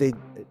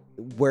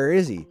 where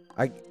is he?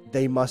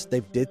 They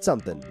did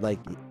something. Like,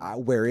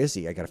 where is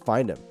he? I gotta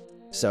find him.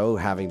 So,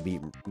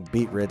 having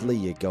beat Ridley,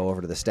 you go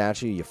over to the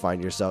statue, you find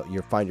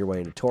your way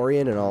into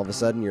Torian, and all of a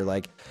sudden you're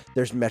like,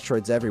 there's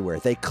Metroids everywhere.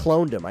 They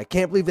cloned him. I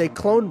can't believe they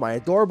cloned my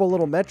adorable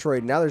little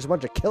Metroid. Now there's a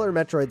bunch of killer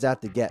Metroids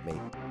out to get me.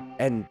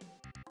 And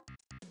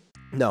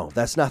no,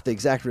 that's not the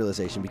exact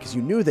realization, because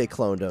you knew they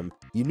cloned him.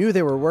 You knew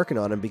they were working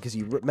on him because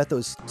you met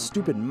those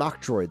stupid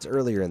mock droids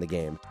earlier in the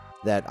game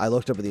that I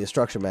looked up in the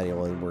instruction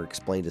manual and were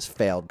explained as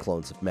failed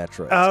clones of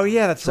Metroid. Oh,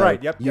 yeah, that's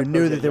right. Yep. You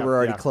knew that they were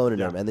already cloning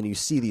them, and then you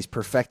see these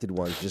perfected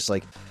ones just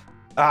like,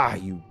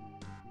 you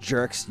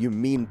jerks, you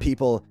mean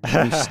people,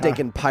 you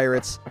stinking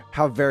pirates,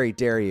 how very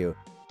dare you.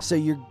 So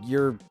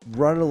you're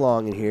running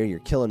along in here, you're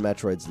killing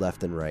Metroids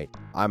left and right.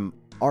 I'm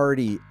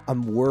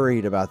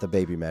worried about the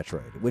baby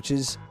Metroid, which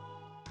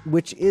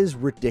is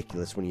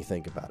ridiculous when you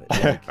think about it.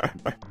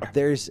 Like,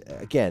 there's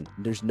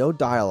no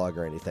dialogue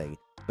or anything,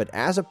 but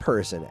as a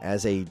person,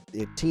 as a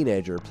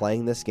teenager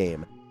playing this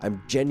game,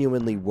 I'm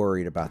genuinely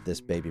worried about this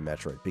baby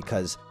Metroid,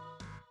 because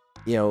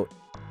you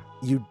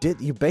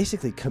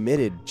basically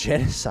committed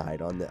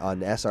genocide on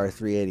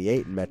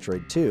SR388 and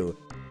Metroid 2,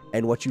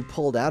 and what you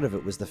pulled out of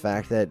it was the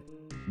fact that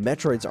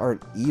Metroids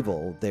aren't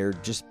evil, they're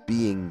just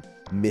being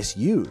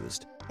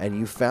misused. And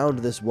you found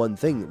this one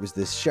thing that was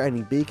this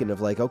shining beacon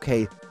of like,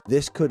 okay,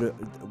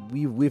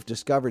 we've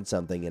discovered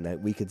something,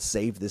 and we could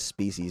save this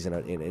species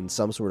in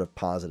some sort of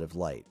positive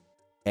light.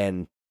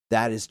 And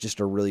that is just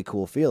a really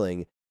cool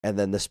feeling. And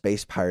then the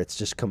space pirates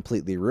just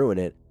completely ruin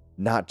it,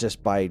 not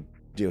just by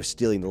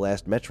stealing the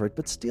last Metroid,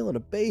 but stealing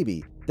a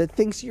baby that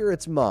thinks you're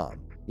its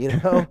mom,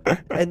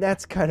 and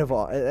that's kind of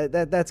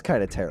that's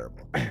kind of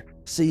terrible.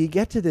 So you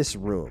get to this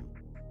room,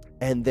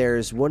 and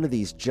there's one of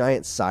these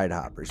giant side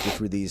hoppers,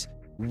 which were these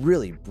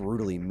really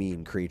brutally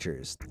mean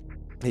creatures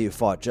that you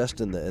fought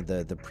just in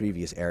the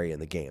previous area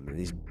in the game. They're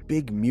these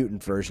big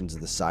mutant versions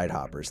of the side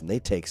hoppers, and they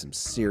take some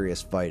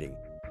serious fighting.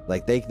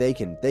 Like they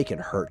can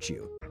hurt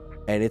you.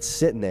 And it's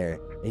sitting there,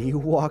 and you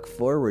walk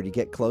forward, you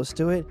get close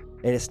to it,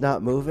 and it's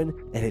not moving,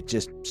 and it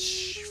just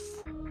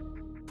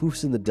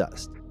poofs in the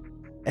dust.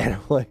 And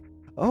I'm like,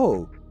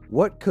 oh,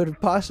 what could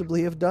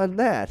possibly have done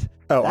that?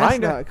 Oh, that's I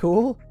know. not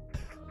cool.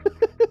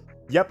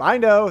 Yep, I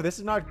know. This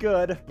is not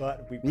good,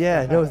 but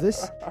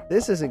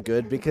this isn't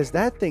good, because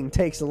that thing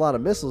takes a lot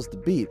of missiles to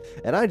beat,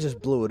 and I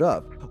just blew it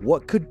up.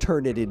 What could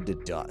turn it into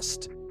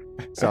dust?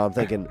 So I'm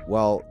thinking,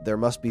 well, there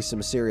must be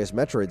some serious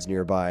Metroids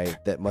nearby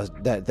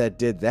that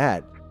did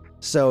that.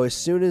 So as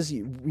soon as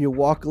you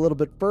walk a little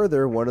bit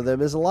further, one of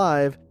them is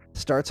alive,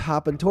 starts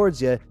hopping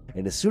towards you,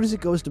 and as soon as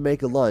it goes to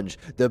make a lunge,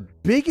 the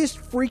biggest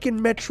freaking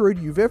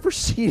Metroid you've ever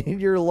seen in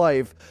your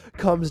life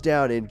comes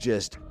down and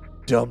just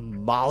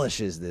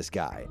demolishes this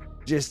guy.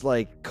 Just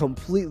like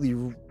completely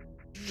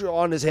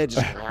on his head,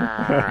 just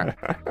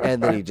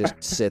and then he just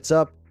sits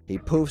up, he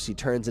poofs, he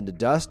turns into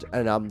dust,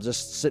 and I'm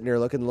just sitting here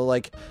looking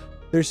like,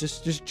 there's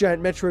this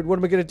giant Metroid, what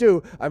am I gonna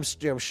do? I'm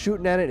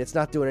shooting at it, it's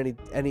not doing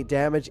any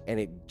damage, and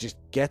it just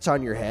gets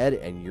on your head,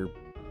 and your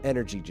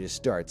energy just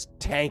starts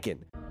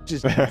tanking,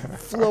 just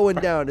flowing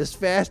down as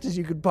fast as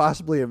you could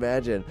possibly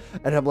imagine.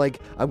 And I'm like,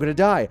 I'm gonna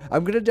die.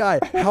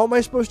 How am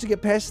I supposed to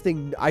get past this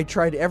thing? I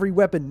tried every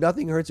weapon,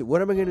 nothing hurts it.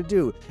 What am I gonna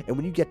do? And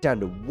when you get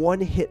down to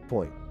one hit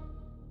point,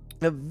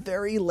 the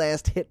very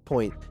last hit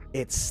point,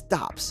 it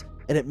stops,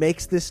 and it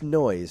makes this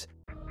noise.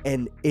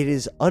 And it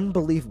is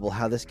unbelievable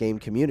how this game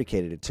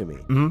communicated it to me.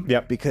 Mm-hmm.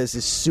 Yep. Because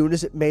as soon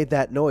as it made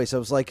that noise, I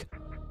was like,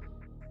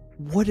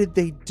 what did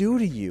they do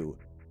to you?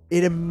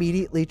 It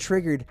immediately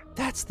triggered,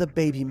 that's the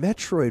baby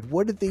Metroid.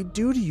 What did they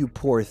do to you,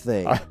 poor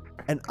thing?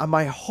 And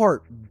my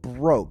heart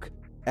broke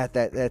at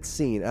that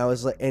scene. I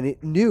was like, and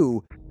it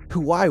knew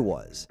who I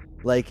was.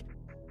 Like,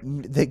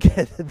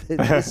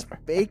 this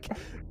fake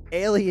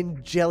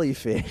alien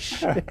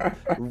jellyfish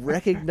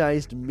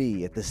recognized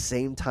me at the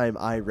same time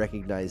I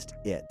recognized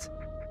it.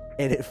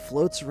 And it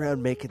floats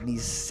around making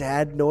these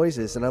sad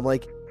noises. And I'm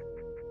like,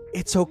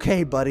 it's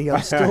okay, buddy.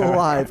 I'm still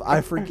alive.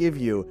 I forgive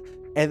you.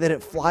 And then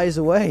it flies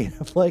away. And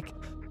I'm like,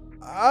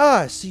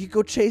 so you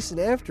go chasing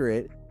after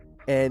it.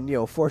 And,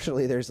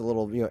 fortunately there's a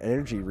little,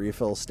 energy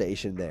refill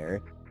station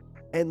there.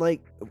 And like,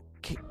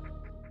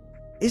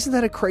 isn't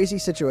that a crazy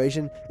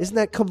situation? Isn't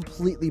that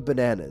completely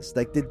bananas?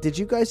 Like, did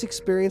you guys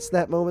experience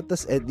that moment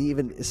and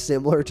even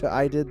similar to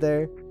I did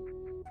there?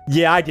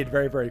 Yeah, I did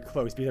very, very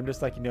close, because I'm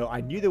just like,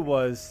 I knew there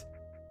was,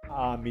 because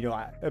like,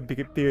 I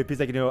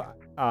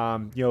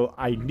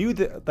knew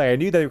that they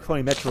were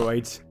cloning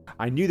Metroids.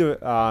 I knew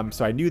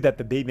so I knew that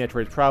the baby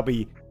Metroid is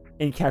probably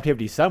in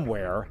captivity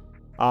somewhere.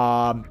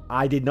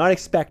 I did not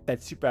expect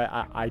that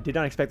I did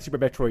not expect Super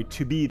Metroid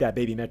to be that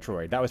baby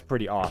Metroid. That was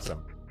pretty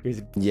awesome.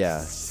 Because Yeah.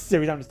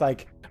 seriously, I'm just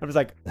like,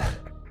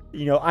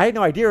 I had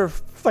no idea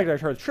if like I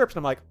heard trips, and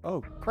I'm like,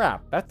 oh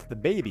crap, that's the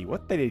baby.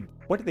 What did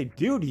they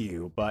do to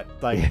you? But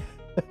like,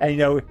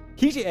 and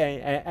he's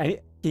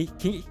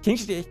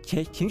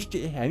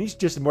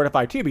just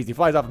mortified too because he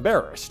flies off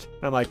embarrassed.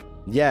 And I'm like,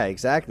 Yeah,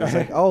 exactly. It's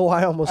like, oh,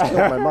 I almost killed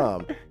my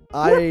mom.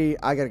 I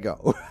gotta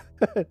go.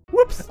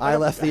 whoops! I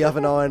left the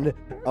oven on.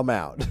 I'm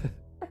out.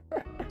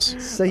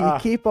 So yeah,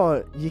 go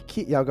ahead.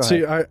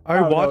 See, I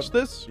Oh, no. watched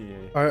this.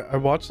 I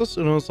watched this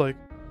and I was like,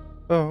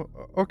 oh,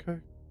 okay.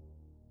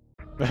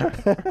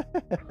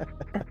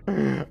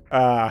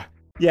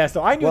 Yeah,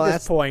 so I knew Well, at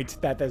this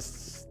point that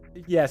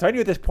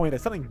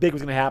something big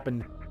was going to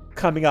happen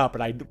coming up,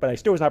 but I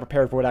still was not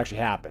prepared for what actually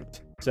happened.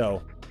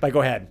 So,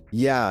 go ahead.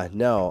 Yeah,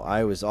 no,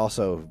 I was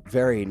also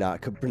very not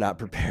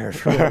prepared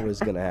for what was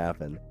going to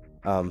happen.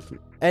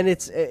 And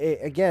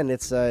it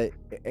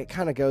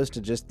kind of goes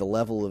to just the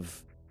level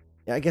of,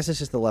 I guess it's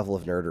just the level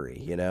of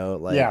nerdery,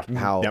 like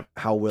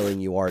how willing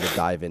you are to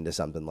dive into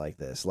something like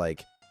this,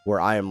 like where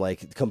I am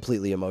like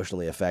completely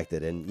emotionally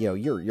affected, and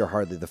you're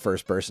hardly the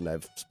first person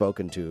I've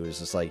spoken to who's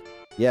just like,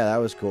 yeah, that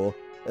was cool.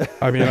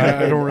 I mean,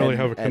 I don't really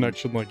have a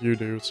connection like you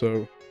do,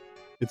 so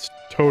it's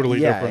totally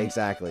different. Yeah,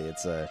 exactly.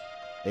 It's a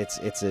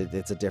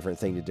different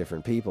thing to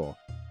different people.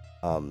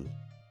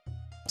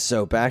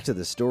 So back to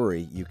the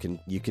story, you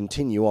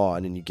continue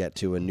on and you get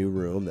to a new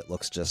room that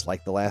looks just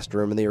like the last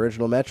room in the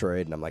original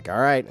Metroid, and I'm like, all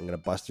right, I'm gonna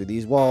bust through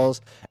these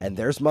walls, and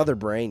there's Mother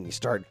Brain. You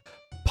start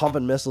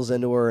pumping missiles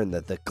into her, and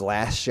the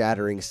glass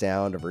shattering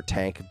sound of her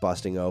tank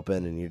busting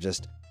open, and you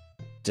just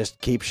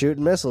keep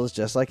shooting missiles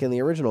just like in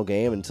the original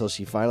game until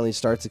she finally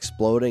starts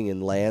exploding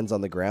and lands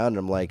on the ground, and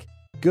I'm like,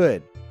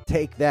 good,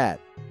 take that.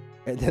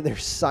 And then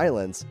there's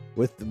silence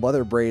with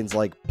Mother Brain's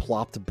like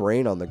plopped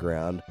brain on the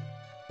ground.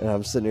 And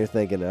I'm sitting here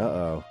thinking,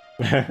 uh-oh.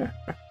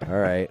 All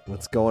right,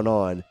 what's going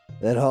on?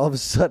 Then all of a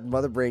sudden,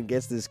 Mother Brain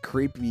gets this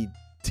creepy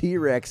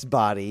T-Rex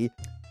body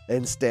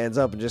and stands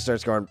up and just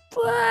starts going,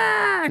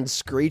 and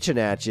screeching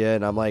at you.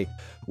 And I'm like,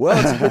 well,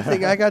 it's a good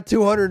thing I got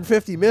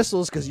 250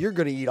 missiles because you're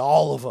going to eat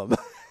all of them.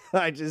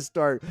 I just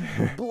start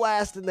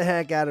blasting the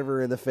heck out of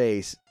her in the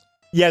face.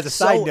 Yeah, as a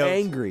side note.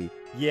 Angry.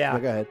 Yeah. Oh,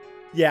 go ahead.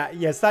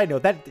 Yeah, side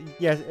note.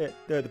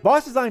 The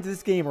boss designs of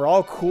this game are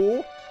all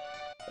cool.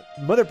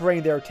 Mother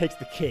Brain there takes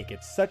the cake.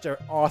 It's such an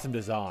awesome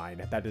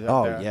design.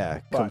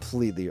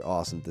 Completely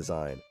awesome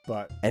design.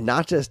 But and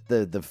not just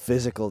the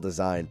physical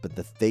design, but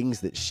the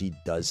things that she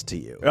does to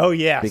you. Oh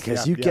yeah,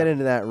 because you get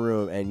into that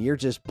room and you're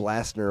just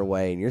blasting her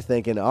away, and you're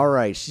thinking, all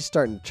right, she's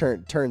starting to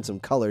turn some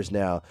colors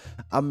now.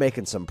 I'm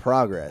making some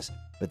progress.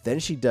 But then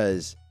she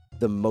does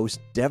the most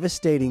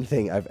devastating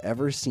thing I've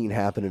ever seen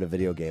happen in a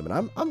video game,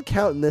 and I'm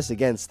counting this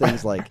against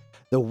things like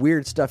the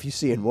weird stuff you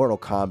see in Mortal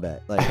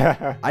Kombat. Like,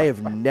 I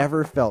have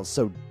never felt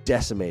so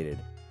decimated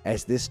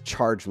as this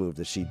charge move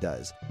that she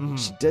does.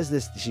 She does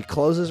this, she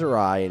closes her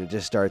eye and it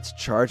just starts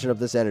charging up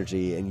this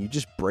energy, and you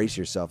just brace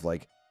yourself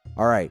like,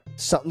 all right,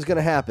 something's going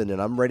to happen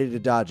and I'm ready to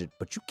dodge it,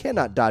 but you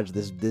cannot dodge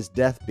this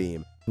death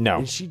beam. No.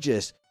 And she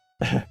just,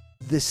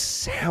 this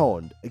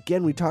sound,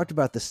 again, we talked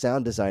about the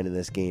sound design in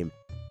this game.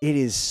 It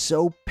is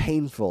so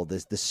painful, the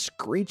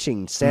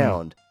screeching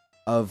sound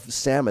of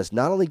Samus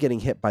not only getting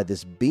hit by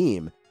this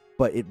beam,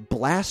 but it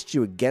blasts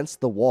you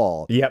against the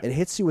wall. Yep. It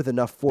hits you with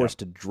enough force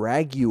to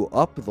drag you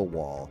up the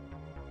wall.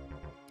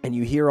 And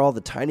you hear all the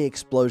tiny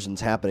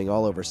explosions happening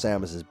all over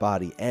Samus's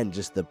body and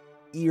just the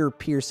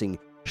ear-piercing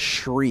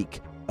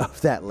shriek of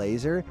that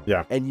laser.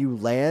 Yeah. And you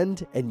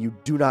land, and you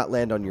do not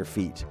land on your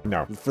feet.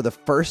 No. For the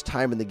first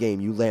time in the game,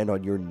 you land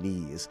on your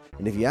knees.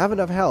 And if you have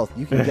enough health,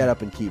 you can get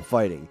up and keep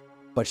fighting.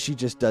 But she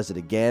just does it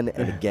again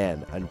and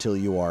again until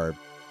you're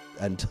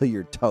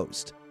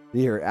toast.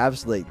 You're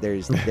absolutely,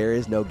 there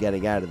is no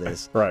getting out of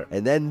this. Right.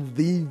 And then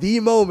the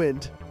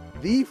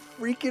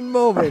freaking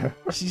moment,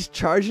 she's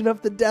charging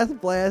up the death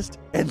blast,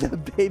 and the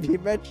baby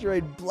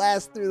Metroid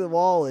blasts through the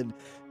wall and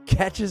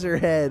catches her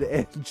head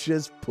and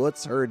just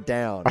puts her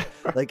down.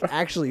 Like,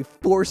 actually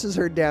forces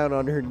her down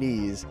on her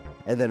knees,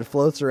 and then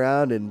floats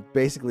around and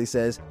basically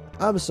says,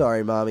 I'm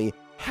sorry, mommy,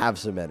 have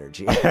some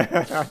energy.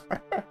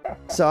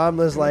 So I'm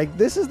just like,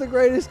 this is the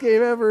greatest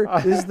game ever.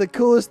 This is the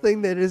coolest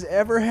thing that has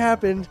ever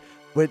happened.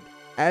 But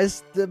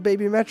as the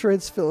baby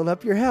Metroid's filling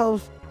up your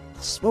health,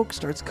 smoke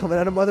starts coming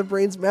out of Mother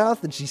Brain's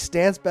mouth, and she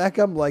stands back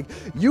up like,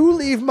 you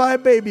leave my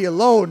baby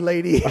alone,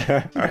 lady.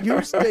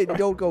 You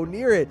don't go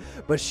near it.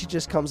 But she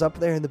just comes up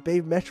there, and the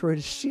baby Metroid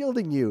is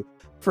shielding you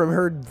from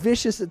her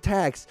vicious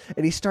attacks,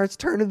 and he starts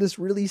turning this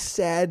really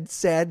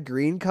sad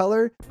green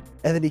color,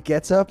 and then he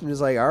gets up and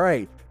is like, all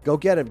right, go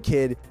get him,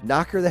 kid.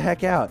 Knock her the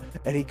heck out.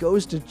 And he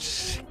goes to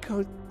this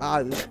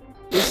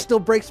still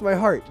breaks my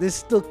heart. This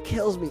still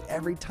kills me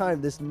every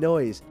time, this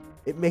noise.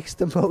 It makes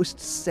the most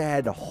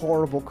sad,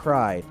 horrible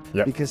cry.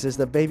 Yep. Because as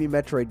the baby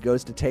Metroid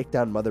goes to take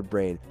down Mother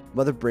Brain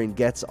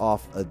gets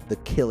off the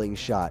killing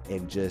shot,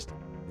 and just,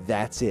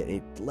 that's it.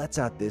 It lets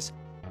out this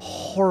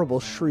horrible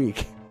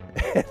shriek.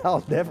 And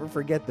I'll never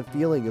forget the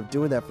feeling of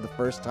doing that for the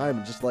first time,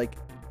 and just like,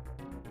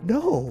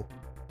 no,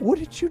 what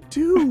did you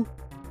do?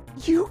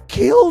 You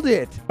killed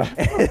it.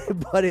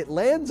 But it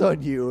lands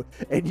on you,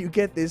 and you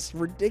get this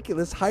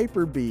ridiculous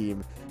hyper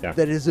beam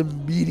that is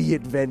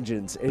immediate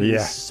vengeance, and it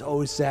is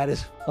so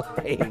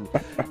satisfying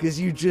because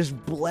you just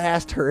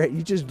blast her.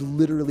 You just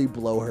literally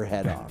blow her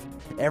head off.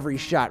 Every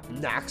shot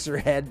knocks her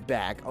head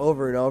back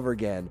over and over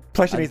again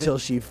until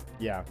she.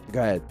 Yeah. Go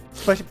ahead.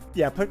 Plus,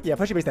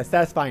 she makes that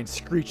satisfying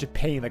screech of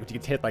pain like when she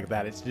gets hit like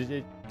that. It's just.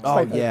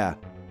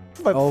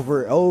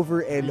 Over and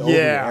over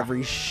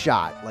every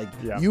shot. Like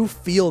you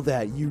feel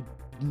that you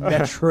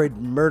Metroid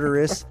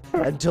murderess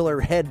until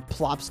her head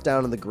plops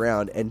down on the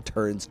ground and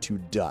turns to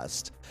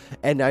dust.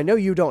 And I know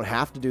you don't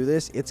have to do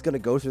this. It's going to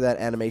go through that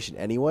animation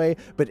anyway.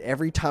 But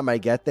every time I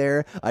get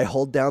there, I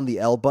hold down the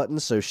L button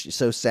so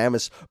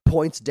Samus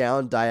points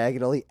down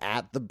diagonally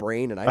at the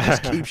brain, and I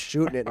just keep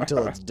shooting it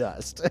until it's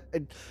dust.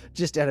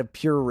 Just out of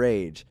pure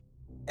rage.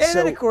 And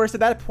then, of course, at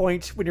that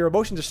point, when your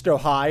emotions are still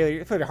high,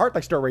 your heart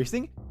like start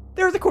racing,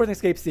 there's, of course, an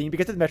escape scene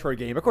because it's a Metroid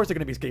game. Of course, there's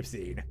going to be escape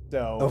scene.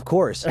 So of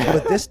course,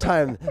 but this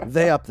time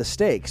they up the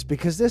stakes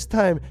because this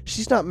time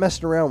she's not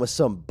messing around with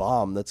some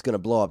bomb that's going to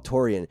blow up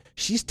Torian.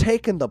 She's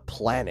taking the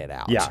planet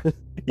out. Yeah,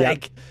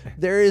 like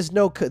there is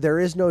no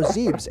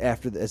Zebes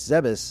after this.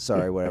 Zebes,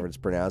 sorry, whatever it's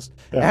pronounced.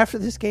 Yeah. After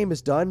this game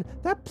is done,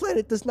 that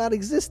planet does not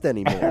exist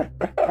anymore.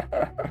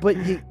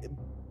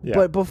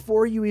 But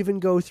before you even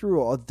go through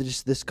all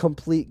this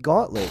complete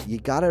gauntlet, you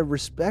gotta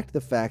respect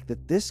the fact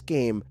that this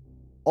game.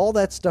 All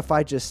that stuff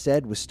I just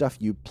said was stuff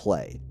you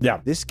play.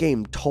 Yeah. This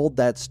game told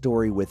that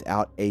story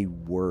without a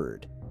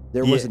word.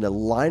 There wasn't a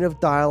line of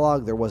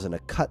dialogue. There wasn't a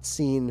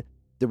cutscene.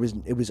 It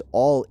was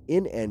all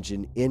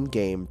in-engine,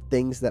 in-game,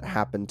 things that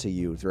happened to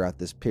you throughout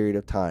this period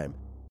of time.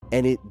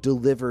 And it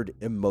delivered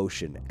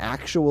emotion,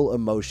 actual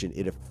emotion.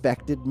 It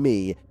affected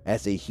me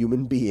as a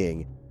human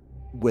being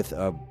with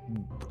a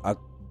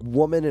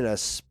woman in a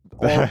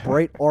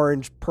bright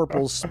orange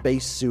purple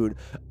spacesuit,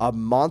 a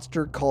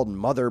monster called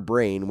Mother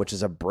Brain, which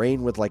is a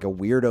brain with like a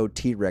weirdo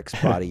T-Rex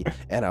body,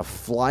 and a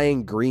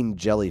flying green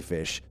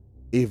jellyfish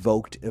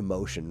evoked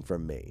emotion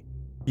from me.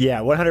 Yeah,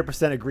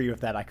 100% agree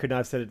with that. I could not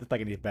have said it like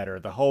any better.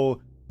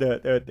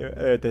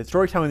 The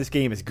storytelling in this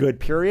game is good,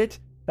 period.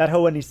 That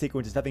whole ending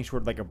sequence is nothing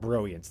short of like a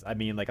brilliance. I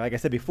mean, like I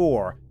said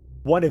before,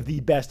 one of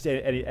the best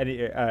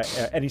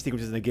ending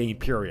sequences in the game,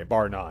 period,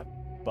 bar none.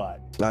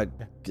 But I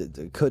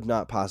could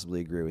not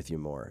possibly agree with you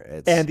more.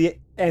 And the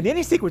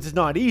ending sequence is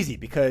not easy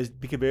because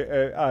you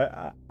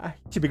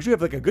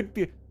have like a good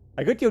deal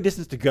of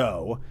distance to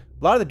go.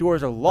 A lot of the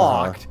doors are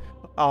locked.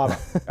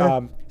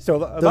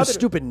 So those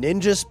stupid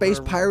ninja space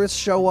pirates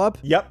show up.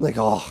 Yep. Like,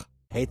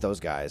 hate those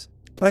guys.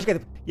 Plus you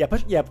got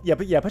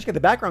the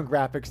background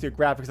graphics. The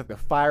graphics like the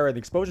fire and the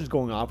explosions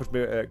going off, which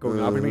makes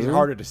it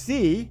harder to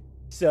see.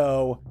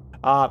 So,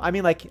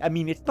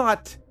 it's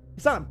not.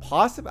 It's not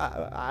impossible.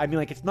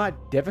 It's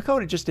not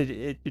difficult. It just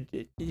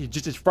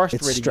is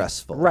frustrating. It's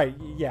stressful, right?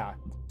 Yeah.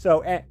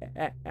 So and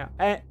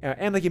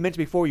like you mentioned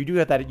before, you do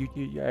have that you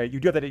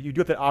do have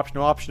that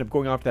optional option of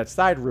going off to that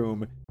side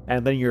room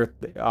and letting your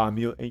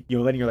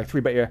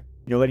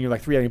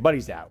three enemy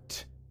buddies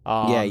out.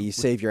 You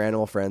save your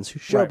animal friends who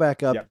show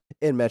back up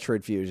in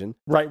Metroid Fusion,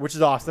 right? Which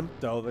is awesome.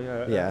 So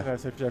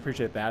I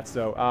appreciate that.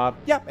 So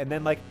and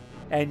then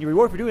and your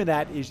reward for doing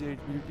that is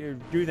you're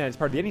doing that as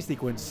part of the ending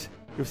sequence.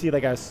 You'll see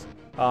as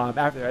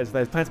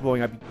plants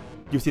blowing up,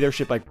 you'll see their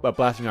ship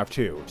blasting off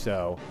too.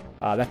 So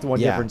that's the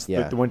one difference.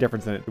 The one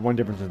difference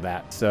in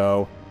that.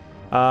 So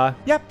so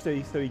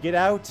you get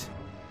out,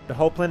 the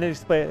whole planet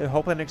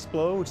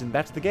explodes, and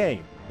that's the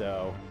game.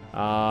 So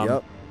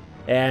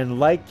and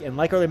like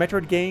early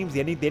Metroid games,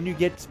 the ending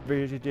gets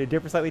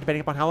different slightly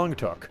depending upon how long it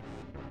took.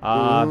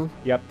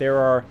 There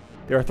are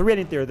three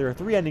endings. There are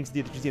three endings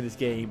that you see in this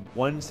game.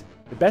 One's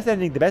the best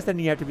ending. The best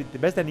ending you have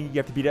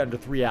to beat it under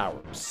 3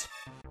 hours.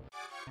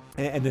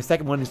 And the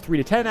second one is 3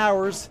 to 10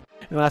 hours,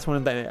 and the last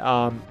one, the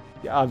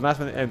last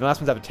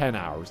one's out of 10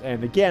 hours.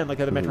 And again, like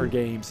other Metroid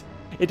games,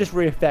 it just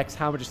really affects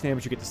how much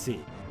Samus you get to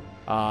see.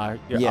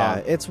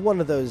 It's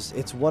one of those.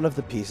 It's one of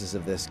the pieces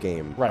of this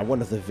game. Right.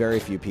 One of the very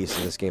few pieces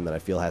of this game that I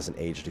feel hasn't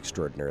aged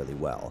extraordinarily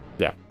well.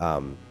 Yeah.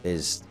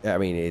 It's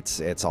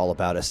all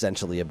about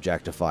essentially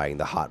objectifying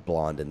the hot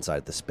blonde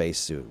inside the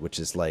spacesuit, which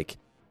is like,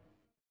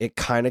 it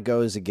kind of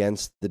goes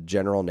against the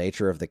general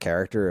nature of the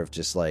character of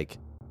just like.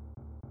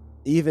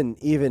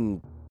 Even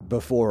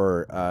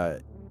before I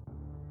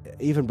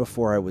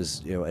was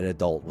an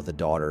adult with a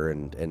daughter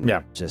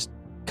and just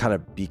kind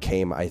of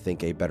became, I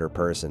think, a better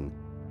person.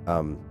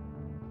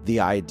 The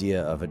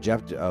idea of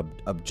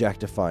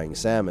objectifying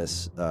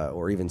Samus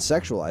or even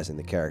sexualizing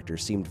the character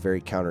seemed very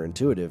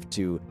counterintuitive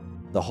to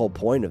the whole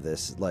point of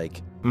this.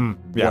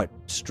 What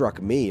struck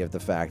me of the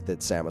fact that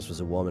Samus was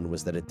a woman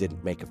was that it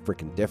didn't make a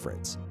freaking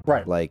difference.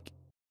 Right. Like,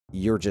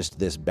 you're just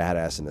this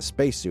badass in a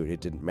spacesuit.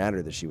 It didn't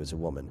matter that she was a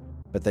woman.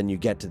 But then you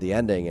get to the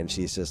ending and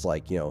she's just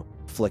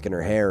flicking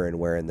her hair and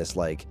wearing this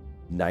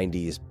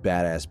 90s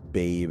badass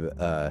babe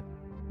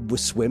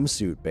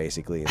swimsuit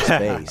basically in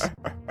space.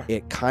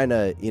 It kind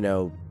of,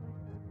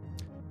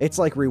 it's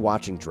like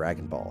rewatching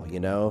Dragon Ball, you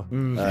know?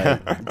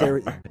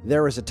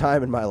 There was a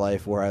time in my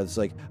life where I was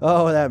like,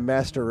 oh, that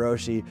Master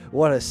Roshi,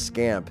 what a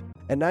scamp.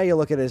 And now you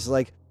look at it as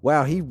like,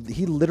 wow, he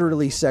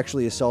literally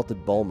sexually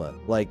assaulted Bulma.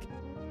 Like,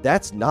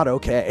 that's not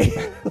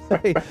okay.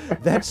 Like,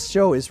 that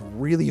show is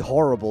really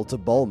horrible to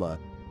Bulma.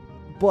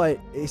 But,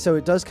 so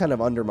it does kind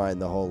of undermine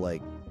the whole,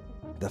 like,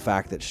 the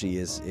fact that she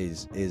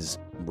is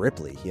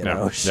Ripley, you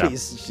know?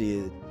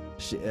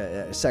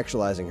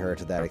 Sexualizing her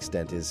to that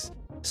extent is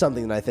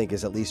something that I think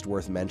is at least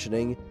worth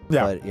mentioning.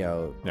 Yeah. But, you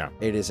know,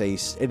 it is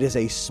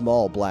a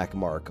small black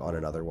mark on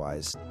an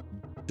otherwise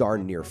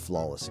darn near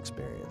flawless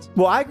experience.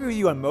 Well, I agree with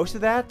you on most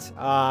of that.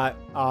 How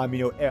he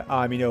did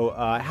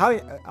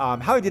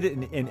it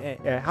in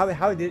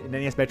how he did it in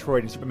NES Metroid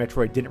and Super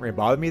Metroid didn't really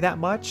bother me that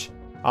much.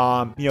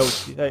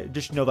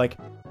 Like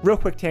real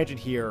quick tangent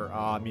here.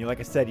 Like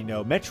I said,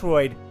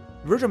 Metroid,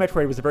 the original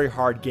Metroid was a very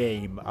hard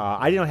game.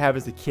 I didn't have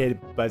as a kid,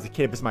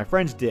 but my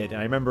friends did, and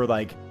I remember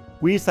like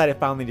we decided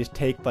finally to just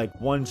take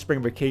like one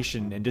spring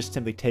vacation and just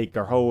simply take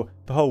the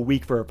whole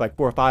week for like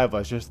 4 or 5 of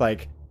us, just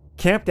like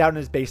camped out in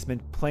his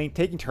basement,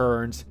 taking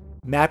turns,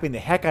 mapping the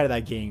heck out of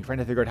that game, trying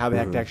to figure out how the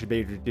heck to actually be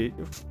able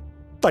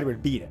to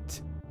beat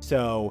it.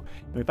 So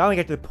we finally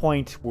got to the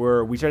point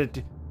where we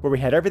had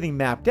everything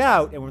mapped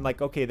out, and we're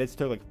like, okay, that's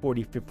took like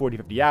 40,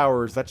 50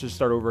 hours. Let's just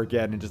start over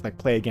again and just like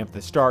play again from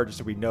the start, just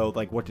so we know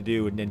like what to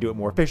do and then do it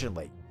more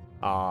efficiently.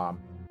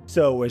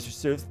 So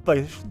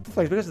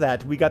because of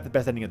that, we got the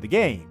best ending of the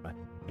game,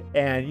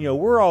 and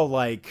we're all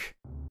like,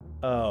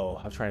 oh,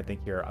 I was trying to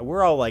think here.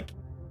 We're all like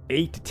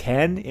 8 to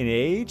 10 in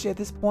age at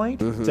this point.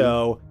 Mm-hmm.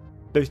 So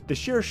the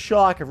sheer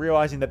shock of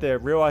realizing that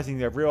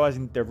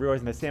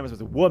Samus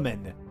was a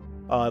woman.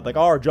 Like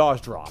our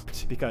jaws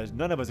dropped because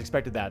none of us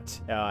expected that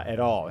at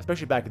all,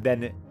 especially back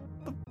then.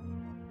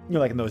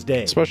 Like in those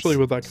days, especially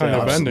with that kind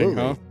of ending,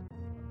 huh?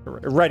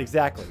 Right,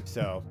 exactly.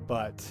 So,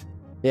 but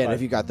yeah, and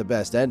if you got the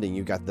best ending,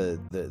 you got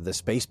the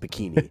space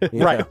bikini,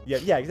 right?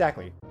 Yeah,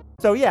 exactly.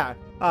 So yeah,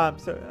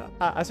 didn't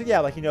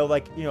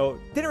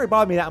really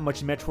bother me that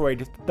much in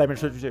Metroid,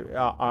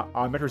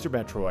 Metroid Super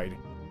Metroid.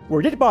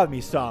 Where it did bother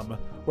me some,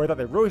 where I thought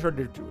they really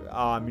started to,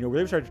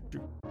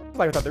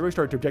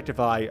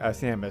 objectify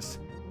Samus,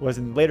 was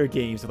in later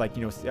games of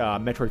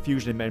Metroid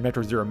Fusion and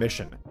Metroid Zero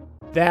Mission.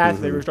 They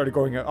really started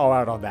going all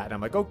out on that, and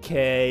I'm like,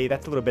 okay,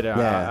 that's a little bit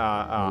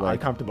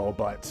uncomfortable,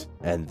 but.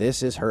 And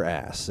this is her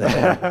ass.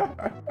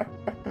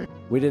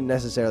 We didn't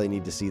necessarily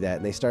need to see that,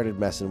 and they started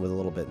messing with a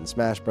little bit in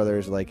Smash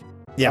Brothers, like,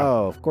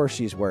 oh, of course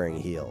she's wearing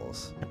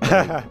heels.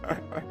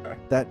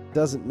 Like, that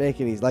doesn't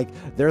make any, like,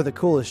 they're the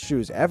coolest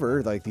shoes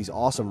ever, like these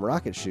awesome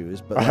rocket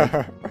shoes, but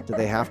like, do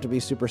they have to be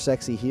super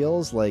sexy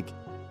heels? Like,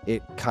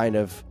 it kind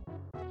of,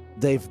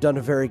 they've done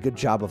a very good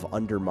job of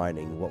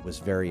undermining what was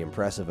very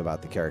impressive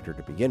about the character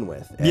to begin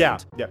with.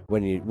 And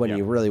when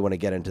you really want to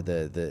get into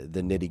the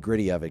nitty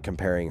gritty of it,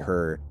 comparing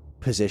her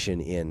position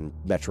in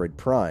Metroid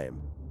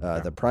Prime,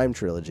 the Prime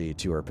trilogy,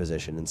 to her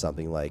position in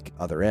something like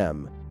Other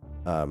M,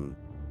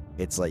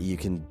 it's like you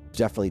can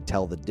definitely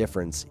tell the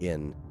difference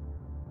in,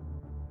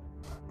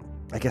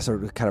 I guess, a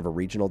kind of a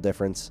regional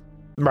difference.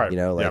 Right.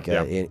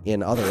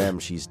 In Other M,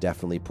 she's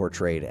definitely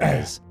portrayed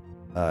as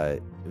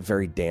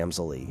very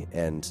damsel-y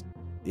and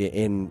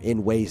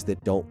in ways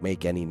that don't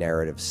make any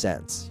narrative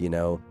sense,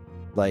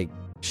 like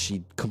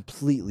she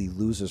completely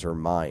loses her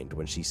mind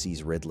when she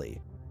sees Ridley,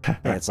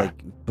 and it's like,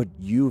 but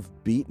you've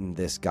beaten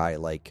this guy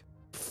like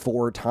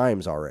 4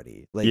 times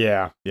already, like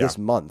this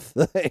month.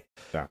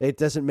 It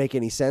doesn't make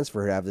any sense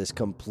for her to have this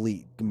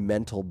complete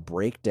mental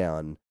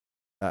breakdown,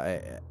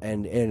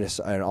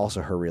 and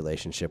also her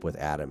relationship with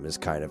Adam is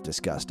kind of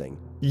disgusting.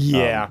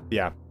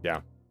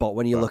 But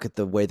when you look at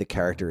the way the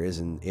character is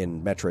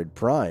in Metroid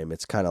Prime,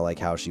 it's kind of like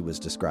how she was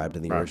described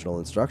in the original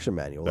instruction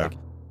manual. Like,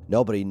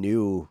 nobody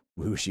knew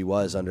who she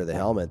was under the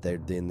helmet.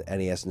 The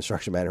NES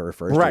instruction manual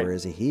refers to her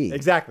as a he.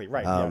 Exactly,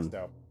 right.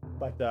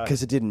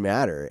 Because it didn't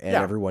matter, and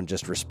everyone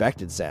just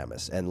respected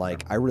Samus. And,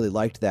 like, I really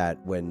liked that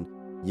when,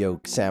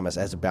 Samus,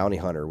 as a bounty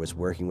hunter, was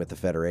working with the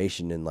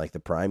Federation in, like, the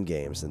Prime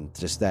games, and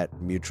just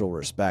that mutual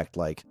respect,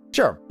 like,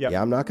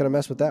 I'm not going to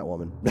mess with that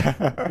woman.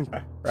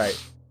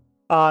 Right.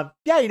 And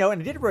I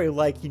did really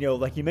like you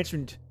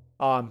mentioned,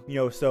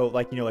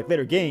 like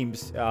later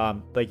games,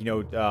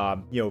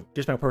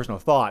 just my personal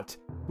thought.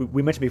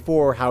 We mentioned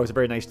before how it was a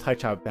very nice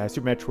touch how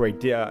Super Metroid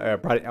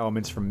brought in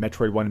elements from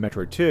Metroid 1 and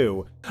Metroid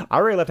 2. I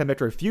really loved how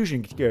Metroid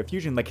Fusion,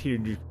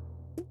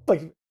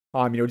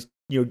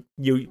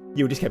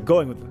 you just kept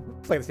going with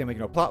like the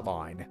same plot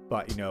line,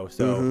 but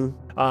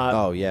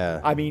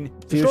I mean,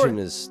 Fusion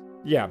is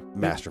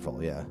masterful.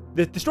 The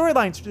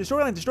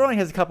storyline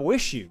has a couple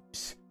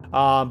issues.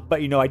 But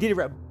I did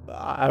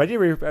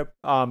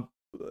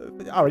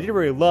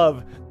really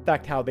love the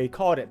fact how they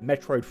called it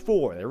Metroid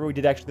 4. They really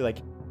did actually like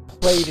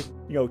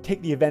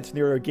take the events from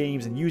the earlier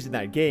games and use in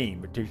that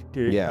game to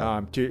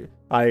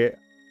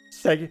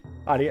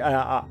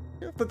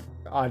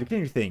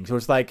continue things. So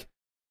it's like,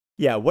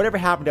 whatever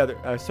happened to other,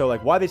 so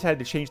like why they decided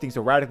to change things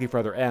so radically for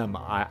Other M,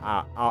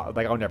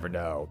 I'll never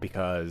know,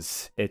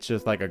 because it's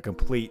just like a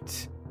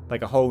complete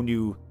like a whole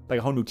new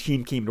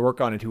team came to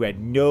work on it who had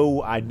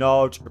no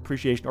knowledge,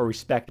 appreciation, or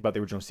respect about the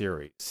original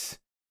series.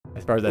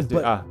 As far as that's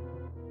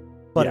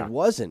But yeah. it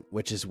wasn't,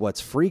 which is what's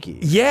freaky.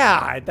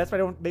 Yeah, that's why I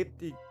don't. It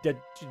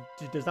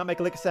does not make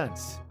a lick of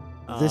sense.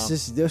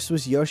 This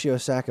was Yoshio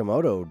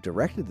Sakamoto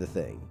directed the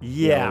thing.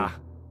 Yeah.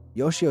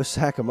 Yoshio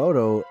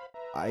Sakamoto,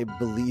 I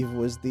believe,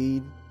 was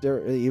he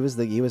was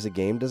a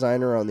game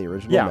designer on the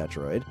original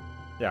Metroid.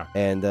 Yeah.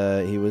 And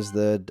he was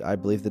I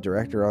believe the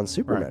director on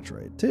Super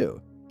Metroid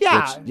too.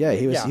 Yeah.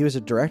 He was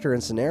a director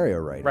and scenario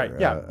writer. Right.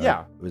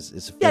 Yeah. It was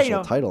his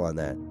official title on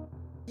that.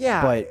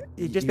 Yeah. But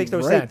it just makes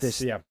no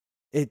sense.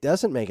 It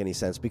doesn't make any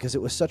sense because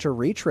it was such a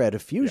retread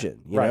of Fusion,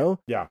 you Right. know?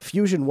 Yeah.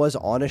 Fusion was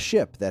on a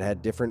ship that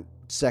had different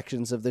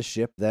sections of the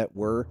ship that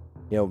were,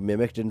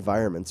 mimicked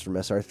environments from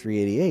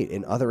SR-388.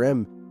 And Other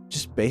M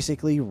just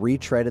basically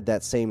retreaded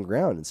that same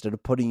ground. Instead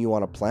of putting you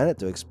on a planet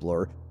to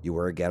explore, you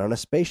were again on a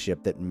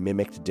spaceship that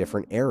mimicked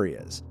different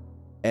areas.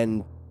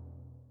 And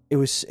it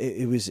was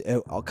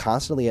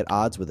constantly at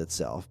odds with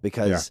itself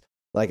because,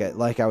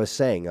 like I was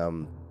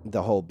saying,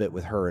 the whole bit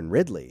with her and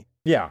Ridley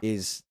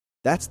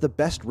that's the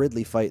best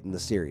Ridley fight in the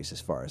series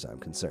as far as I'm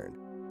concerned.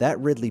 That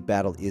Ridley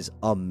battle is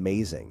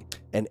amazing.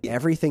 And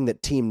everything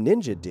that Team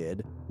Ninja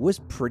did was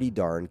pretty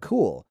darn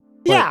cool.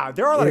 Yeah,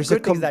 there are a lot of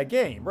good things in that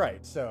game,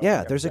 right? So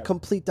there's a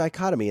complete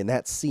dichotomy in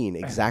that scene,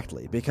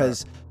 exactly.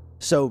 Because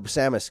so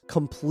Samus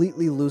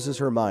completely loses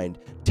her mind,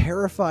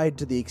 terrified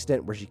to the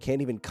extent where she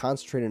can't even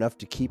concentrate enough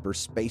to keep her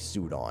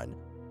spacesuit on.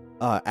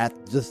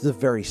 At the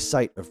very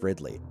sight of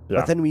Ridley. Yeah.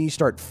 But then when you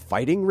start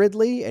fighting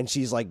Ridley and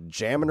she's like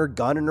jamming her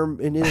gun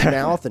in his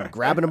mouth and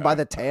grabbing him by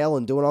the tail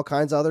and doing all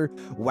kinds of other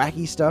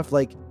wacky stuff,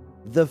 like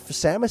the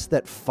Samus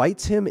that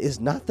fights him is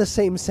not the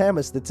same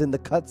Samus that's in the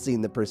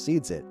cutscene that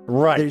precedes it.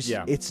 Right.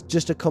 It's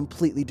just a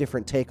completely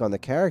different take on the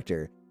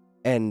character.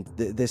 And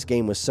this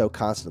game was so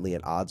constantly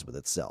at odds with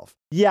itself.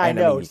 Yeah, and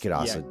I know. You could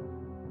also...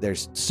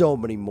 There's so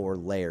many more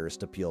layers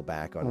to peel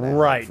back on that.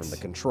 Right. From the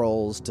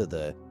controls to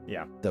the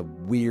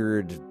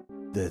weird...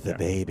 The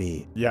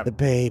baby. Yeah. The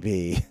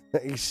baby.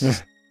 They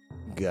spent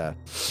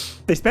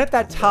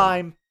that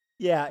time.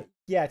 Yeah,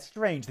 it's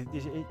strange. It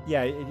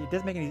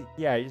doesn't make any.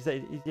 Yeah,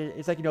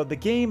 it's like the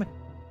game.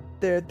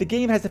 The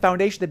game has the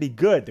foundation to be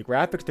good. The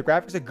graphics are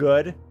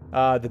good.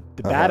 The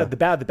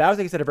battles, like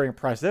I said, are very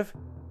impressive.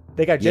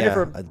 They got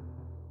Jennifer.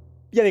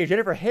 They got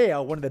Jennifer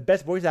Hale, one of the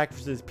best voice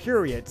actresses,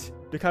 period,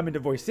 to come in to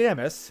voice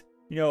Samus.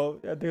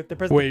 The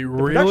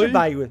production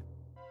value.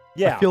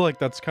 Yeah. I feel like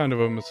that's kind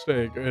of a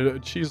mistake.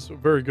 She's a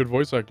very good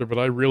voice actor, but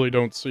I really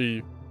don't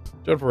see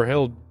Jennifer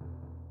Hale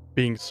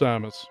being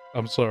Samus.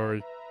 I'm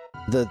sorry.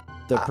 The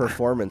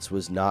performance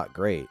was not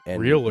great,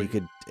 and really,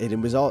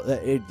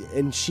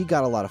 and she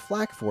got a lot of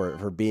flack for it,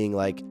 for being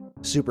like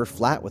super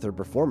flat with her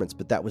performance.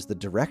 But that was the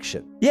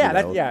direction.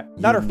 Yeah,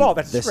 not her fault.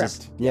 That's the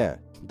script.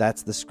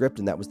 That's the script,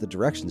 and that was the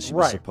direction. She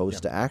was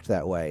supposed to act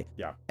that way.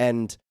 Yeah,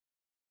 and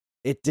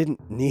it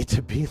didn't need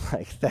to be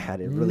like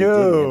that. It really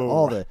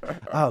didn't.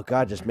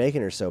 And just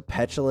making her so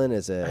petulant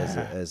as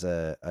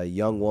a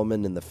young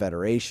woman in the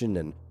Federation,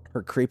 and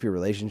her creepy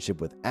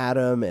relationship with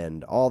Adam,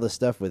 and all the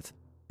stuff with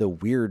the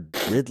weird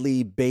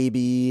Ridley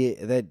baby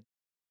that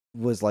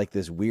was like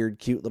this weird,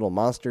 cute little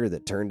monster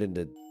that turned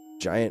into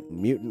giant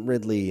mutant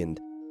Ridley, and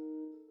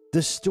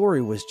the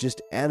story was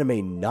just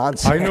anime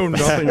nonsense. I know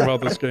nothing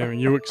about this game, and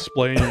you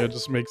explaining it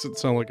just makes it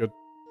sound like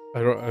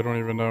I don't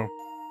even know.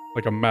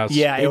 Like a mess.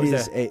 Yeah,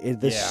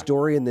 the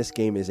story in this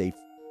game is a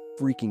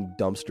freaking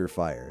dumpster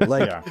fire.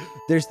 Like,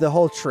 there's the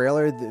whole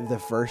trailer, the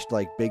first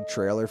like big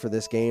trailer for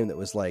this game that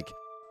was like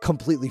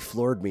completely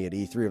floored me at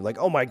E3. I'm like,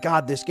 oh my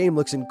god, this game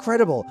looks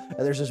incredible. And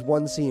there's this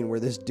one scene where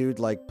this dude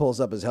like pulls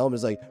up his helmet and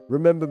is like,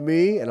 remember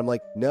me? And I'm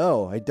like,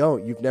 no, I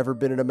don't. You've never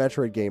been in a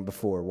Metroid game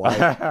before.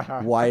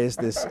 Why is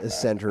this a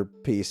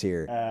centerpiece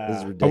here? This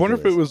is ridiculous. I wonder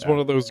if it was one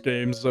of those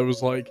games that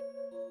was like,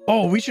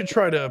 oh, we should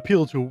try to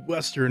appeal to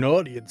Western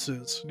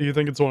audiences. Do you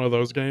think it's one of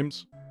those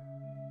games?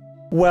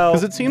 Well,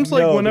 because it seems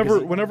like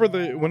whenever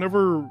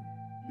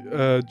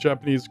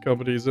Japanese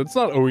companies, it's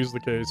not always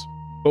the case,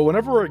 but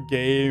whenever a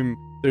game,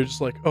 they're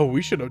just like, oh,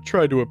 we should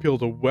try to appeal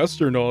to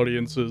Western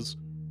audiences,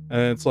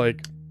 and it's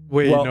like,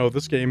 wait, no,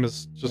 this game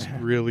is just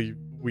really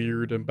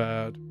weird and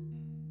bad.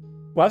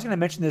 Well, I was going to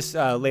mention this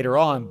later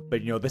on,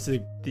 but this is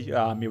this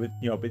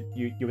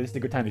is a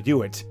good time to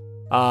do it.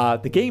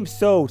 The game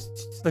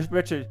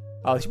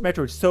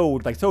Metroid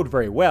sold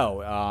very well.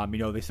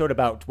 They sold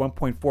about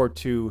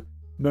 1.42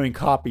 million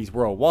copies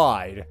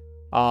worldwide.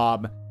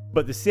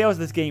 But the sales of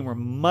this game were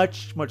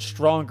much, much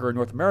stronger in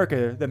North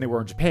America than they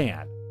were in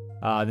Japan.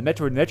 The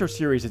Metroid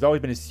series has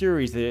always been a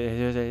series.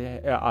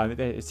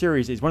 A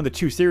series is one of the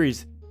two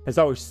series has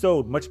always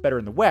sold much better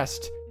in the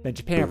West than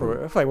Japan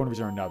for like one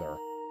reason or another.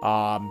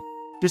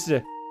 Just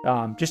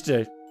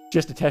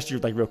to test you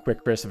like real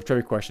quick, Chris, a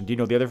trivia question. Do you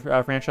know the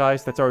other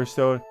franchise that's always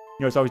sold?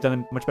 It's always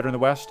done much better in the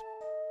West.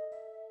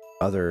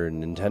 Other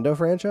Nintendo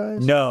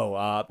franchise? No.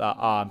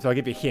 So I'll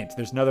give you a hint.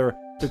 There's another.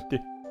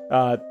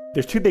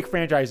 There's two big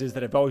franchises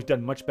that have always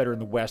done much better in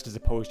the West as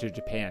opposed to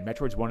Japan.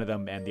 Metroid's one of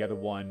them, and the other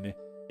one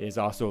is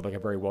also like a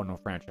very well-known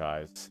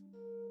franchise.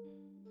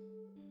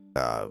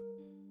 Yeah,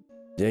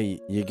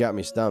 you got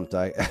me stumped.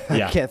 I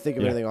Yeah. can't think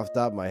of anything off the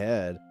top of my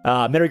head.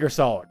 Metal Gear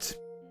Solid.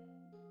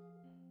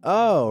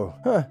 Oh,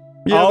 huh.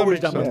 Yeah, that Always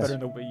makes done much sense. better in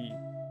the Wii.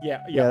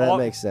 Yeah, Yeah, that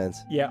makes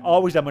sense. Yeah,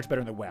 always done much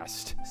better in the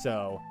West.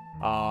 So,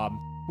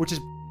 which is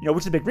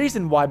a big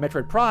reason why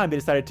Metroid Prime they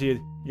decided to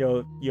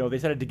they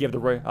decided to give the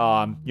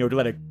to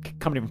let a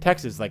company from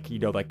Texas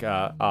handle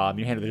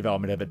the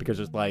development of it, because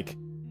it's like,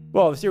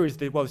 the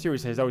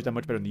series has always done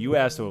much better in the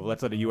U.S., so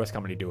let's let a U.S.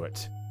 company do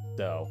it.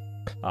 So,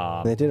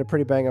 They did a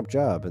pretty bang up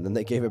job, and then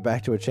they gave it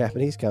back to a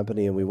Japanese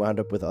company, and we wound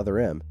up with Other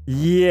M.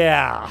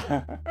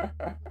 yeah.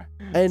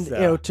 And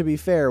So- to be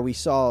fair, we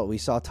saw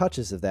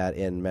touches of that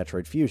in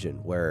Metroid Fusion,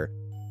 where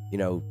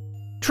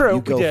True.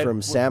 you go we did. from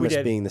We Samus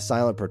did. being the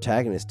silent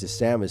protagonist to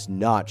Samus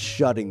not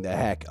shutting the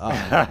heck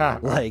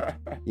up. Like,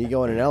 you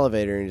go in an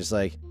elevator and you're just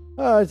like,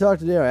 oh, I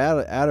talked to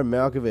Adam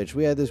Malkovich.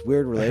 We had this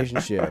weird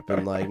relationship,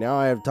 and like now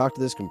I have talked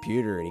to this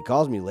computer, and he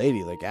calls me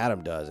lady like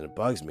Adam does, and it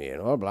bugs me,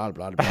 and blah blah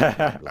blah blah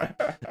blah. blah.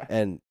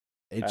 And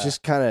it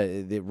just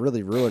it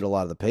really ruined a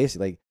lot of the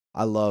pacing. Like,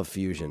 I love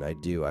Fusion, I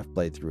do. I've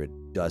played through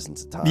it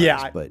dozens of times.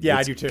 But I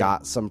it's do too.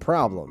 got some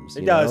problems.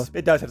 It you does. know?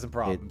 It does have some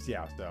problems.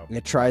 So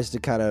It tries to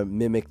kind of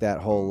mimic that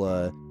whole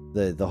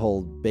the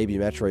whole baby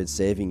Metroid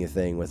saving you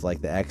thing with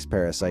like the X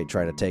Parasite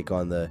trying to take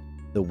on the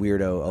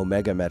weirdo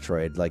Omega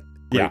Metroid. Like,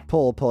 great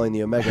pulling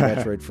the Omega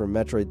Metroid from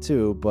Metroid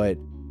 2, but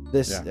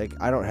this like,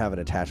 I don't have an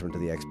attachment to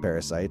the X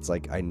Parasites.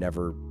 Like, I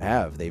never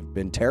have. They've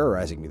been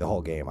terrorizing me the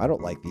whole game. I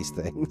don't like these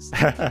things.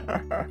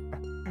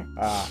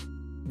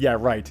 yeah,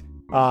 right.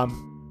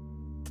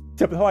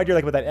 So the whole idea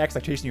with that X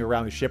chasing you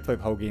around the ship for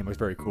the whole game was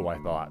very cool, I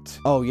thought.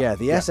 Oh yeah,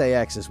 the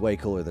SAX is way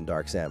cooler than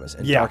Dark Samus,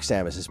 and Dark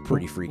Samus is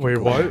pretty freaking Wait,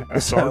 cool. what?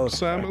 Dark So,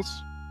 Samus?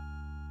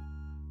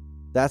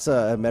 that's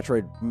a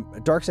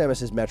Metroid. Dark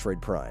Samus is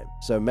Metroid Prime.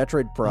 So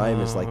Metroid Prime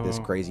is like this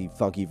crazy,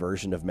 funky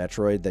version of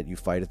Metroid that you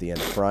fight at the end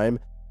of Prime.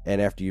 And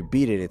after you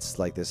beat it, it's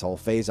like this whole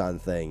phase-on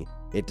thing.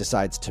 It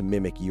decides to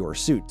mimic your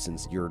suit,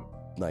 since you're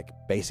like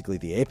basically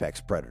the apex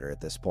predator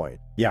at this point.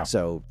 Yeah.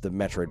 So the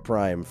Metroid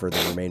Prime for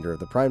the remainder of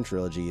the Prime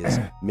trilogy is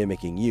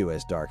mimicking you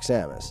as Dark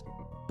Samus.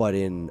 But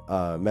in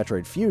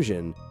Metroid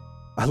Fusion,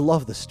 I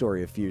love the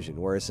story of Fusion,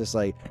 where it's just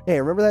like, hey,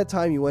 remember that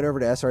time you went over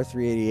to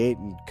SR388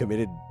 and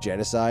committed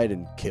genocide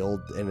and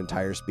killed an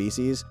entire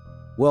species?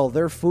 Well,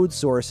 their food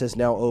source has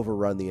now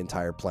overrun the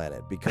entire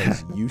planet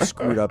because you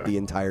screwed up the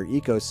entire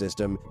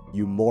ecosystem,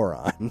 you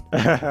moron.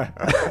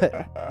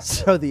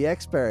 So the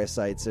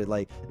X-Parasites are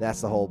like,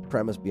 that's the whole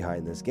premise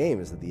behind this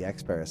game, is that the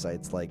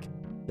X-Parasites, like,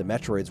 the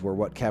Metroids were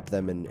what kept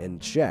them in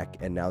check,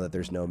 and now that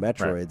there's no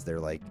Metroids, they're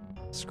like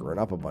screwing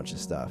up a bunch of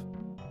stuff.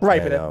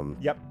 Right, And,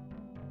 but yep.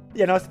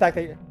 Yeah, no, it's the fact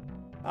that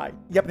and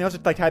they also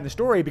like tied the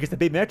story because the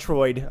big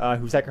Metroid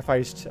who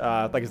sacrificed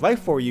like his life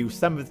for you,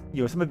 some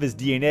of his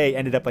DNA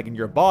ended up like in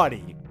your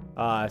body.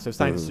 So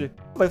scientists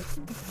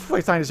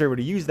scientists are able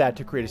to use that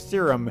to create a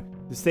serum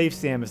to save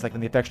Samus like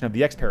from the infection of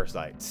the X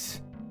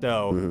parasites.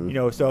 So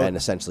and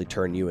essentially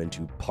turn you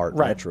into part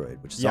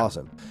Metroid, which is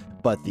awesome.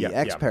 But the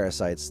X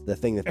parasites, the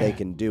thing that they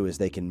can do is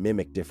they can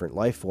mimic different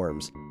life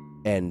forms,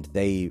 and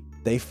they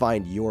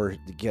find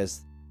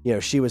because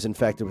she was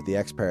infected with the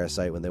X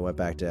parasite when they went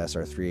back to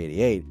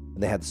SR388,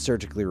 and they had to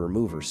surgically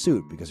remove her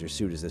suit because her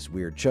suit is this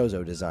weird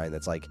Chozo design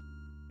that's like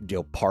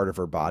part of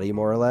her body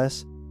more or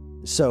less.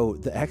 So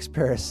the X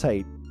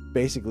parasite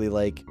basically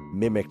like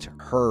mimicked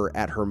her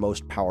at her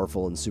most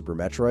powerful in Super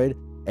Metroid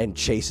and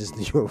chases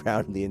you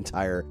around the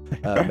entire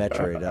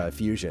Metroid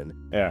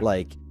Fusion. Yeah.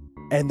 Like,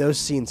 and those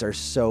scenes are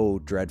so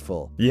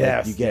dreadful.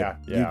 Yes. Like,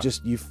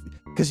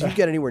 because if you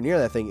get anywhere near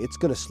that thing, it's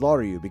going to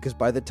slaughter you, because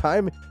by the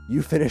time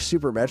you finish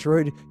Super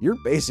Metroid, you're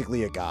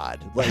basically a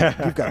god. Like,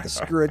 you've got the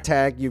screw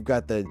attack, you've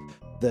got the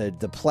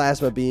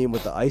plasma beam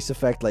with the ice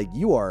effect. Like,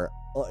 you are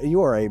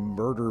a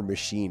murder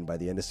machine by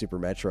the end of Super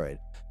Metroid.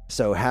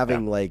 So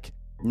having like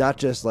not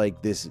just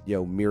like this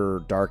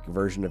mirror dark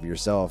version of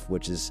yourself,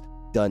 which is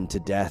done to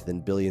death in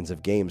billions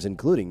of games,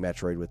 including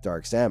Metroid with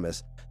Dark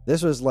Samus,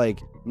 this was like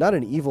not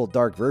an evil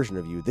dark version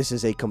of you. This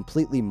is a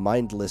completely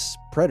mindless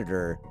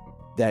predator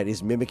that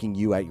is mimicking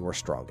you at your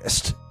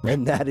strongest,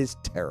 and that is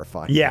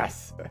terrifying.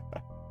 Yes.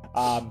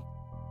 But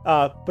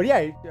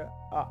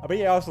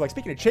also like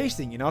speaking of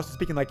chasing, and also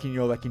speaking I was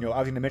going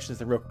to mention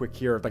this real quick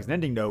here, like as an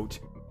ending note.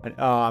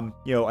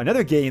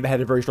 Another game that had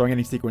a very strong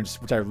ending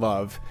sequence, which I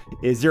love,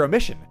 is Zero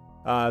Mission.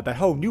 That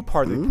whole new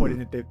part they put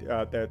in,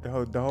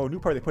 the whole new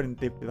part they put in,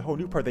 the whole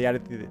new part they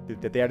added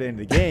that they added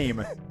into the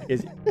game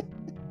is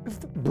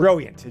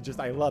brilliant. It just,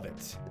 I love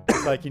it.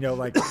 It's like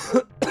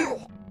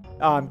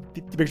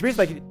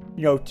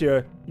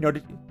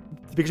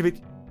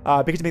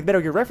because to make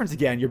Metal Gear reference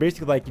again, you're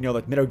basically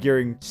like Metal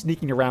Gearing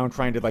sneaking around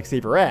trying to like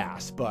save her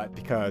ass, but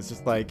because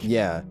it's like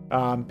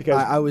because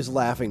I was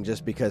laughing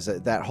just because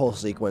that whole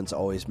sequence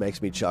always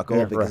makes me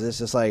chuckle because it's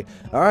just like,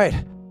 all right,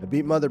 I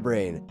beat Mother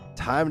Brain,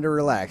 time to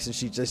relax, and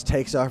she just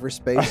takes off her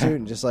spacesuit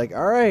and just like,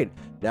 all right,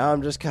 now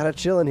I'm just kind of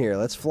chilling here,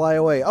 let's fly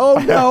away. Oh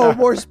no,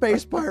 more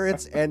space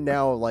pirates, and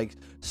now like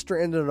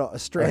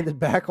stranded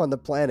back on the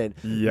planet,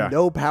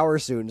 no power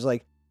suit. And it's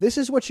like, This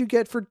is what you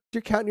get for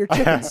counting your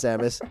chickens,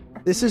 Samus.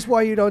 This is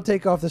why you don't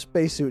take off the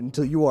spacesuit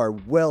until you are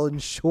well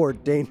and sure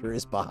danger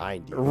is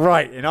behind you.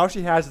 Right, and all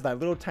she has is that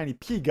little tiny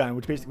P gun,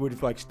 which basically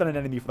would like stun an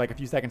enemy for like a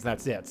few seconds, and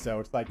that's it. So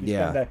it's like you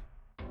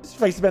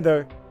spend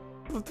a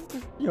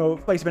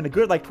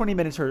good like 20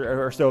 minutes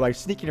or so like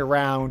sneaking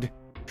around,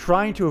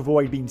 trying to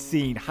avoid being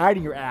seen,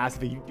 hiding your ass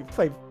if you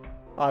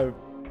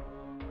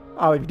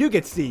do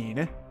get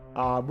seen,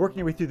 working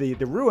your way through the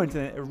ruins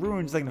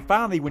like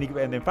finally when you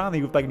find the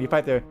when you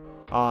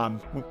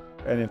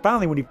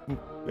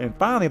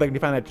find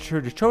that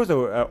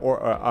Chozo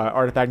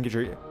artifact and get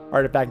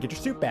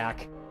your suit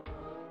back,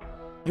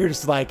 you're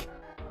just like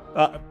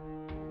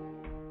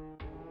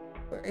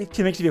it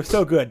makes you feel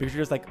so good because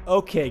you're just like,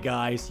 okay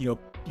guys,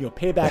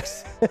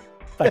 paybacks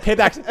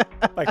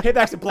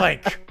a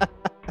blank.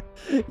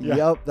 Yeah.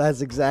 Yup,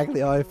 that's exactly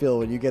how I feel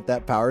when you get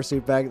that power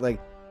suit back.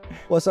 Like,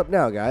 what's up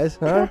now, guys?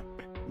 Huh?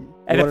 You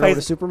want to know what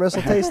a super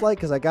missile tastes like?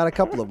 Because I got a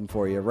couple of them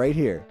for you right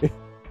here.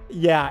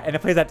 Yeah, and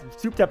it plays that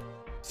souped up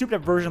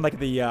version like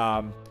the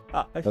of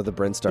the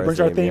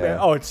Brinstar theme. Yeah.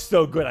 Oh, it's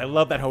so good. I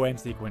love that whole end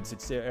sequence.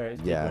 It's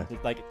yeah,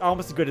 it's like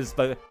almost as good as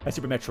a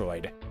Super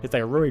Metroid. It's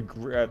like a really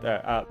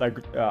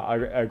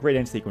a great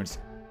end sequence.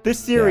 This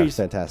series,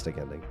 fantastic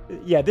ending.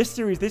 Yeah, this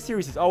series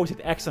has always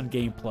had excellent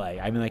gameplay.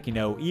 I mean,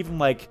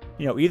 even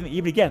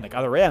again, like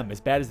Other M,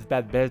 as bad as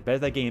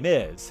that game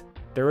is,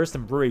 there is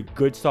some really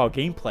good solid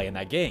gameplay in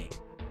that game.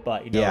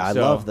 But I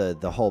love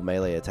the whole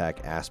melee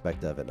attack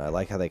aspect of it, and I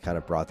like how they kind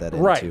of brought that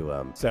into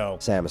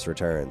Samus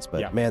Returns.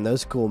 But man,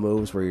 those cool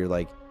moves where you're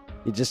like,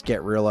 you just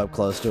get real up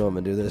close to them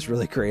and do this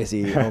really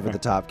crazy over the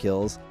top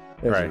kills.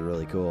 Those are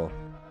really cool.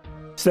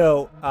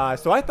 So I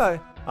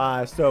thought.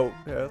 So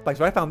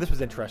I found this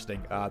was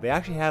interesting. They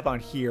actually have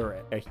on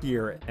here,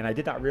 and I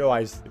did not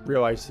realize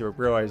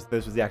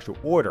this was the actual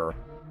order.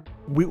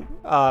 We're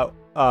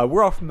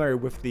all familiar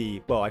with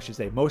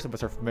most of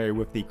us are familiar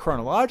with the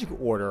chronological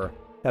order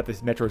that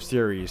this Metro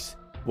series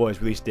was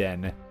released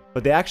in.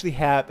 But they actually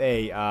have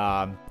a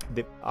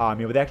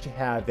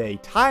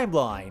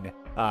timeline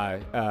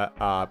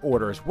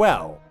order as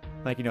well.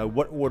 Like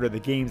what order the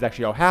games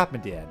actually all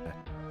happened in,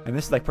 and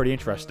this is like pretty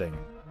interesting.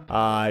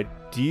 Do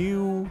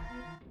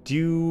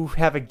you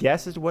have a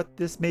guess as to what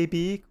this may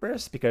be,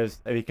 Chris? Because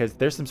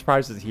there's some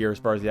surprises here as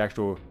far as the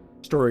actual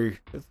story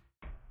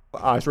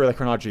like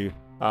chronology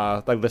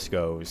list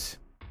goes.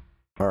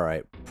 All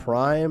right,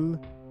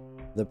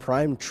 the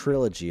Prime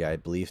trilogy, I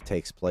believe,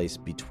 takes place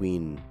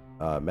between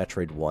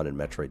Metroid 1 and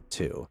Metroid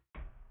 2.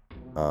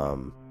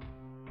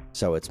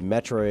 So it's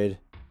Metroid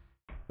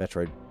 /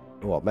 Metroid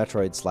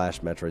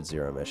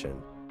Zero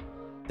Mission,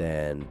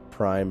 then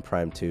Prime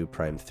 2,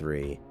 Prime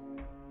 3,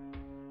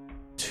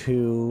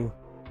 2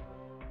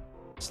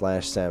 /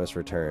 Samus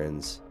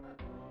Returns,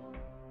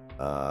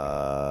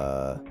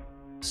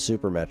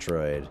 Super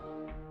Metroid,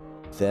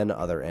 then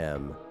Other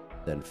M,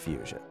 then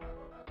Fusion.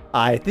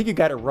 I think you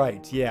got it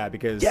right, yeah,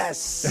 because...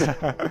 Yes! Did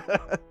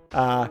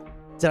I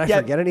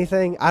forget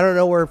anything? I don't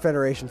know where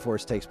Federation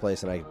Force takes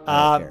place, and I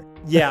don't care.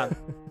 Yeah,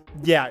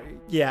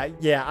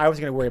 I was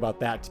going to worry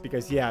about that,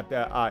 because Zero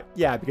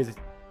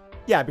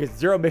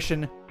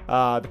Mission,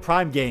 the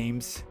Prime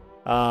games,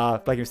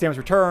 like Samus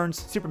Returns,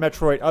 Super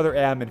Metroid, Other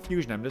M, and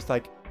Fusion, I'm just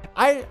like...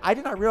 I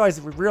did not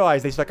realize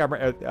they stuck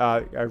Other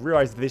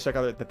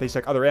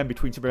M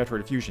between Super Metroid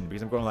and Fusion,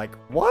 because I'm going like,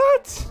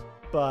 what?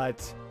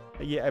 But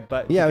maybe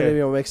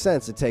it makes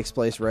sense. It takes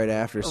place right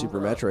after Super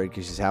Metroid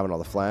because she's having all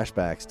the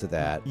flashbacks to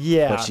that.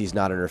 Yeah, but she's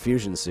not in her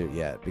Fusion suit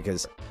yet,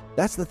 because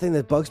that's the thing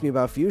that bugs me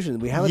about Fusion.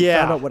 We haven't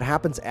found out what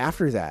happens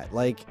after that.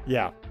 Like,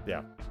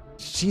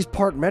 she's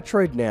part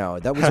Metroid now.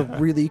 That was a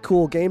really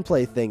cool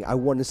gameplay thing. I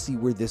want to see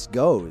where this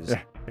goes,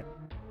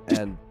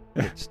 and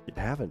it just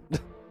haven't.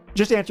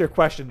 Just to answer your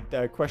question,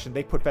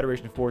 they put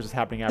Federation Force is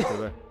happening after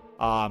the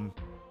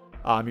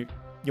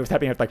it's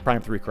happening after like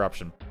Prime 3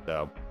 corruption.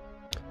 So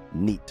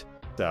neat.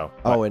 So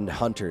and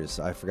Hunters.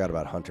 I forgot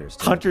about Hunters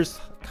too. Hunters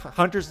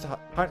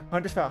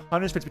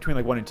fits between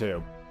like 1 and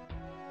 2.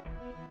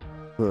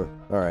 All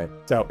right.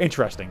 So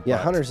interesting. Yeah,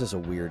 Hunters is a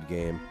weird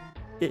game.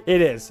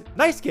 It is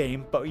nice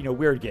game, but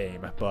weird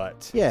game.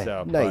 But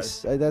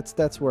nice.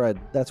 That's where I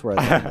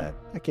that.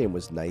 That game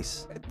was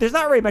nice. There's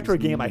not really a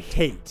Metroid game I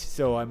hate.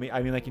 So I mean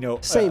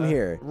same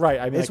here. Right.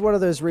 I mean, it's one of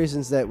those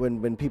reasons that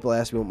when people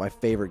ask me what my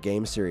favorite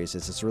game series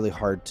is, it's really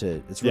hard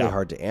to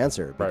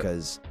answer,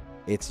 because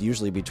it's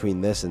usually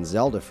between this and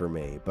Zelda for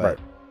me. But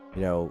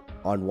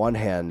on one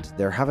hand,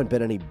 there haven't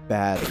been any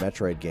bad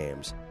Metroid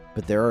games,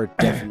 but there are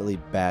definitely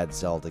bad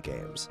Zelda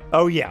games.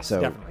 Oh yes,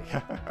 so definitely.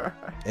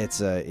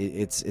 it's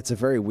a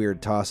very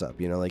weird toss-up.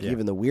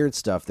 Even the weird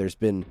stuff, there's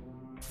been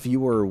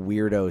fewer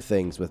weirdo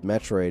things with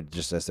Metroid,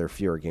 just as there are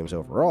fewer games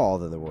overall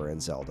than there were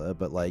in Zelda.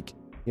 But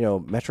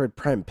Metroid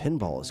Prime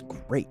Pinball is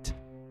great.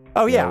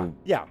 Oh yeah.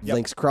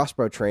 Link's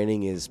crossbow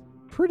training is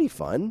pretty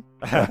fun.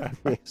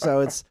 So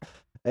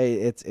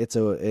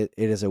it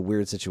is a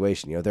weird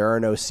situation. There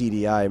are no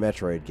CDI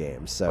Metroid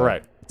games, so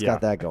it's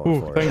got that going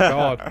for it. Thank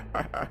God.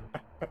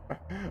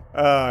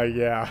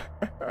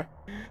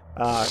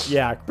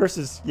 Chris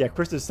has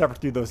suffered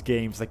through those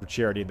games like with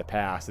charity in the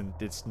past, and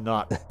it's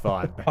not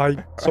fun.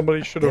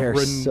 Somebody should have They're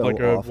written so like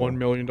a awful. $1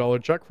 million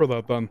check for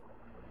that then.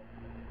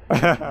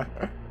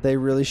 They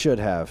really should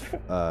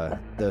have.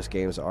 Those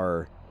games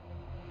are.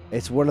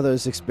 It's one of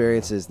those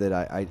experiences that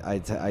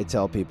I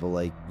tell people,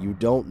 like, you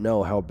don't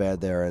know how bad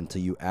they are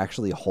until you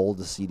actually hold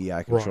the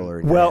CDI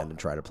controller in your hand and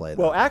try to play them.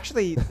 Well,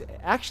 actually,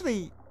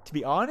 to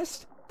be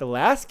honest, the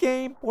last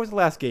game. What was the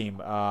last game?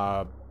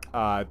 The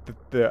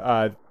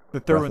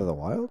third Breath one. of the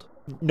Wild?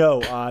 No,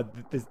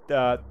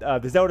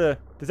 the Zelda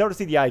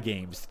CDI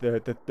games.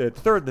 The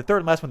third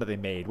and last one that they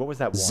made. What was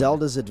that one?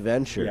 Zelda's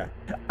Adventure. Yeah,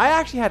 I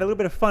actually had a little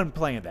bit of fun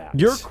playing that.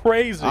 You're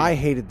crazy. I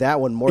hated that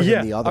one more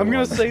than the other I'm one.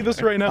 gonna say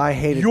this right now. I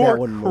hated You're that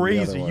one more than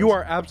the other crazy. ones. You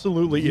are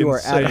absolutely You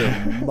insane. are out of your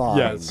mind.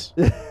 Yes.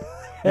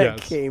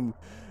 That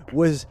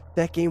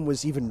game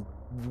was even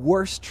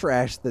worse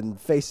trash than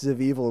Faces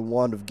of Evil and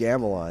Wand of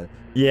Gamelon.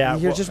 Yeah,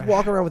 You're just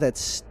walking around with that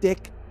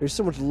stick. There's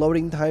so much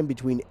loading time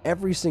between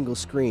every single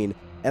screen,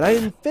 and I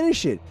didn't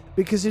finish it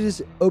because it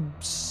is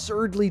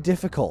absurdly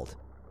difficult.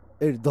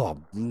 I want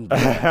to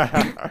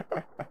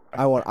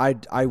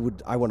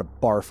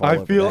barf all I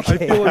over feel that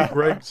game. like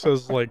Greg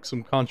says like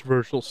some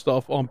controversial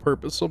stuff on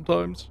purpose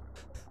sometimes.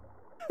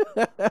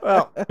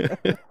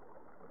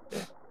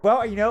 Well,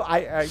 I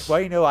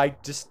actually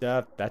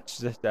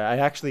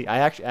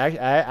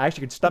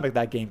could stomach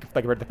that game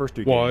like I read the first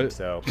two games.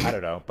 So I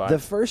don't know, but The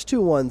first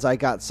two ones I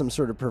got some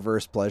sort of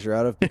perverse pleasure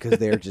out of because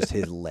they're just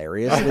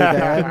hilariously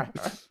bad.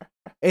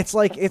 It's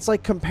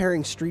like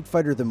comparing Street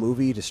Fighter the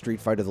movie to Street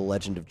Fighter the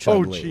Legend of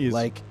Chun-Li. jeez.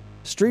 Like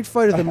Street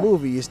Fighter the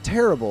movie is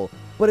terrible,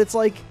 but it's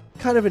like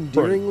kind of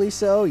endearingly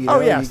so. You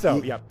know?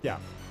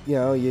 You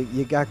know,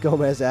 you got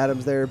Gomez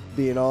Adams there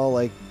being all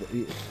like,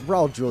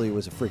 Raul Julia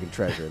was a freaking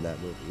treasure in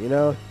that movie, you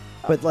know?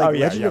 But like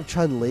Legend of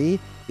Chun-Li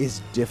is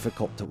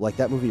difficult to, like,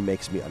 that movie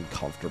makes me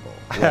uncomfortable.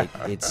 Like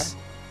it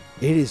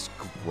is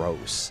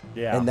gross.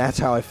 Yeah. And that's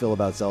how I feel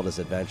about Zelda's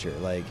Adventure.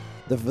 Like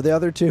the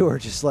other two are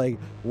just like,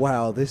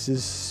 wow, this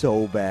is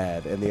so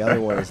bad. And the other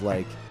one is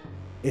like,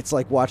 it's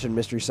like watching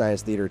Mystery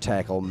Science Theater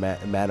tackle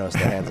Manos the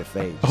Hands of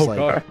Fate. Just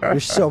God.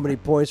 There's so many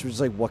points where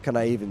it's like, what can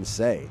I even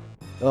say?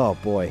 Oh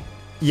boy.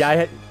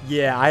 I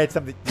had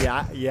something.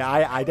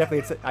 I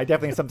definitely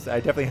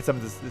had some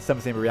of the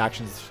same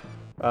reactions,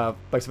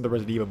 like some of the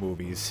Resident Evil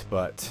movies.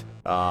 So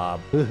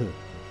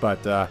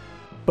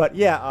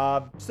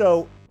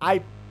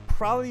I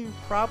probably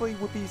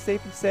would be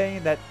safe in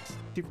saying that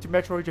Super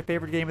Metroid is your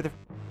favorite game of the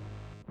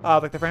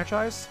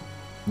franchise.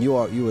 You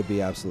would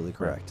be absolutely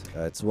correct.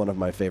 It's one of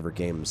my favorite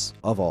games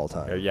of all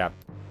time.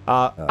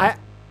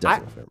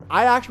 Definitely favorite.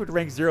 I actually would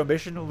rank Zero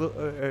Mission a little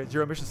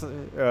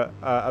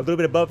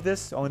bit above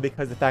this, only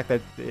because the fact that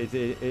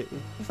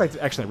it's like an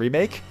excellent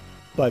remake.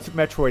 But Super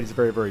Metroid is a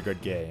very, very good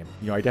game.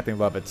 You know, I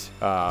definitely love it.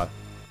 I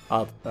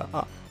love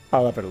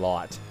it a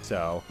lot.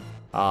 So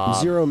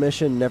Zero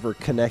Mission never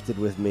connected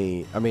with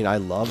me. I mean, I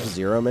loved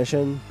Zero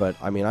Mission, but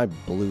I mean, I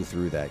blew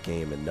through that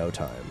game in no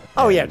time.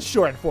 Oh And, yeah,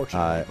 sure,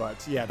 unfortunately,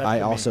 but yeah. That's I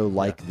what also mean.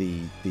 like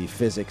the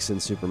physics in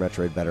Super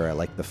Metroid better. I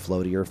like the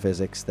floatier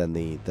physics than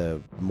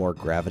the more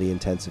gravity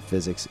intensive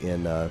physics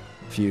in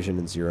Fusion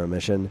and Zero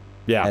Mission.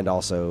 Yeah. And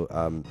also,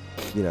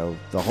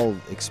 the whole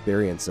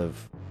experience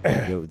of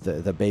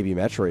the baby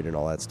Metroid and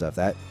all that stuff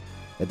that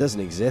doesn't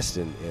exist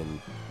in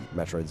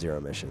Metroid Zero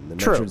Mission. The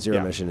True, Metroid Zero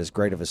yeah. Mission, as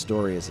great of a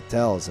story as it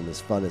tells and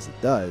as fun as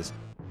it does,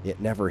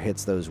 it never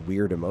hits those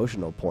weird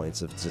emotional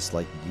points of just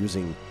like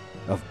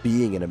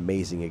being an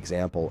amazing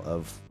example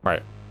of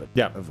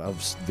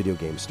of video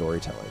game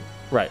storytelling.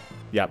 Right.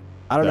 Yep.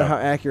 I don't know how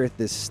accurate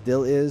this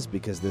still is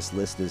because this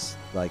list is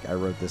like, I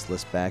wrote this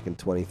list back in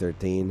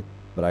 2013,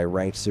 but I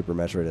ranked Super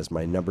Metroid as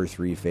my number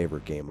 3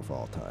 favorite game of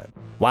all time.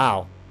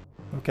 Wow.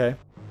 Okay.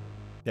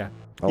 Yeah.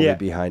 Only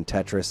behind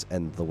Tetris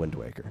and The Wind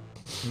Waker.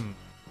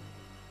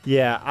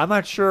 Yeah, I'm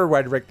not sure where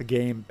I'd rank the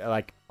game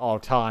like all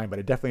time, but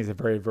it definitely is a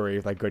very, very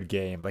like good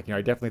game. Like, you know,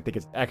 I definitely think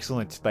it's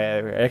excellent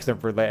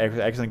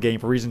game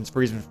for reasons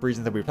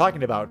that we were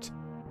talking about.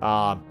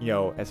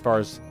 As far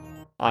as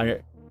all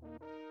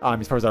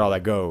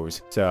that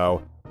goes.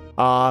 So,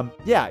 we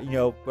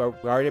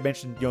already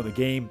mentioned, the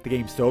game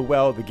sold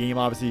well. The game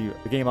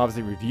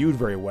obviously reviewed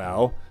very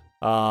well.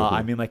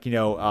 I mean, like,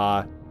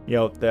 on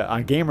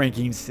game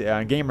rankings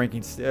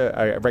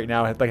right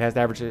now it has an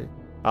average,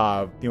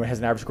 has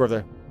an average score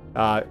of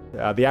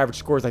the average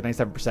score is like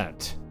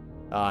 97%.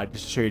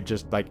 Just to show you,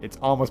 just like it's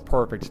almost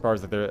perfect as far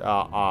as the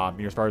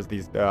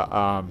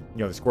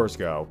scores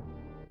go.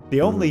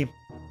 The only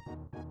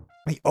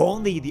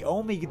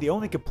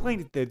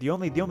complaint, the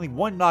only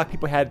one knock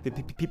people had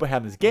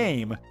in this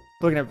game,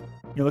 looking at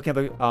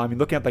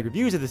the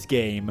reviews of this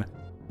game,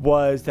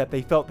 was that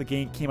they felt the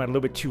game came out a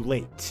little bit too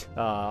late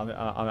on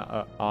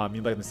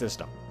the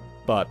system.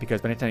 But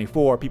because by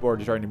 1994, people are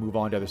just starting to move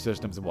on to other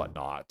systems and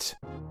whatnot.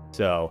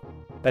 So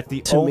that's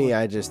the To me,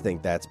 I just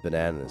think that's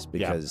bananas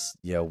because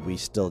we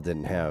still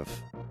didn't have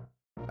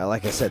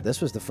like I said,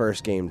 this was the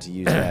first game to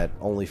use that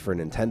only for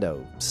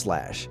Nintendo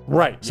Slash.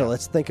 Right. So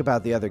let's think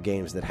about the other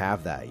games that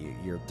have that.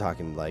 You're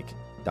talking like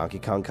Donkey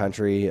Kong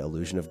Country,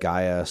 Illusion of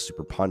Gaia,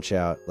 Super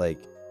Punch-Out. Like,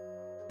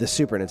 the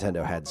Super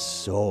Nintendo had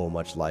so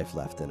much life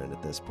left in it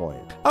at this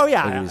point. Oh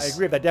yeah, It I was-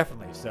 agree with that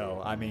definitely.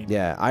 So I mean,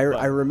 Yeah, I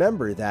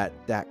remember that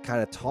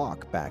kind of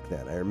talk back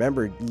then. I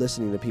remember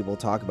listening to people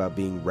talk about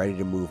being ready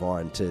to move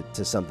on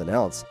to something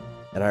else.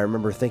 And I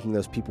remember thinking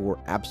those people were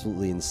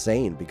absolutely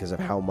insane because of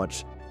how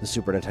much the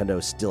Super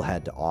Nintendo still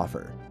had to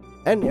offer.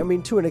 And, I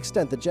mean, to an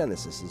extent, the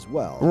Genesis as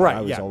well. Right,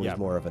 I was yeah, always yeah,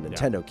 more of a yeah.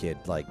 Nintendo kid,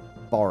 like,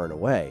 far and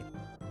away.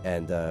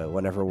 And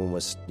when everyone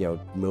was,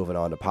 moving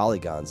on to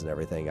polygons and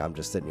everything, I'm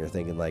just sitting here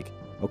thinking, like,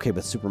 okay,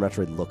 but Super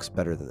Metroid looks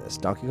better than this.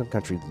 Donkey Kong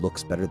Country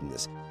looks better than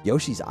this.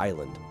 Yoshi's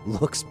Island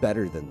looks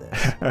better than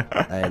this.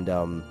 And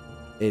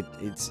it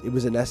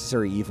was a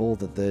necessary evil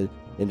that the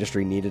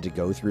industry needed to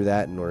go through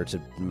that in order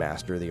to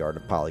master the art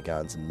of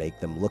polygons and make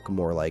them look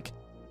more like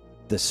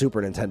the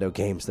Super Nintendo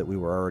games that we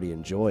were already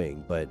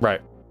enjoying. But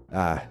right.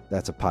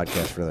 that's a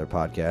podcast for another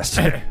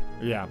podcast.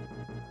 Yeah.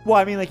 Well,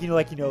 I mean, that's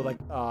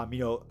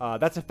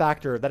a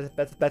factor.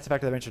 That's a factor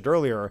that I mentioned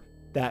earlier.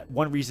 That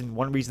one reason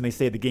they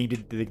say the game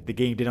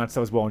did not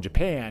sell as well in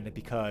Japan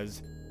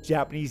because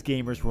Japanese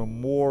gamers were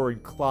more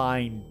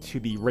inclined to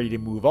be ready to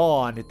move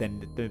on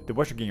than the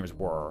Western gamers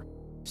were.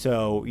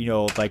 So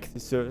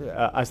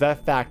as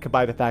that fact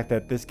combined with the fact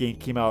that this game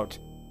came out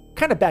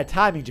kind of bad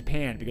timing in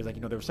Japan because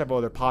there were several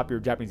other popular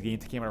Japanese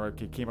games that came out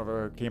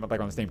like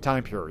on the same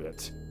time period.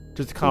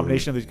 Just the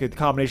combination of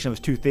those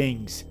two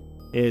things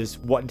is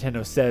what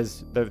Nintendo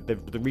says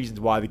the reasons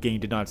why the game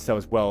did not sell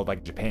as well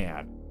like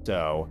Japan.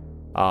 So,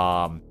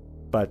 the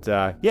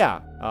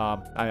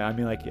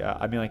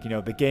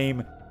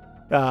game,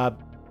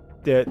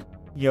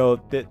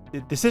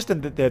 the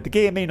system, the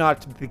game may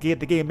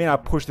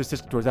not push the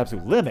system towards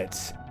absolute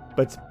limits,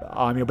 but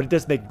it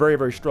does make very,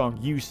 very strong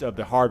use of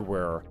the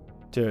hardware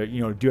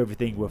to do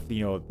everything with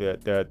the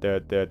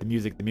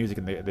music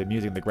and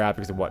the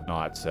graphics and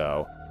whatnot.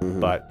 So,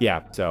 but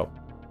yeah, so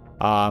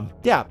I'm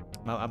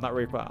not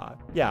really, I'm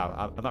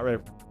not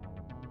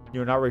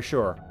really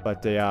sure,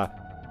 but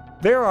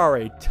there are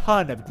a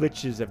ton of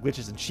glitches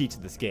and cheats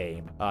in this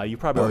game. You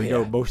probably already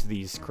know most of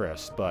these,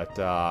 Chris, but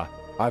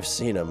I've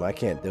seen them. I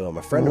can't do them.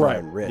 A friend of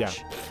Right, mine,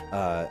 Rich,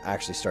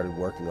 actually started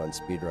working on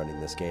speedrunning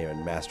this game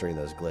and mastering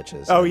those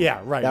glitches. Oh, And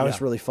yeah, right, That yeah. was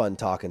really fun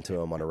talking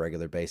to him on a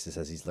regular basis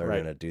as he's learning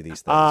Right. how to do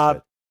these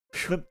things.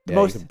 the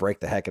You can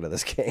break the heck out of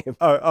this game.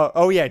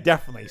 Oh yeah,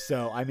 definitely.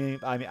 So I mean,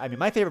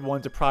 my favorite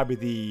ones are probably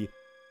the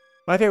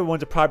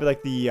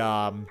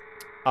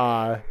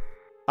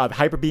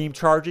hyper beam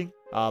charging,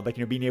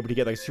 being able to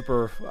get like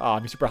super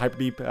hyper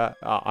beam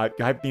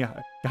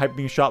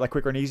shot like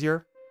quicker and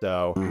easier.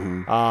 So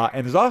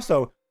and there's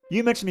also,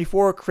 you mentioned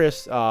before,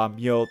 Chris, if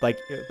you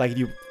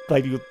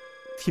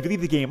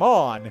leave the game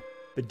on,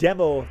 the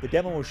demo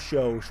will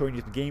showing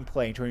you the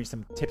gameplay and showing you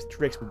some tips and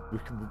tricks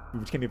which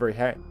can be very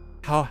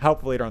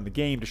helpful later on in the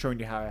game to showing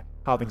you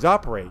how things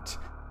operate.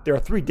 There are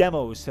 3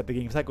 demos that the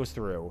game cycles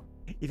through.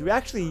 If you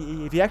actually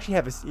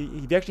have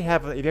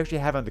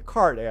on the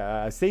cart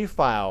a save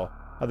file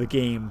of the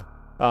game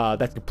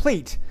that's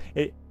complete,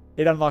 it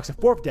unlocks a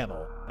 4th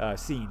demo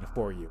scene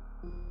for you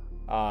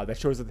that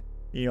shows some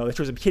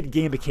hidden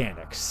game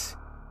mechanics.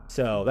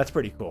 So that's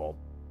pretty cool.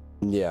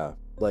 Yeah,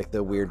 like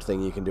the weird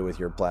thing you can do with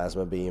your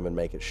plasma beam and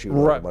make it shoot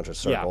Right, a bunch of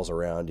circles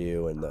around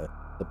you, and the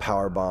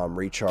power bomb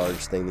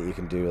recharge thing that you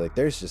can do. Like,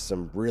 there's just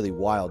some really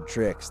wild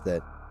tricks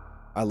that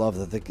I love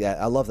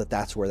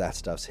that's where that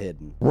stuff's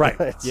hidden. Right.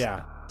 It's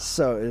Yeah.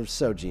 So it was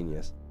so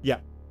genius. Yeah.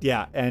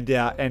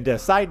 And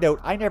side note,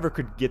 I never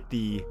could get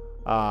the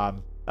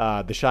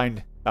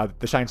shine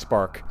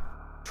spark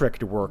trick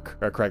to work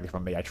correctly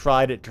from me. I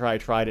tried it,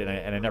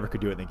 and I never could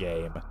do it in the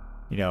game.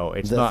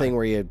 It's The not thing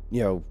where you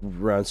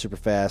run super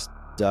fast,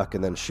 duck,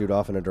 and then shoot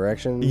off in a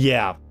direction.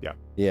 Yeah.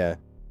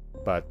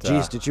 But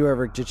Geez, did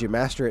you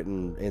master it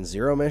in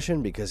Zero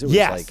Mission? Because it was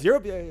yes, like Zero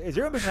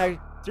Mission. I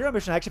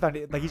actually found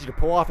it like easy to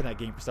pull off in that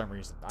game for some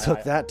reason.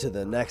 took that to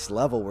the next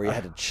level where you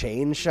had to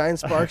chain shine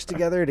sparks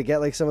together to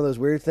get like some of those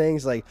weird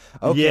things. Like,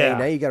 okay, Yeah.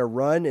 now you got to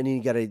run, and then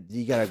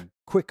you got to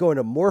quick go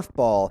into morph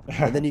ball,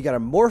 and then you got a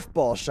morph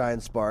ball shine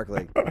spark.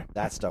 Like,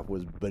 that stuff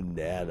was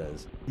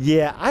bananas.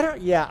 Yeah,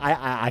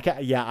 I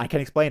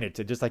can't explain it.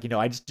 Just like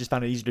I just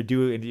found it easier to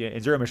do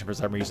in Zero Mission for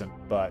some reason.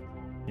 But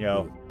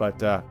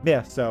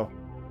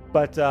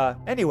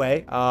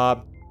anyway,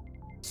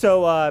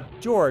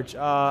 George,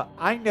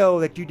 I know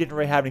that you didn't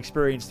really have an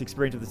experience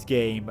with this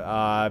game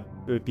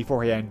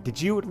beforehand.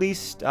 Did you at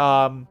least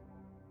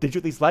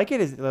like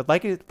it? Is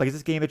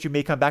this game that you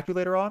may come back to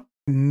later on?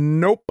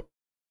 Nope.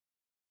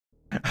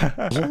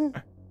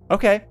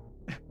 Okay.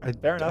 I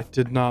Fair enough.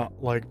 did not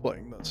like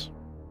playing this.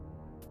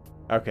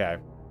 Okay.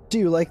 Do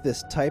you like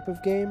this type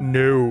of game?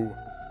 No.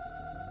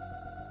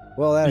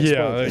 Well, that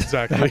Yeah, explains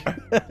exactly.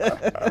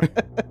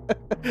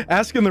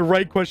 Asking the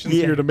right questions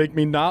Yeah. here to make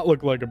me not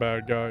look like a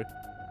bad guy.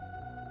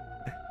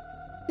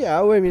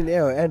 Yeah, well, I mean,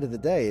 end of the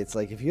day, it's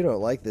like if you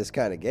don't like this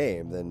kind of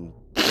game, then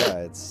yeah,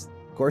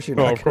 of course you're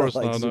not of gonna course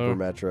like not, Super no.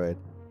 Metroid.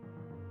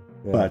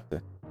 But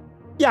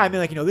yeah, I mean,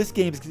 like, this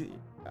game's,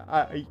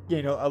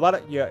 a lot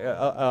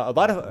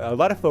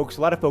of folks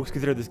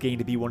consider this game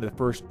to be one of the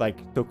first, like,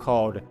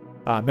 so-called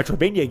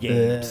Metroidvania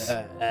games.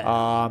 And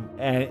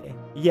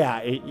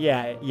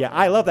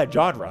I love that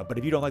genre. But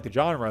if you don't like the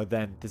genre,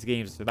 then this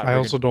game's not. I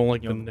also don't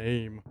like the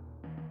name.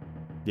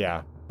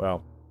 Yeah,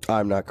 well,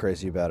 I'm not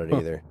crazy about it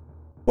either.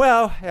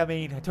 Well, I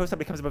mean, until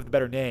somebody comes up with a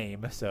better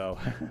name, so.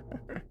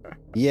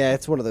 Yeah,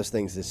 it's one of those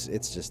things.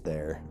 It's just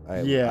there. I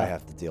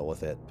have to deal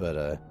with it,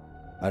 but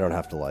I don't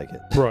have to like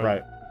it.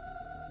 Right.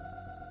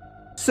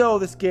 So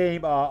this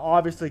game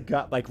obviously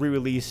got like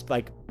re-released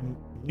like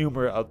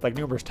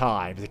numerous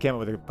times. It came out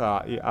with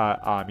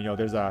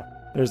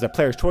there's a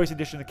Player's Choice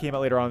edition that came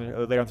out later on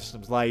in the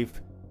system's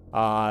life.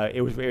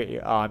 It was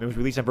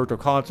released on Virtual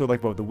Console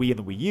like both the Wii and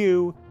the Wii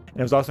U, and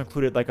it was also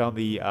included like on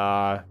the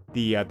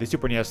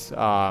Super NES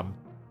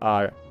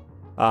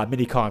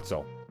mini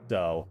console.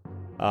 So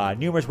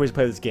numerous ways to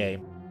play this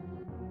game.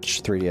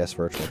 3DS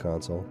Virtual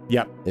Console.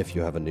 Yep. If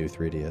you have a new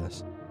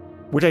 3DS.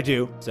 Which I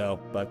do. So,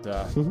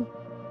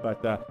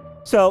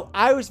 so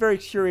I was very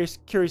curious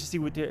to see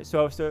what.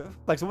 So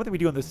one thing we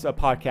do on this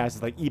podcast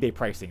is like eBay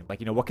pricing.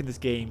 Like, what can this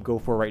game go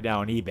for right now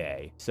on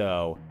eBay?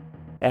 So,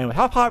 and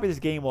how popular this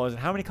game was,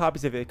 and how many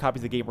copies of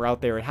the game were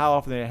out there, and how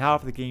often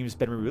the game's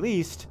been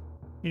released.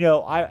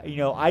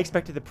 I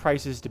expected the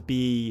prices to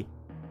be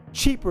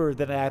cheaper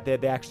than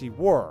they actually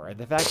were, and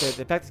the fact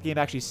that this game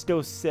actually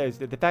still sells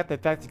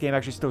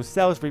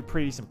for a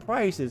pretty decent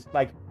price is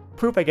like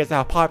proof, I guess,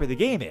 how popular the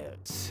game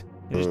is.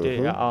 But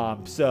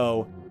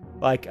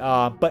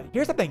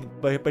here's something.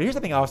 But here's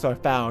something also I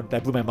found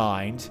that blew my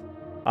mind.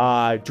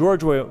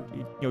 George will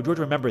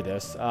remember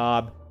this.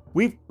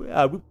 We've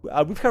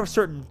covered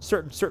certain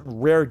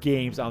rare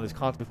games on this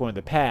console before in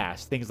the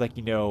past. Things like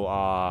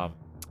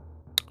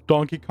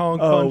Donkey Kong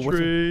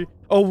Country.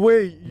 Oh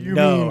wait, you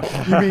mean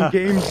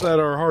games that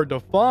are hard to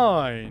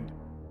find?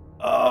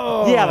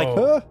 Oh yeah,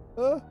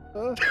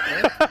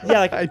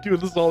 like I do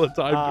this all the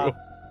time.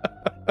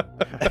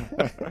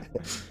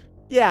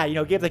 Yeah,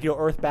 games like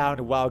Earthbound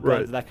and Wild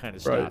Guns and that kind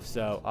of stuff. Right.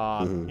 So,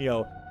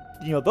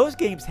 those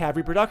games have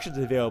reproductions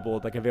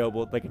available for them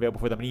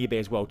on eBay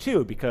as well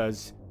too,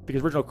 because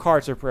original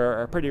cards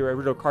for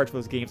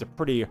those games are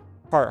pretty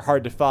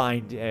hard to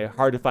find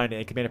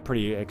and command a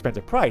pretty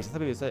expensive price.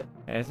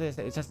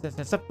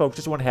 And some folks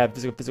just want to have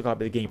physical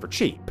copy of the game for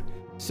cheap.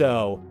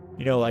 So,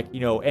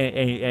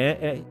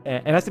 and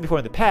that's before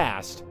in the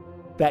past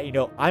that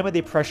I'm of the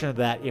impression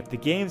that if the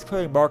game's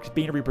clearly marked as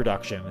being a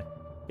reproduction,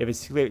 if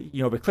it's clear,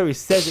 if it clearly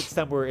says it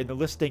somewhere in the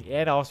listing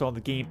and also on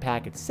the game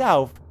pack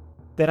itself,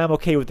 then I'm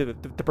okay with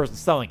the person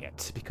selling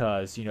it,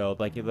 because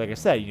like I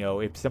said,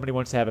 if somebody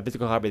wants to have a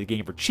physical copy of the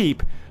game for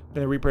cheap,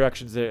 then the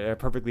reproduction's a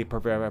perfectly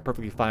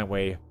fine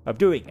way of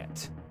doing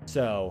it.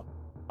 So,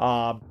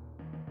 I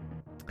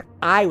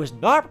was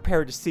not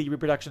prepared to see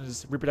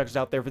reproductions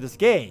out there for this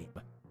game,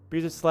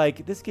 because it's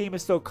like, this game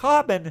is so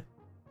common.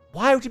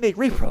 Why would you make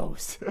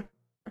repros?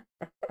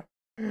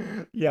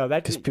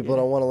 Because people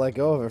don't want to let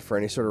go of it for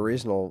any sort of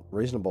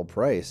reasonable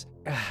price.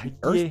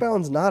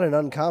 Earthbound's not an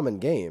uncommon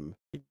game.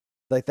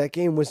 Like, that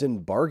game was in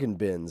bargain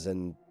bins,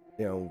 and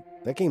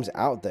that game's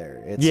out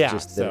there. It's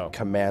just that it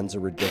commands a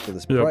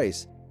ridiculous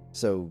price.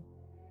 So,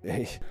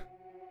 a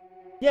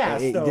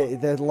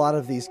lot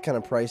of these kind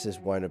of prices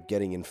wind up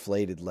getting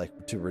inflated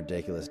like to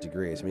ridiculous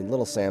degrees. I mean,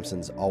 Little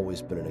Samson's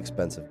always been an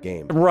expensive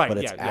game, right? But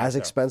it's as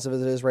expensive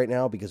as it is right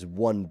now because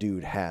one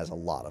dude has a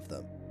lot of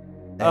them.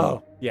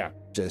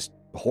 Just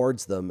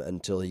hoards them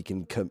until he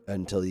can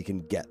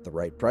get the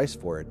right price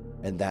for it,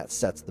 and that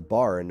sets the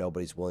bar, and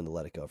nobody's willing to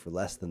let it go for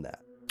less than that.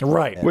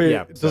 Right. And wait,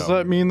 does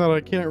that mean that I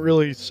can't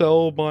really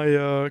sell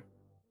my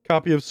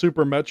copy of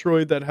Super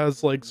Metroid that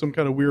has like some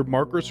kind of weird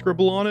marker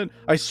scribble on it?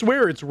 I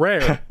swear it's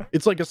rare.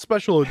 It's like a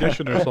special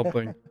edition or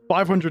something.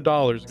 $500,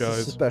 guys.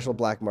 It's a special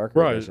black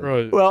marker edition.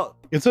 Right. Well,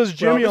 it says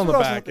Jimmy on the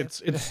back.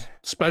 It's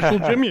special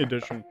Jimmy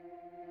edition.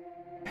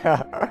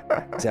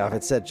 Now, if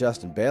it said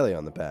Justin Bailey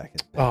on the back.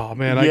 Oh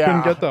man, I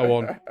couldn't get that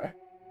one.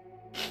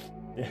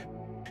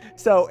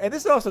 So, and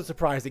this is also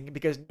surprising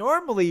because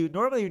normally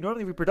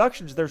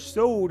reproductions they're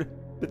sold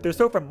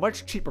for a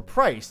much cheaper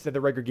price than the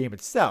regular game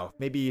itself.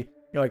 Maybe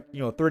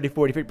 30,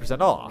 40,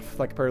 50% off.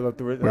 Like compared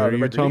to the Are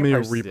you telling me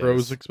a repro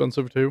repro's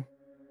expensive too?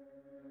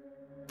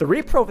 The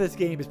repro for this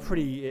game is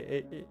pretty.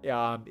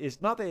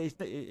 It's not that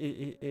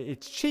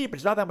it's cheap.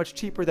 It's not that much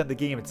cheaper than the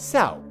game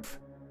itself.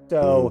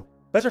 So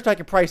let's start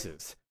talking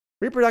prices.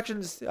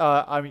 Reproductions, as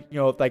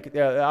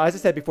I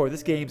said before,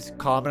 this game's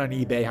common on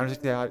eBay.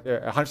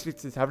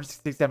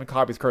 167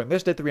 copies currently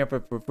listed,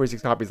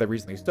 346 copies that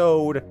recently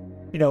sold.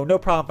 No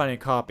problem finding a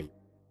copy.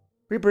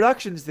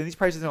 Reproductions, and these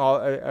prices all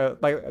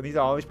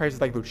these prices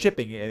include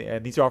shipping,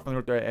 and these are all from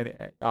North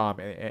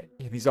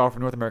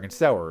American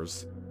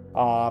sellers.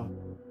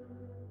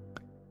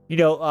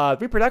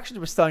 Reproductions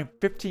was selling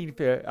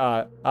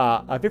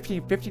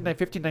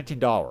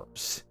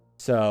 $19.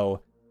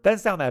 So. Doesn't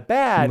sound that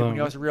bad when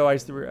you also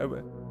realize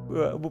until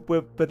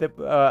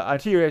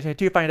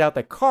you find out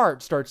that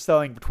carts start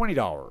selling for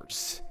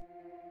 $20.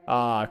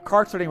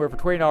 carts are anywhere from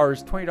 $20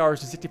 to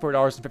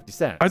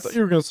 $64.50. I thought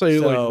you were gonna say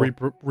So- like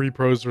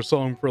repros were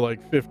selling for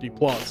like 50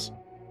 plus.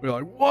 We're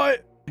like,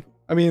 what?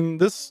 I mean,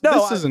 this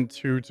No, isn't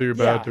too bad,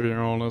 yeah. to be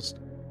honest.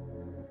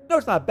 No,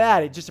 it's not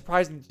bad. It's just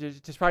surprising to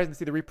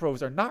see the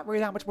repros are not really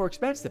that much more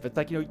expensive. It's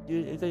like,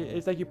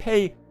 it's like you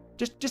pay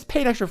just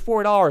pay an extra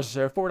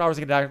 $4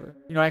 to get an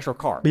extra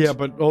cart. Yeah,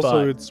 but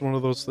also it's one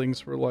of those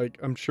things where like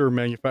I'm sure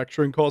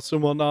manufacturing costs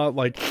and whatnot,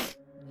 like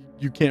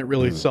you can't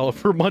really sell it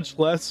for much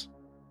less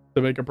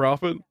to make a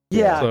profit.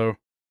 Yeah. So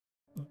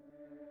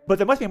But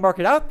there must be a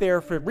market out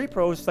there for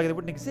repros like they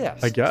wouldn't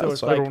exist. I guess, So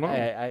it's I like, don't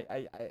know.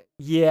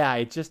 Yeah,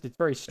 it's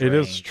very strange. it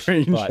is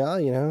strange. But,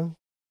 Well,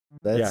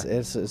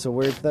 it's a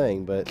weird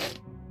thing, but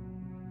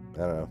I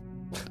don't know.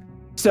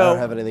 so I don't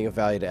have anything of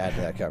value to add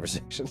to that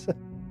conversation.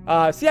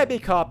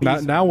 CIB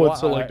copies. Now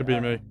what's it like to be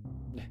me?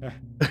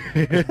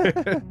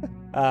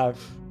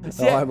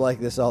 I'm like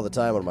this all the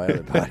time on my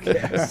other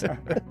podcast.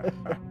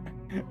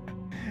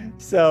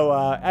 So,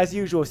 as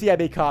usual,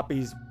 CIB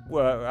copies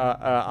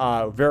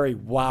vary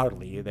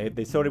wildly.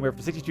 They sold anywhere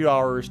from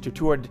 $62 to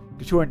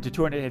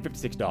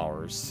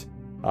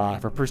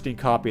 $256 for a pristine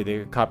copy of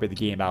the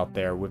game out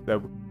there with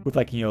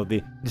like the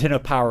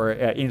Nintendo Power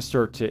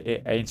insert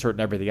and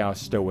everything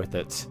else still with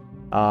it.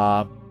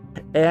 There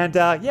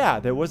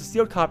was a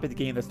sealed copy of the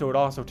game that sold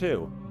also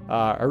too.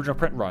 Original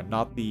print run,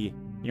 not the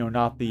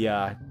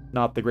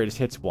greatest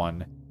hits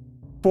one.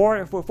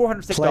 For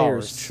 $406.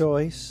 Player's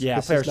choice. Yeah,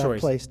 this player's is not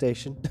choice.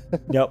 PlayStation.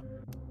 Nope.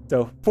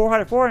 So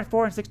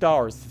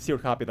 $406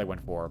 sealed copy that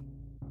went for.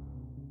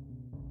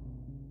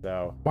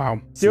 So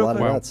Wow. It's a lot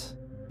sealed of nuts.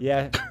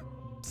 yeah,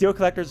 sealed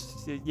collectors.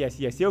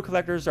 Sealed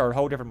collectors are a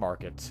whole different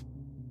market.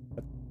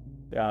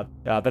 That's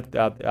all I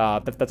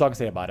can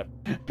say about it.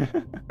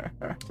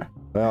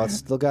 Well, it's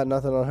still got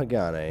nothing on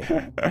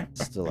Hagane.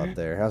 It's still up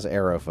there. How's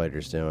Aero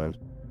Fighters doing?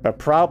 But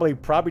probably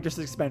just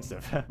as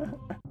expensive.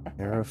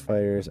 Aero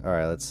Fighters. All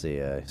right, let's see.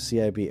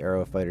 CIB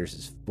Aero Fighters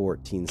is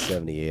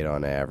 $14.78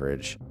 on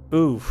average.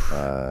 Oof.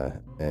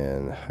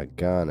 And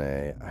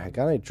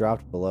Hagane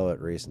dropped below it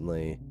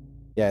recently.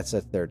 Yeah, it's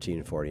at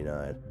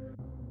 $13.49.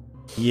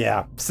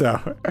 Yeah. So.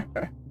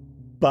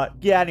 But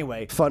yeah.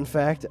 Anyway. Fun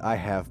fact: I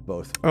have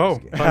both. Of Oh,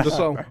 these games. time to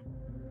sell.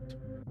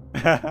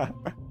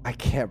 I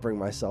can't bring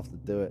myself to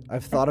do it.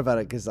 I've thought about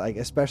it because, like,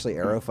 especially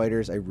Aero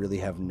Fighters, I really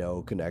have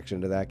no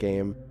connection to that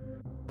game.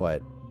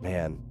 But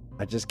man,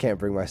 I just can't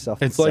bring myself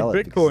to It's like sell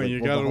it because, Bitcoin.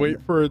 You gotta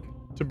wait for it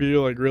to be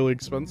like really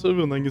expensive,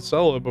 and then you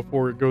sell it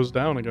before it goes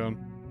down again.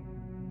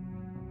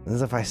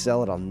 As if I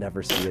sell it, I'll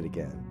never see it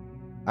again.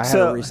 I had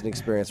So- a recent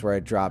experience where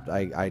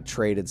I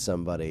traded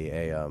somebody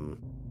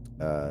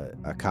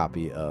a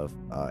copy of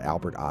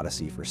Albert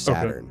Odyssey for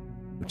Saturn,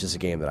 which is a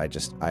game that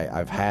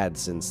I've had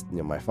since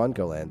my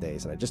Funko-Land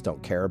days, and I just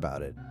don't care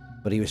about it.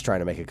 But he was trying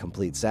to make a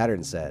complete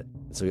Saturn set,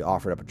 and so he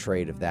offered up a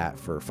trade of that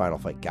for Final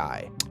Fight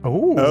Guy.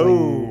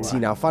 Oh. See,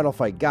 now Final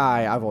Fight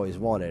Guy, I've always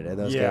wanted, and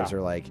those Yeah. games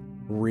are like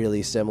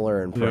really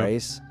similar in Yeah.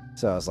 price.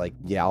 So I was like,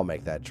 yeah, I'll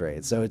make that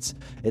trade. So it's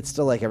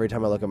still like every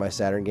time I look at my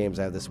Saturn games,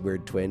 I have this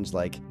weird twinge,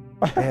 like,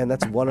 man,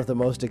 that's one of the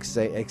most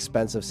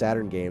expensive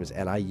Saturn games,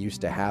 and I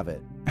used to have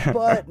it.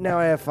 But now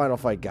I have Final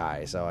Fight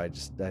Guy, so I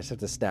just have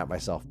to snap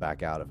myself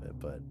back out of it.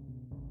 But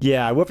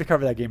Yeah, we'll have to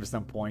cover that game at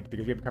some point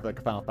because we haven't covered like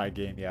a Final Fight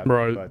game yet.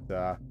 Right.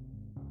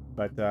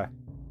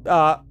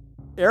 But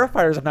Aero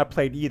Fighters I've not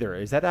played either.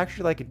 Is that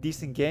actually like a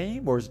decent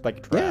game or is it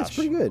like trash? yeah, it's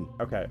pretty good.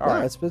 Okay. Yeah, All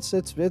right. it's a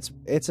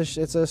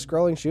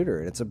scrolling shooter,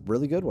 and it's a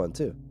really good one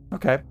too.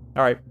 Okay.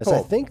 All right. Because I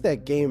Cool. think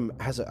that game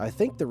I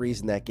think the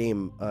reason that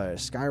game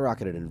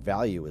skyrocketed in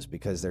value is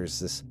because there's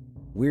this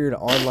weird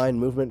online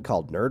movement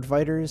called Nerd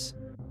Fighters,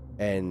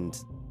 and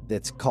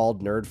it's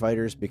called Nerd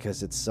Fighters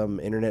because it's some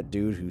internet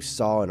dude who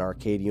saw an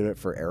arcade unit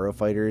for Aero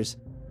Fighters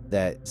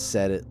that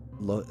said it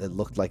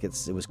looked like it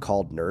was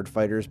called Nerd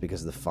Fighters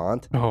because of the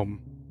font,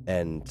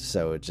 and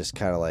so it just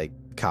kind of like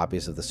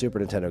copies of the Super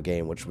Nintendo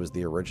game, which was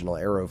the original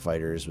Aero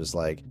Fighters, was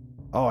like,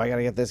 oh, I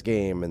gotta get this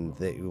game, and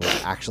it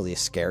was actually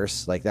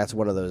scarce. Like, that's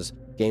one of those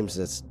games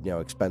that's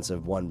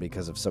expensive, one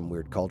because of some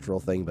weird cultural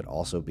thing, but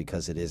also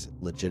because it is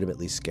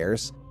legitimately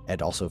scarce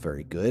and also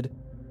very good.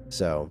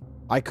 So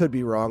I could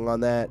be wrong on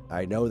that.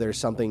 I know there's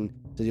something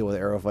to deal with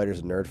Aero Fighters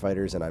and Nerd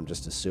Fighters, and I'm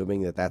just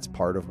assuming that that's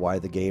part of why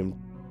the game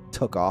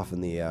took off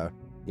in the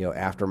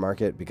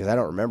aftermarket, because I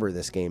don't remember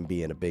this game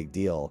being a big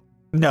deal.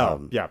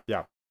 No. Yeah.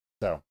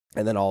 So.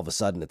 And then all of a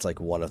sudden, it's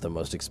like one of the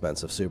most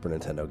expensive Super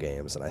Nintendo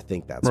games, and I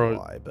think that's Right.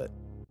 why.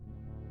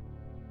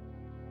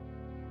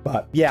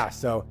 But yeah.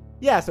 So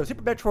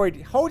Super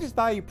Metroid holds its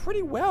value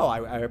pretty well.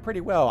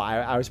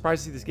 I was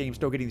surprised to see this game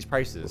still getting these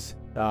prices.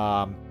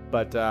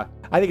 But I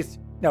think it's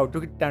don't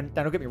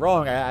get me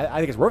wrong. I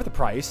think it's worth the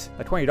price.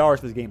 Like $20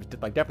 for this game is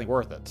like definitely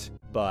worth it.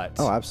 But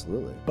Oh,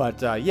 absolutely.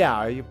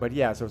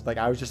 yeah. So it's like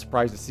I was just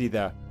surprised to see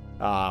the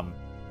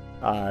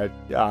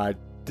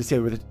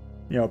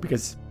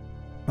because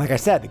like I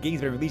said, the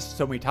game's been released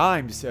so many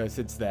times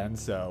since then.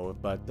 So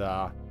but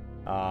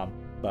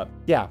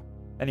yeah.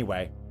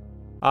 Anyway,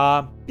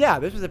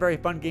 this was a very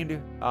fun game to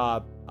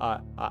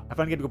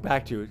go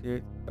back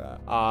to.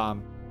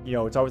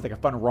 it's always like a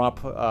fun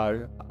romp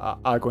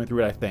going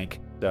through it, I think.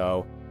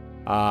 So,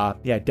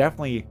 yeah,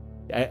 definitely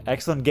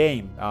excellent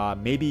game.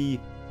 Maybe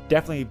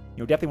definitely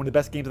one of the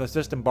best games on the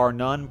system, bar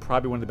none.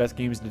 Probably one of the best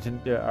games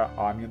Nintendo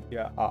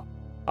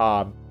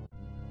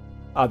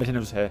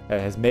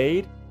has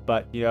made.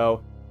 But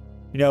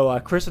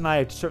Chris and I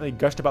have certainly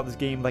gushed about this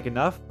game like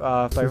enough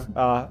for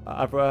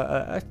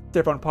a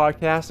different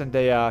podcast.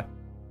 And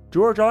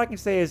George, all I can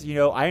say is,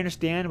 I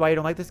understand why you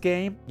don't like this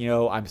game.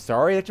 I'm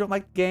sorry that you don't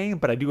like the game,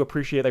 but I do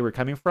appreciate where you're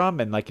coming from,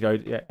 and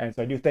and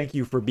so I do thank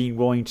you for being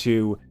willing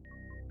to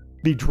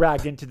be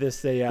dragged into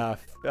this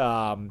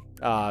fun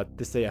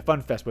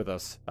fest with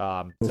us.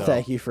 So.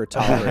 Thank you for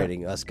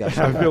tolerating us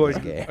gushing I about feel this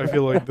like game. I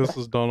feel like this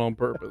is done on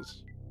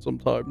purpose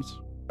sometimes.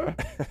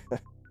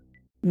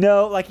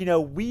 No,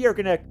 we are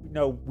gonna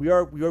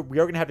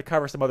have to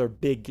cover some other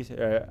big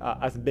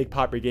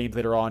popular games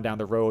later on down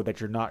the road that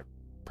you're not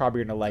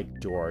probably gonna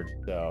like, George.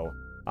 So,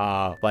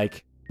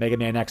 like Mega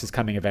Man X is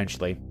coming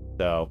eventually.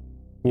 So,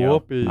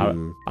 Whoopee.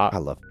 I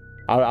love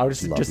I'll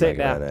just say it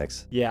Mega now. Man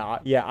X. Yeah,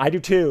 I do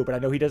too, but I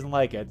know he doesn't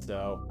like it,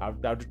 so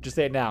I'll just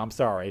say it now. I'm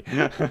sorry.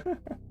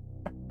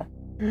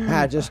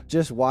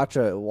 Just watch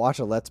a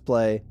Let's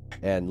Play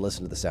and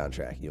listen to the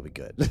soundtrack. You'll be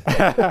good.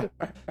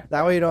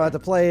 That way you don't have to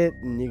play it,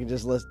 and you can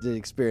just listen to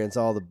experience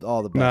all the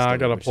best. Nah, I of it,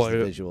 gotta which is play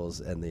the it.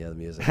 visuals and the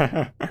music.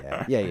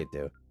 Yeah, you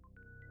do.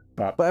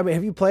 But I mean,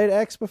 have you played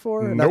X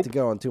before? Not Nope. to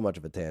go on too much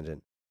of a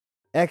tangent.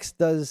 X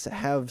does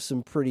have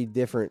some pretty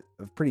different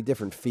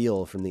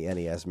feel from the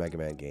NES Mega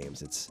Man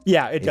games. It's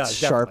does.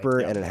 sharper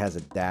definitely, and it has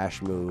a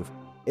dash move.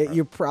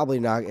 It's probably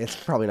not going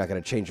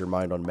to change your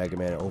mind on Mega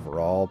Man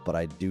overall, but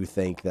I do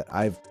think that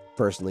I've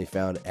personally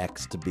found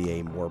X to be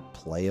a more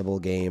playable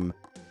game.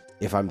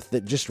 If I'm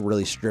just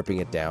really stripping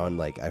it down,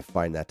 I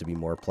find that to be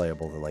more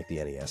playable than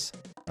the NES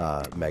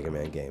Mega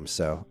Man games.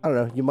 So I don't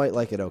know. You might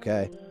like it.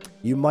 Okay,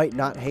 you might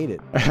not hate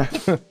it.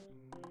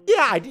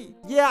 I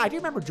do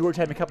remember George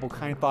having a couple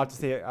kind thoughts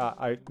to say.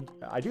 I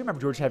do remember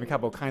George having a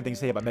couple kind things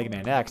to say about Mega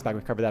Man X. Back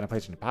when we covered that in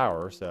PlayStation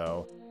Power.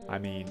 So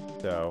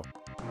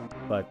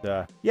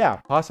but yeah,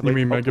 possibly. You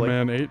mean hopefully.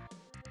 Mega Man 8?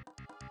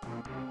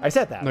 I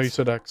said that. No, you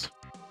said X.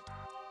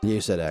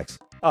 You said X.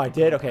 Oh, I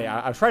did. Okay,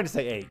 I was trying to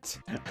say 8.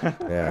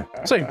 Yeah.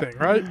 Same thing,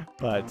 right?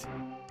 But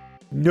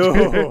no.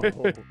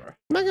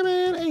 Mega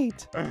Man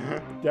 8.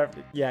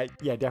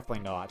 Definitely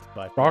not.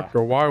 But Dr.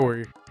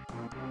 Wiwi.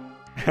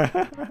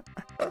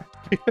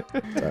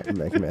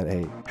 Mega Man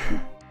 8.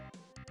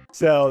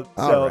 So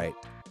All right.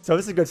 So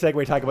this is a good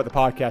segue talking about the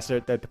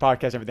podcast, the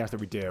podcast, everything else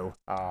that we do.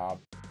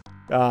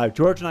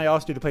 George and I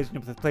also do the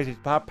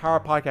PlayStation Power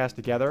podcast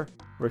together.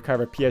 We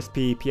cover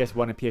PSP,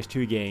 PS1, and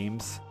PS2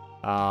 games.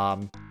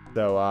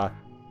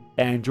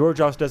 And George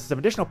also does some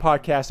additional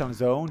podcasts on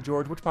his own.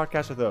 George, which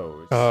podcasts are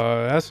those?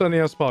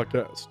 SNES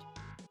podcast.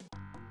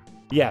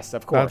 Yes,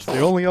 of course. That's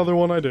the only other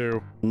one I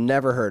do.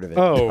 Never heard of it.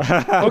 Oh,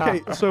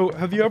 okay. So,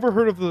 have you ever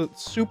heard of the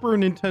Super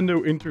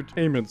Nintendo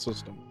Entertainment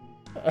System?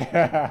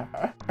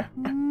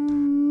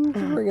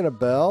 Ringing a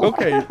bell.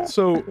 Okay,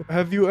 so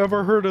have you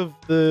ever heard of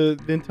the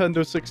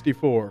Nintendo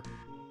 64?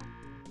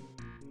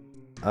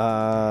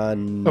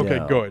 No. Okay,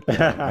 good.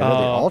 I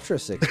know the Ultra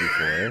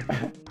 64.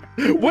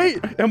 Wait,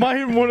 am I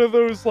in one of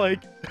those,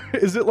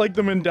 is it like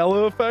the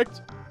Mandela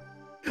effect?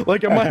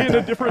 Am I in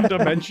a different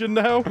dimension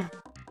now?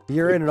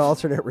 You're in an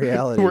alternate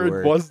reality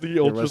where it was the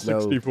Ultra was no-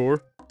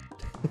 64?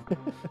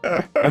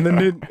 and the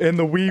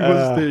Wii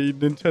was the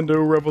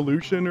Nintendo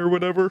Revolution or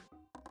whatever?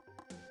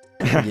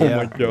 Yeah. Oh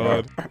my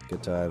god.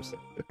 Good times.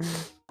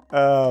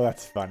 Oh,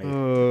 that's funny.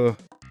 So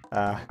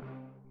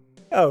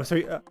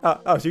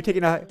you're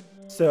taking a.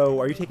 So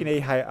are you taking a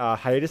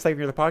hiatus from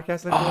the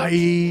podcast? Then, George?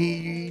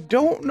 I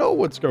don't know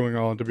what's going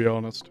on, to be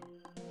honest.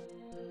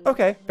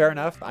 Okay, fair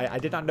enough. I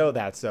did not know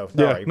that, so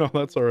Yeah, sorry. no,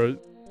 that's all right.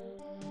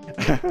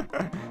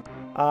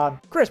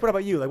 Chris, what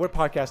about you? What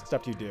podcast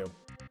stuff do you do?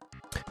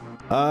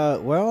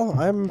 Well,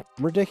 I'm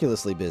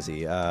ridiculously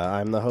busy.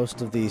 I'm the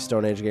host of the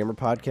Stone Age Gamer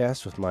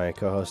podcast with my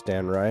co-host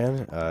Dan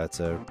Ryan. It's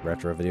a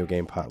retro video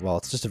game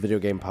it's just a video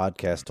game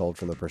podcast told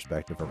from the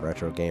perspective of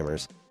retro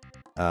gamers.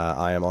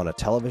 I am on a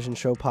television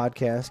show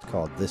podcast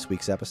called This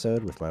Week's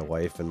Episode with my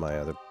wife and my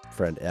other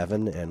friend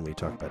Evan, and we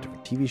talk about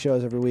different TV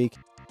shows every week.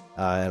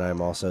 And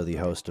I'm also the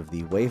host of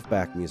the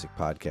Waveback Music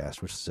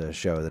Podcast, which is a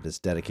show that is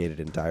dedicated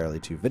entirely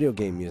to video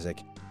game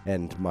music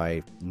and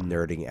my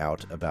nerding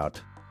out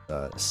about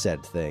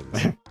said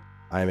things.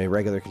 I am a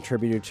regular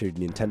contributor to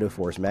Nintendo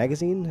Force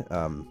magazine,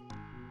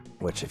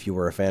 which, if you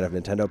were a fan of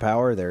Nintendo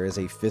Power, there is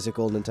a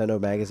physical Nintendo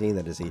magazine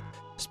that is a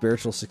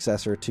spiritual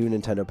successor to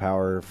Nintendo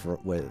Power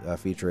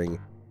featuring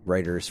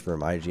writers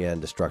from IGN,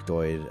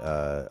 Destructoid,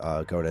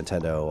 Go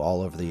Nintendo,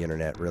 all over the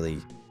internet. Really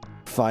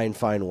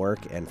fine work,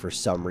 and for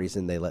some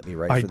reason they let me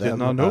write for them. I did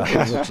not know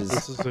this. Which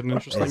This is an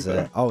interesting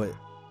thing.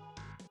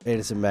 It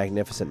is a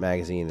magnificent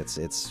magazine.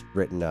 It's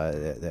written.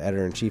 The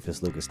editor-in-chief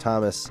is Lucas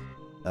Thomas,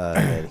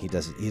 and he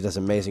does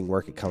amazing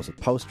work. It comes with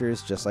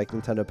posters, just like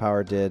Nintendo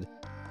Power did.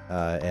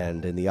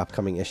 And in the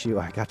upcoming issue,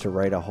 I got to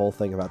write a whole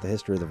thing about the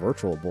history of the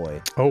Virtual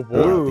Boy. Oh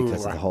boy!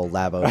 Because of the whole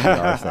Labo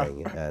VR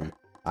thing, and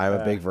I'm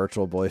a big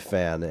Virtual Boy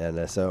fan,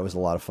 and so it was a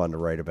lot of fun to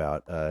write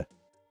about.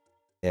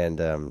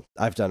 And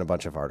I've done a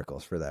bunch of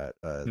articles for that.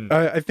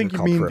 I think you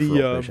called mean the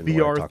Peripheral Vision,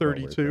 where I talk about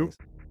weird VR32.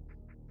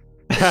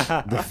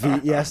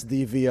 things. Yes,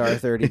 the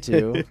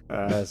VR32,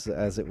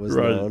 as it was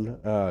Right. known.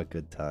 Oh,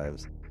 good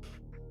times.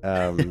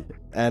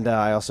 And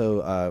I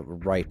also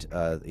write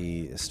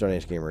the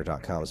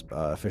StoneAgeGamer.com's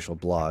official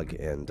blog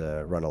and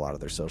run a lot of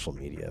their social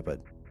media.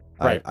 But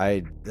Right.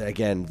 I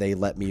again, they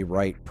let me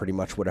write pretty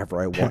much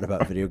whatever I want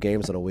about video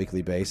games on a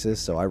weekly basis.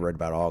 So I read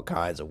about all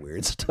kinds of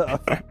weird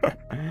stuff.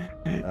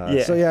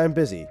 So yeah, I'm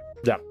busy.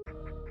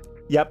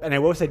 Yep, and I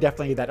will say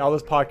definitely that all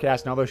those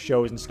podcasts and all those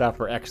shows and stuff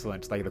are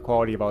excellent. Like the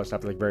quality of all the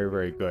stuff is like very,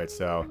 very good.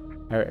 So,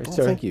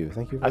 Thank you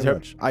very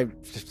much. I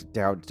just,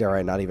 dare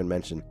I not even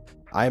mention,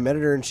 I am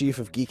editor-in-chief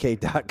of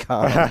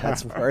Geekade.com.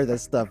 That's where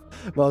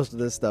most of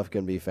this stuff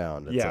can be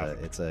found.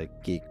 It's a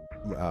geek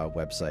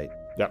website.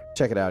 Yep.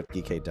 Check it out,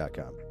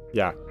 Geekade.com.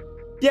 Yeah,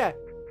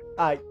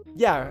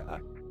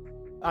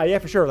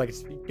 for sure. Like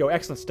it's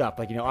excellent stuff.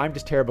 Like I'm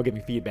just terrible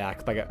giving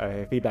feedback,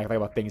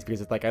 about things because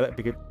it's like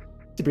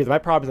because my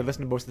problem is I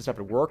listen to most of the stuff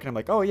at work and I'm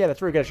like, oh yeah,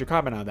 that's really good. I should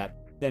comment on that.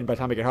 Then by the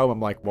time I get home,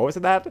 I'm like, what was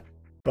it that?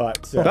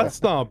 But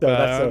That's not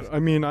bad. that's I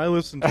mean, I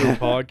listen to a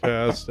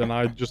podcast and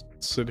I just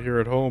sit here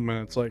at home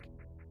and it's like,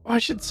 oh, I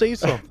should say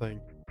something.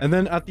 And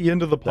then at the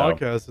end of the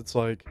podcast, it's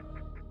like,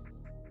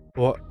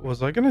 what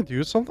was I gonna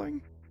do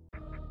something?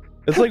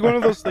 It's like one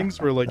of those things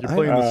where like you're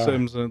playing The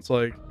Sims and it's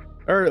like,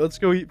 all right, let's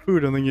go eat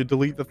food, and then you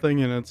delete the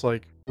thing and it's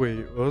like,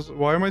 wait,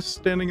 why am I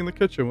standing in the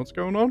kitchen? What's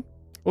going on?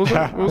 What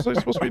was I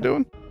supposed to be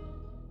doing?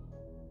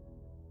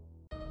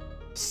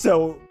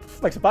 So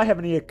if I have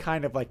any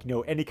kind of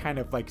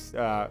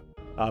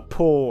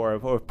pull or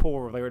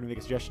like make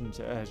a suggestion,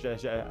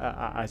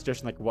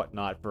 suggestion like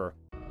whatnot for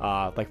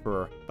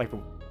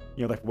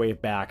way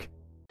back,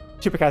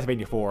 Super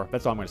Castlevania 4.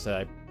 That's all I'm gonna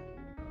say.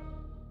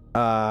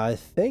 I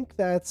think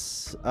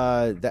that's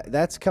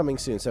coming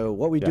soon. So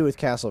what we do with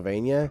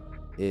Castlevania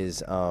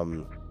is we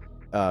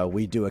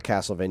do a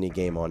Castlevania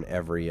game on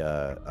every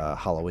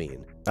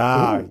Halloween.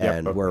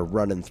 And we're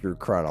running through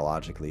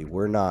chronologically.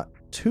 We're not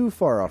too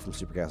far off from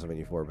Super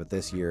Castlevania 4, but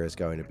this year is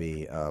going to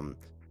be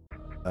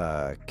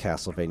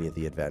Castlevania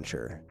The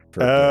Adventure.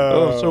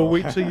 So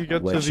wait till you get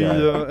to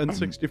the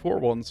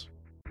N64 ones.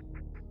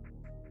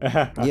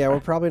 Yeah,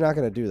 we're probably not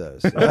going to do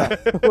those.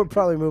 We'll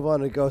probably move on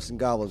to Ghosts and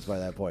Goblins by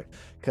that point.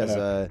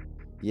 Because,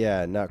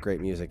 not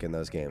great music in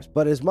those games.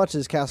 But as much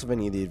as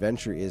Castlevania The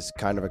Adventure is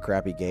kind of a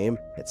crappy game,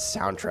 its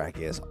soundtrack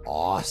is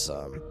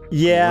awesome.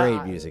 Yeah.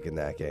 Great music in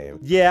that game.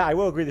 Yeah, I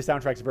will agree the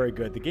soundtrack's very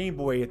good. The Game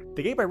Boy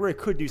really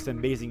could do some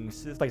amazing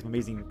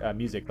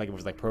music, like it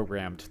was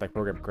programmed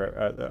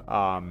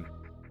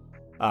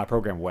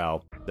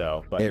well.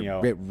 So, but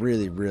it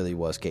really, really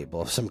was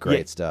capable of some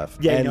great stuff.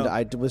 Yeah, and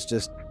I was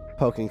just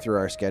poking through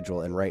our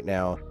schedule, and right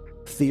now,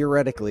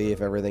 theoretically,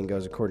 if everything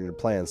goes according to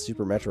plan,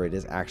 Super Metroid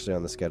is actually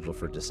on the schedule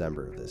for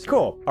December of this year.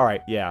 Cool. All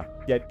right. Yeah.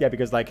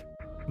 Because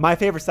my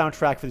favorite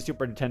soundtrack for the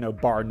Super Nintendo,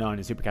 bar none,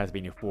 is Super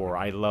Castlevania 4.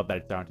 I love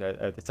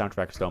the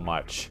soundtrack so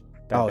much.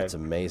 It's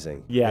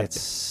amazing. Yeah, it's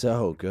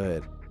so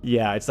good.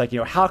 Yeah, it's like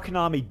how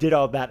Konami did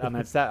all that on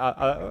that the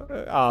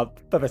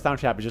sound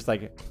chip is just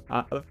like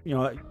on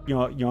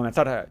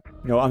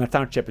that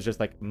sound chip is just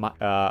like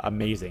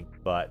amazing,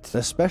 but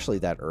especially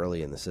that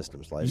early in the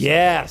system's life.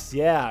 Yes,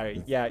 yeah,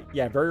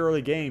 very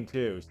early game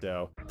too.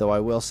 So though I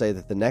will say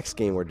that the next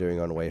game we're doing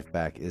on Wave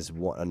Back is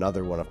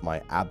another one of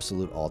my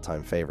absolute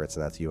all-time favorites,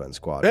 and that's UN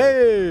Squadron.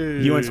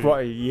 Hey, UN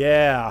Squadron,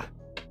 yeah.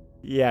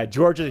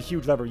 George is a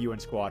huge lover of UN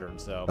Squadron,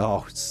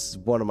 so it's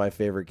one of my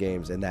favorite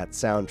games, and that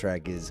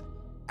soundtrack is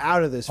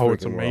out of this freaking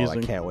it's amazing. world.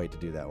 I can't wait to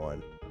do that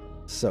one.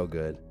 So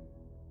good.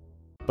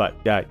 But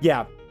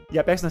excellent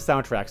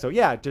soundtrack. So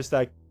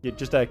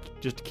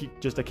just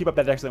keep up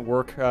that excellent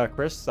work,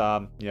 Chris.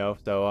 Thank you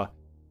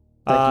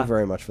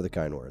very much for the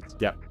kind words.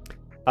 Yeah.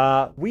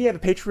 We have a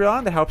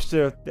Patreon that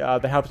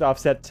helps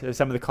offset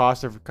some of the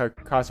costs of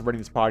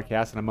running this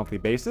podcast on a monthly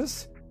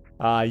basis.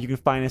 You can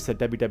find us at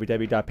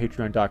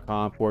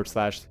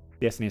www.patreon.com/the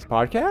SNES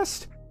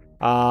podcast.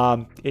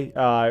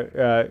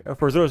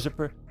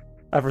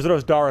 For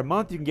 $0 a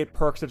month, you can get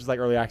perks such as like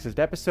early access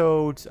to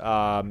episodes,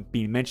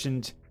 being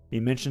mentioned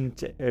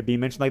like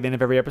the end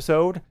of every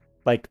episode,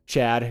 like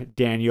Chad,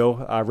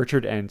 Daniel,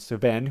 Richard, and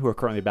Sven, who are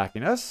currently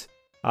backing us,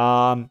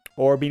 or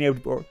being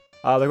able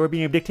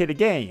to dictate a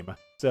game.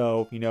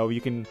 So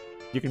you can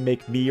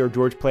make me or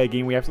George play a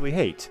game we absolutely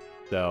hate.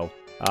 So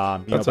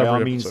that's by all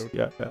every means,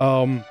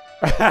 episode.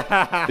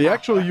 The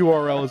actual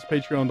URL is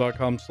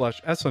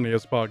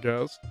patreon.com/SNES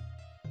podcast.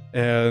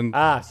 And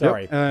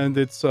sorry. And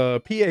it's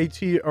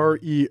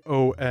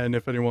Patreon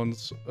if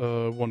anyone's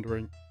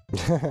wondering.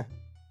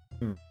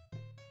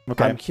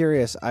 Okay. I'm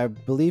curious. I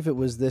believe it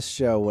was this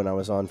show when I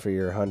was on for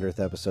your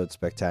 100th episode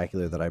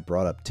spectacular that I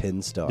brought up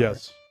Tin Star.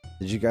 Yes.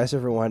 Did you guys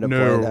ever wind up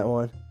playing that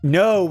one?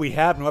 No, we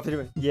haven't. We'll have to do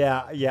it.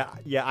 Yeah.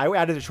 I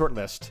added a short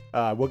list.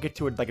 We'll get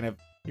to it like in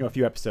a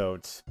few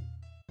episodes.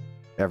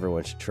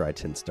 Everyone should try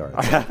Tin Star.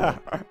 The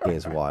game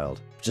is wild.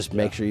 Just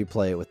make sure you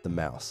play it with the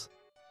mouse.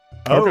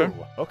 Okay.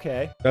 Oh,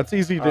 okay. That's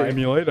easy to All right.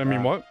 emulate. I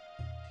mean, what?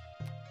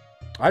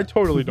 I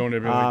totally don't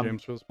emulate Um,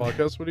 games for this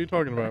podcast. What are you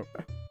talking about?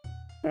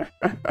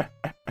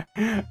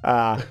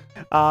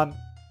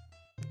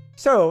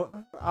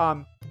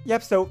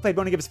 Yep, so if you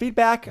want to give us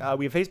feedback,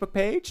 we have a Facebook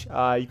page.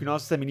 You can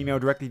also send me an email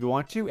directly if you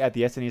want to at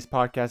the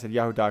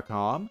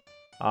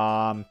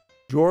SNESpodcast@yahoo.com.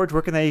 George,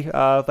 where can they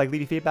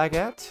leave you feedback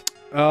at?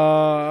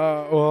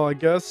 Well, I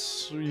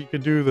guess you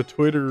could do the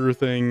Twitter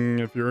thing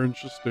if you're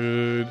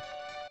interested.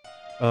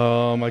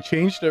 I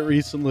changed it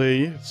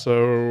recently,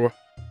 so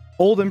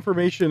old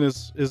information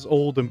is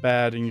old and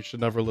bad, and you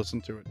should never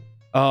listen to it.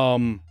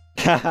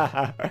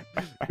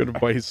 Good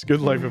advice,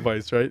 good life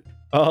advice, right?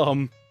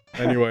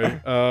 Anyway,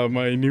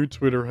 my new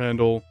Twitter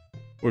handle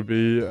would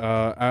be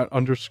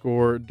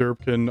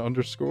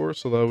 @_Derpkin_,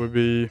 so that would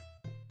be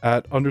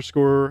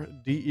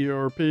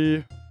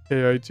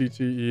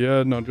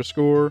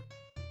 @DERPKITTEN_.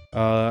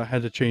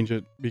 Had to change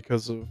it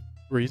because of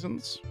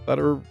reasons that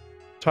are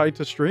tied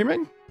to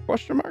streaming?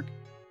 Question mark.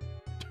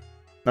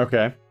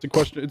 Okay.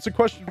 It's a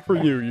question for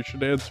you. You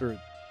should answer it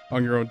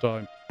on your own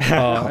time.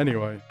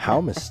 Anyway.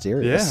 How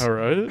mysterious. Yeah,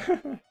 right?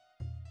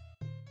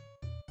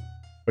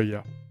 But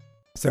yeah.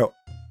 So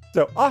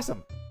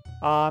awesome.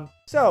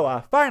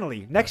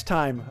 Finally, next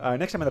time on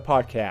the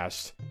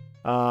podcast,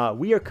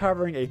 we are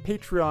covering a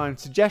Patreon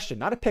suggestion,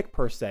 not a pick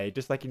per se,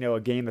 just like a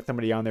game that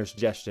somebody on there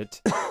suggested.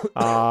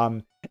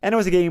 And it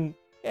was a game,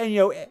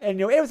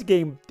 it was a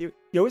game I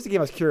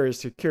was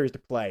curious to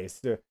play.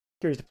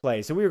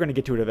 So we were going to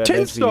get to it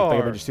eventually,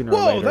 sooner or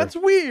Whoa, later. that's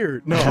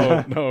weird.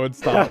 No,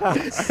 it's not.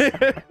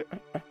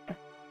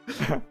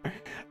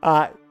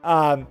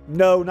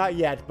 No, not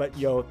yet. But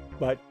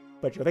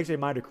thanks for the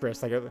reminder,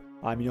 Chris. I will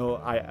add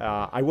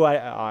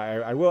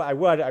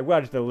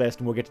it to the list,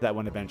 and we'll get to that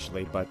one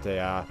eventually. But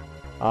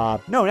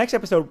next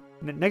episode,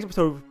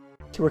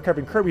 we're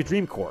covering Kirby's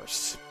Dream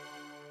Course.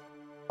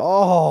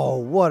 Oh,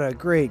 what a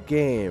great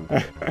game.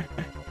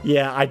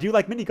 Yeah, I do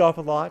like mini golf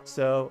a lot,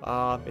 so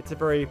it's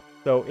been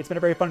a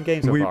very fun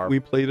game so far. We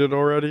played it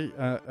already,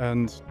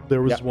 and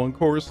there was one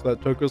course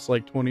that took us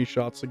like 20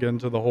 shots again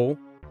to the hole.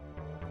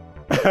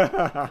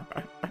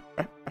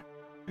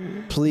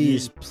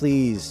 Please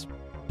play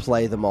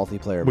the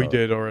multiplayer mode. We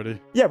did already.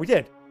 Yeah, we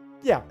did.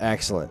 Yeah.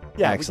 Excellent.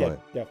 Yeah, excellent.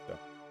 We did. Yeah.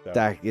 So.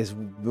 That is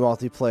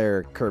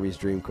multiplayer Kirby's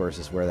Dream Course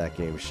is where that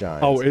game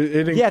shines. Oh,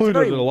 it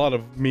included a lot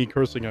of me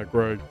cursing at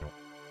Greg.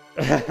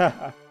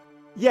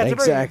 Yeah,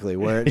 exactly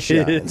where it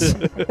shines.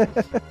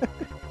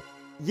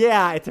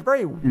 Yeah, it's a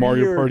very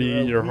Mario weird, Party,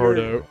 eat your heart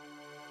out.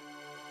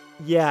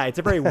 Yeah, it's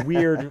a very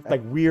weird,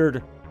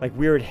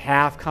 weird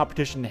half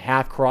competition,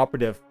 half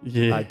cooperative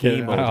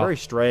game mode. It's very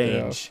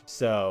strange. Yeah.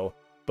 So,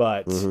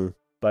 but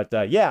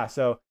yeah.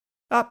 So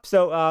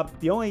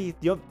the only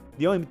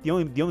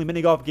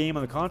mini golf game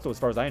on the console, as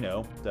far as I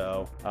know.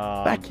 So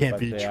that can't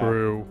be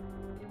true.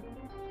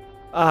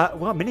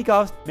 Well, mini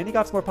golf's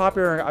more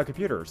popular on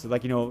computers. So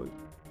if you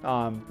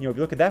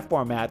look at that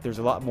format, there's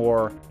a lot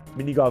more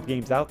mini golf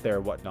games out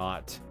there,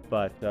 whatnot.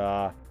 But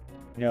the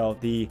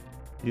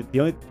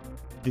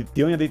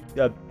only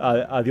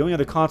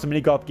other console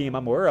mini golf game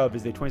I'm aware of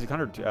is the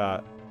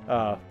 2600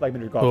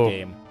 mini golf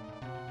game.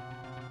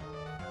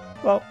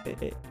 Well,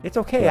 it's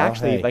okay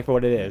actually, for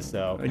what it is.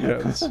 So I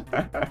guess.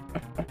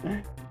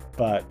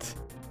 But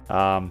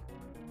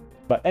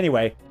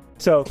anyway.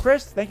 So,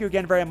 Chris, thank you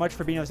again very much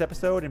for being on this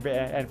episode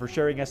and for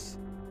sharing us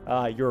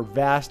your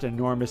vast and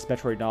enormous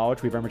Metroid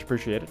knowledge. We very much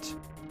appreciate it.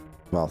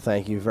 Well,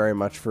 thank you very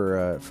much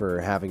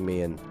for having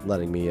me and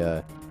letting me,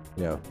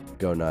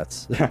 go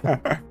nuts. We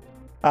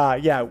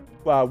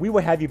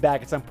will have you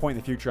back at some point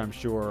in the future, I'm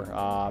sure.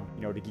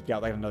 To geek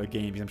out another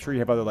game. I'm sure you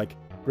have other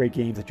great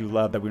games that you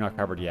love that we've not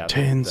covered yet.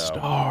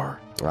 10-star.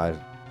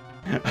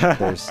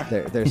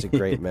 There's a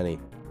great many.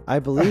 I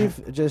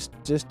believe, just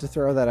to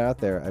throw that out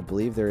there, I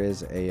believe there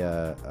is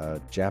a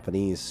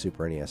Japanese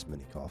Super NES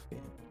mini golf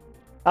game.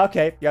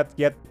 Okay, yep,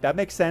 that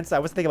makes sense. I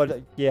was thinking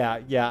about I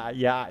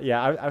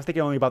was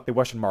thinking only about the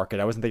Western market.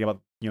 I wasn't thinking about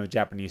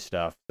Japanese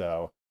stuff.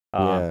 So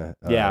that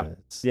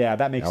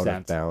makes out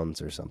sense. Of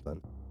bounds or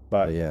something.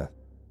 But yeah,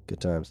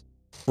 good times.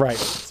 Right.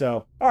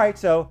 So all right.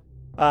 So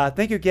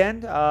thank you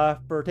again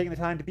for taking the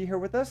time to be here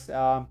with us.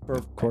 Of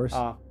course.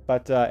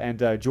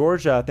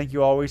 George, thank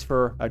you always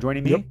for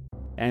joining me. Yep.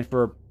 and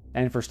for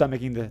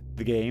stomaching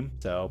the game.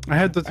 So I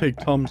had to take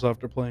Tums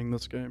after playing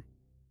this game.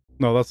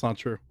 No, that's not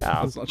true. No.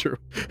 That's not true.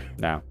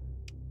 No.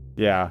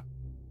 Yeah.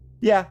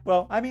 Yeah.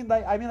 Well, I think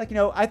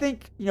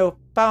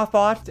final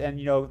thoughts and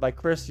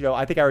Chris,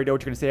 I think I already know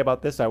what you're gonna say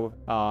about this. Super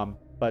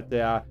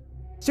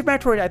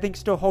Metroid I think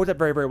still holds up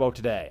very, very well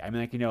today. I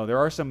mean, there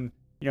are some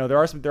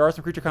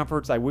creature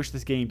comforts I wish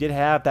this game did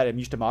have that I'm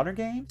used to modern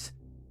games.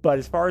 But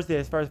as far as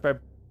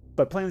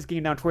playing this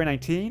game now in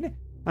 2019,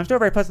 I'm still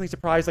very pleasantly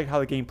surprised how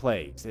the game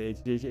plays.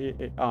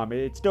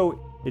 It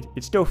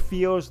still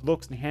feels,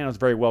 looks, and handles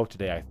very well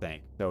today, I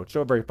think. So it's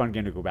still a very fun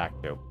game to go back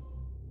to.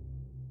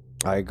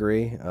 I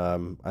agree.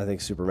 I think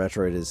Super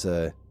Metroid is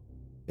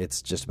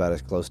it's just about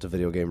as close to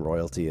video game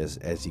royalty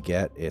as you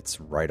get. It's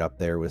right up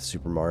there with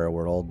Super Mario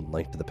World and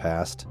Link to the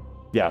Past.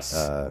 Yes.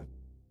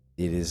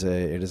 it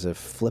is a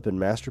flippin'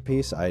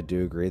 masterpiece. I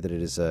do agree that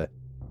it is a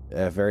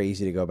very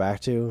easy to go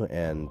back to,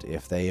 and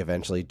if they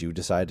eventually do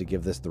decide to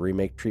give this the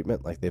remake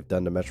treatment like they've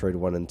done to Metroid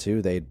 1 and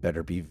 2, they'd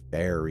better be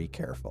very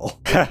careful.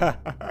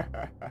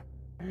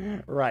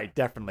 Right,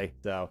 definitely.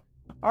 So,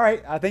 all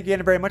right. Thank you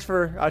again very much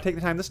for taking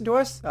the time to listen to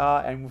us,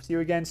 and we'll see you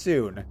again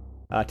soon.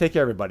 Take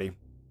care, everybody.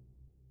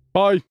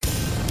 Bye.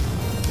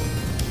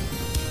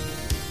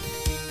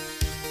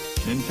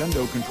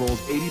 Nintendo controls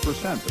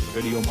 80% of the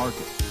video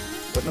market.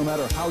 But no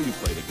matter how you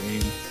play the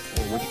game,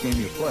 or which game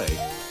you play,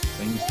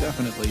 things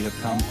definitely have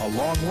come a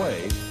long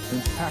way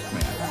since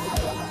Pac-Man.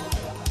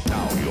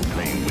 Now you're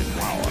playing with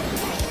power.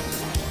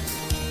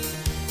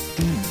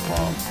 Deep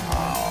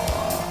power.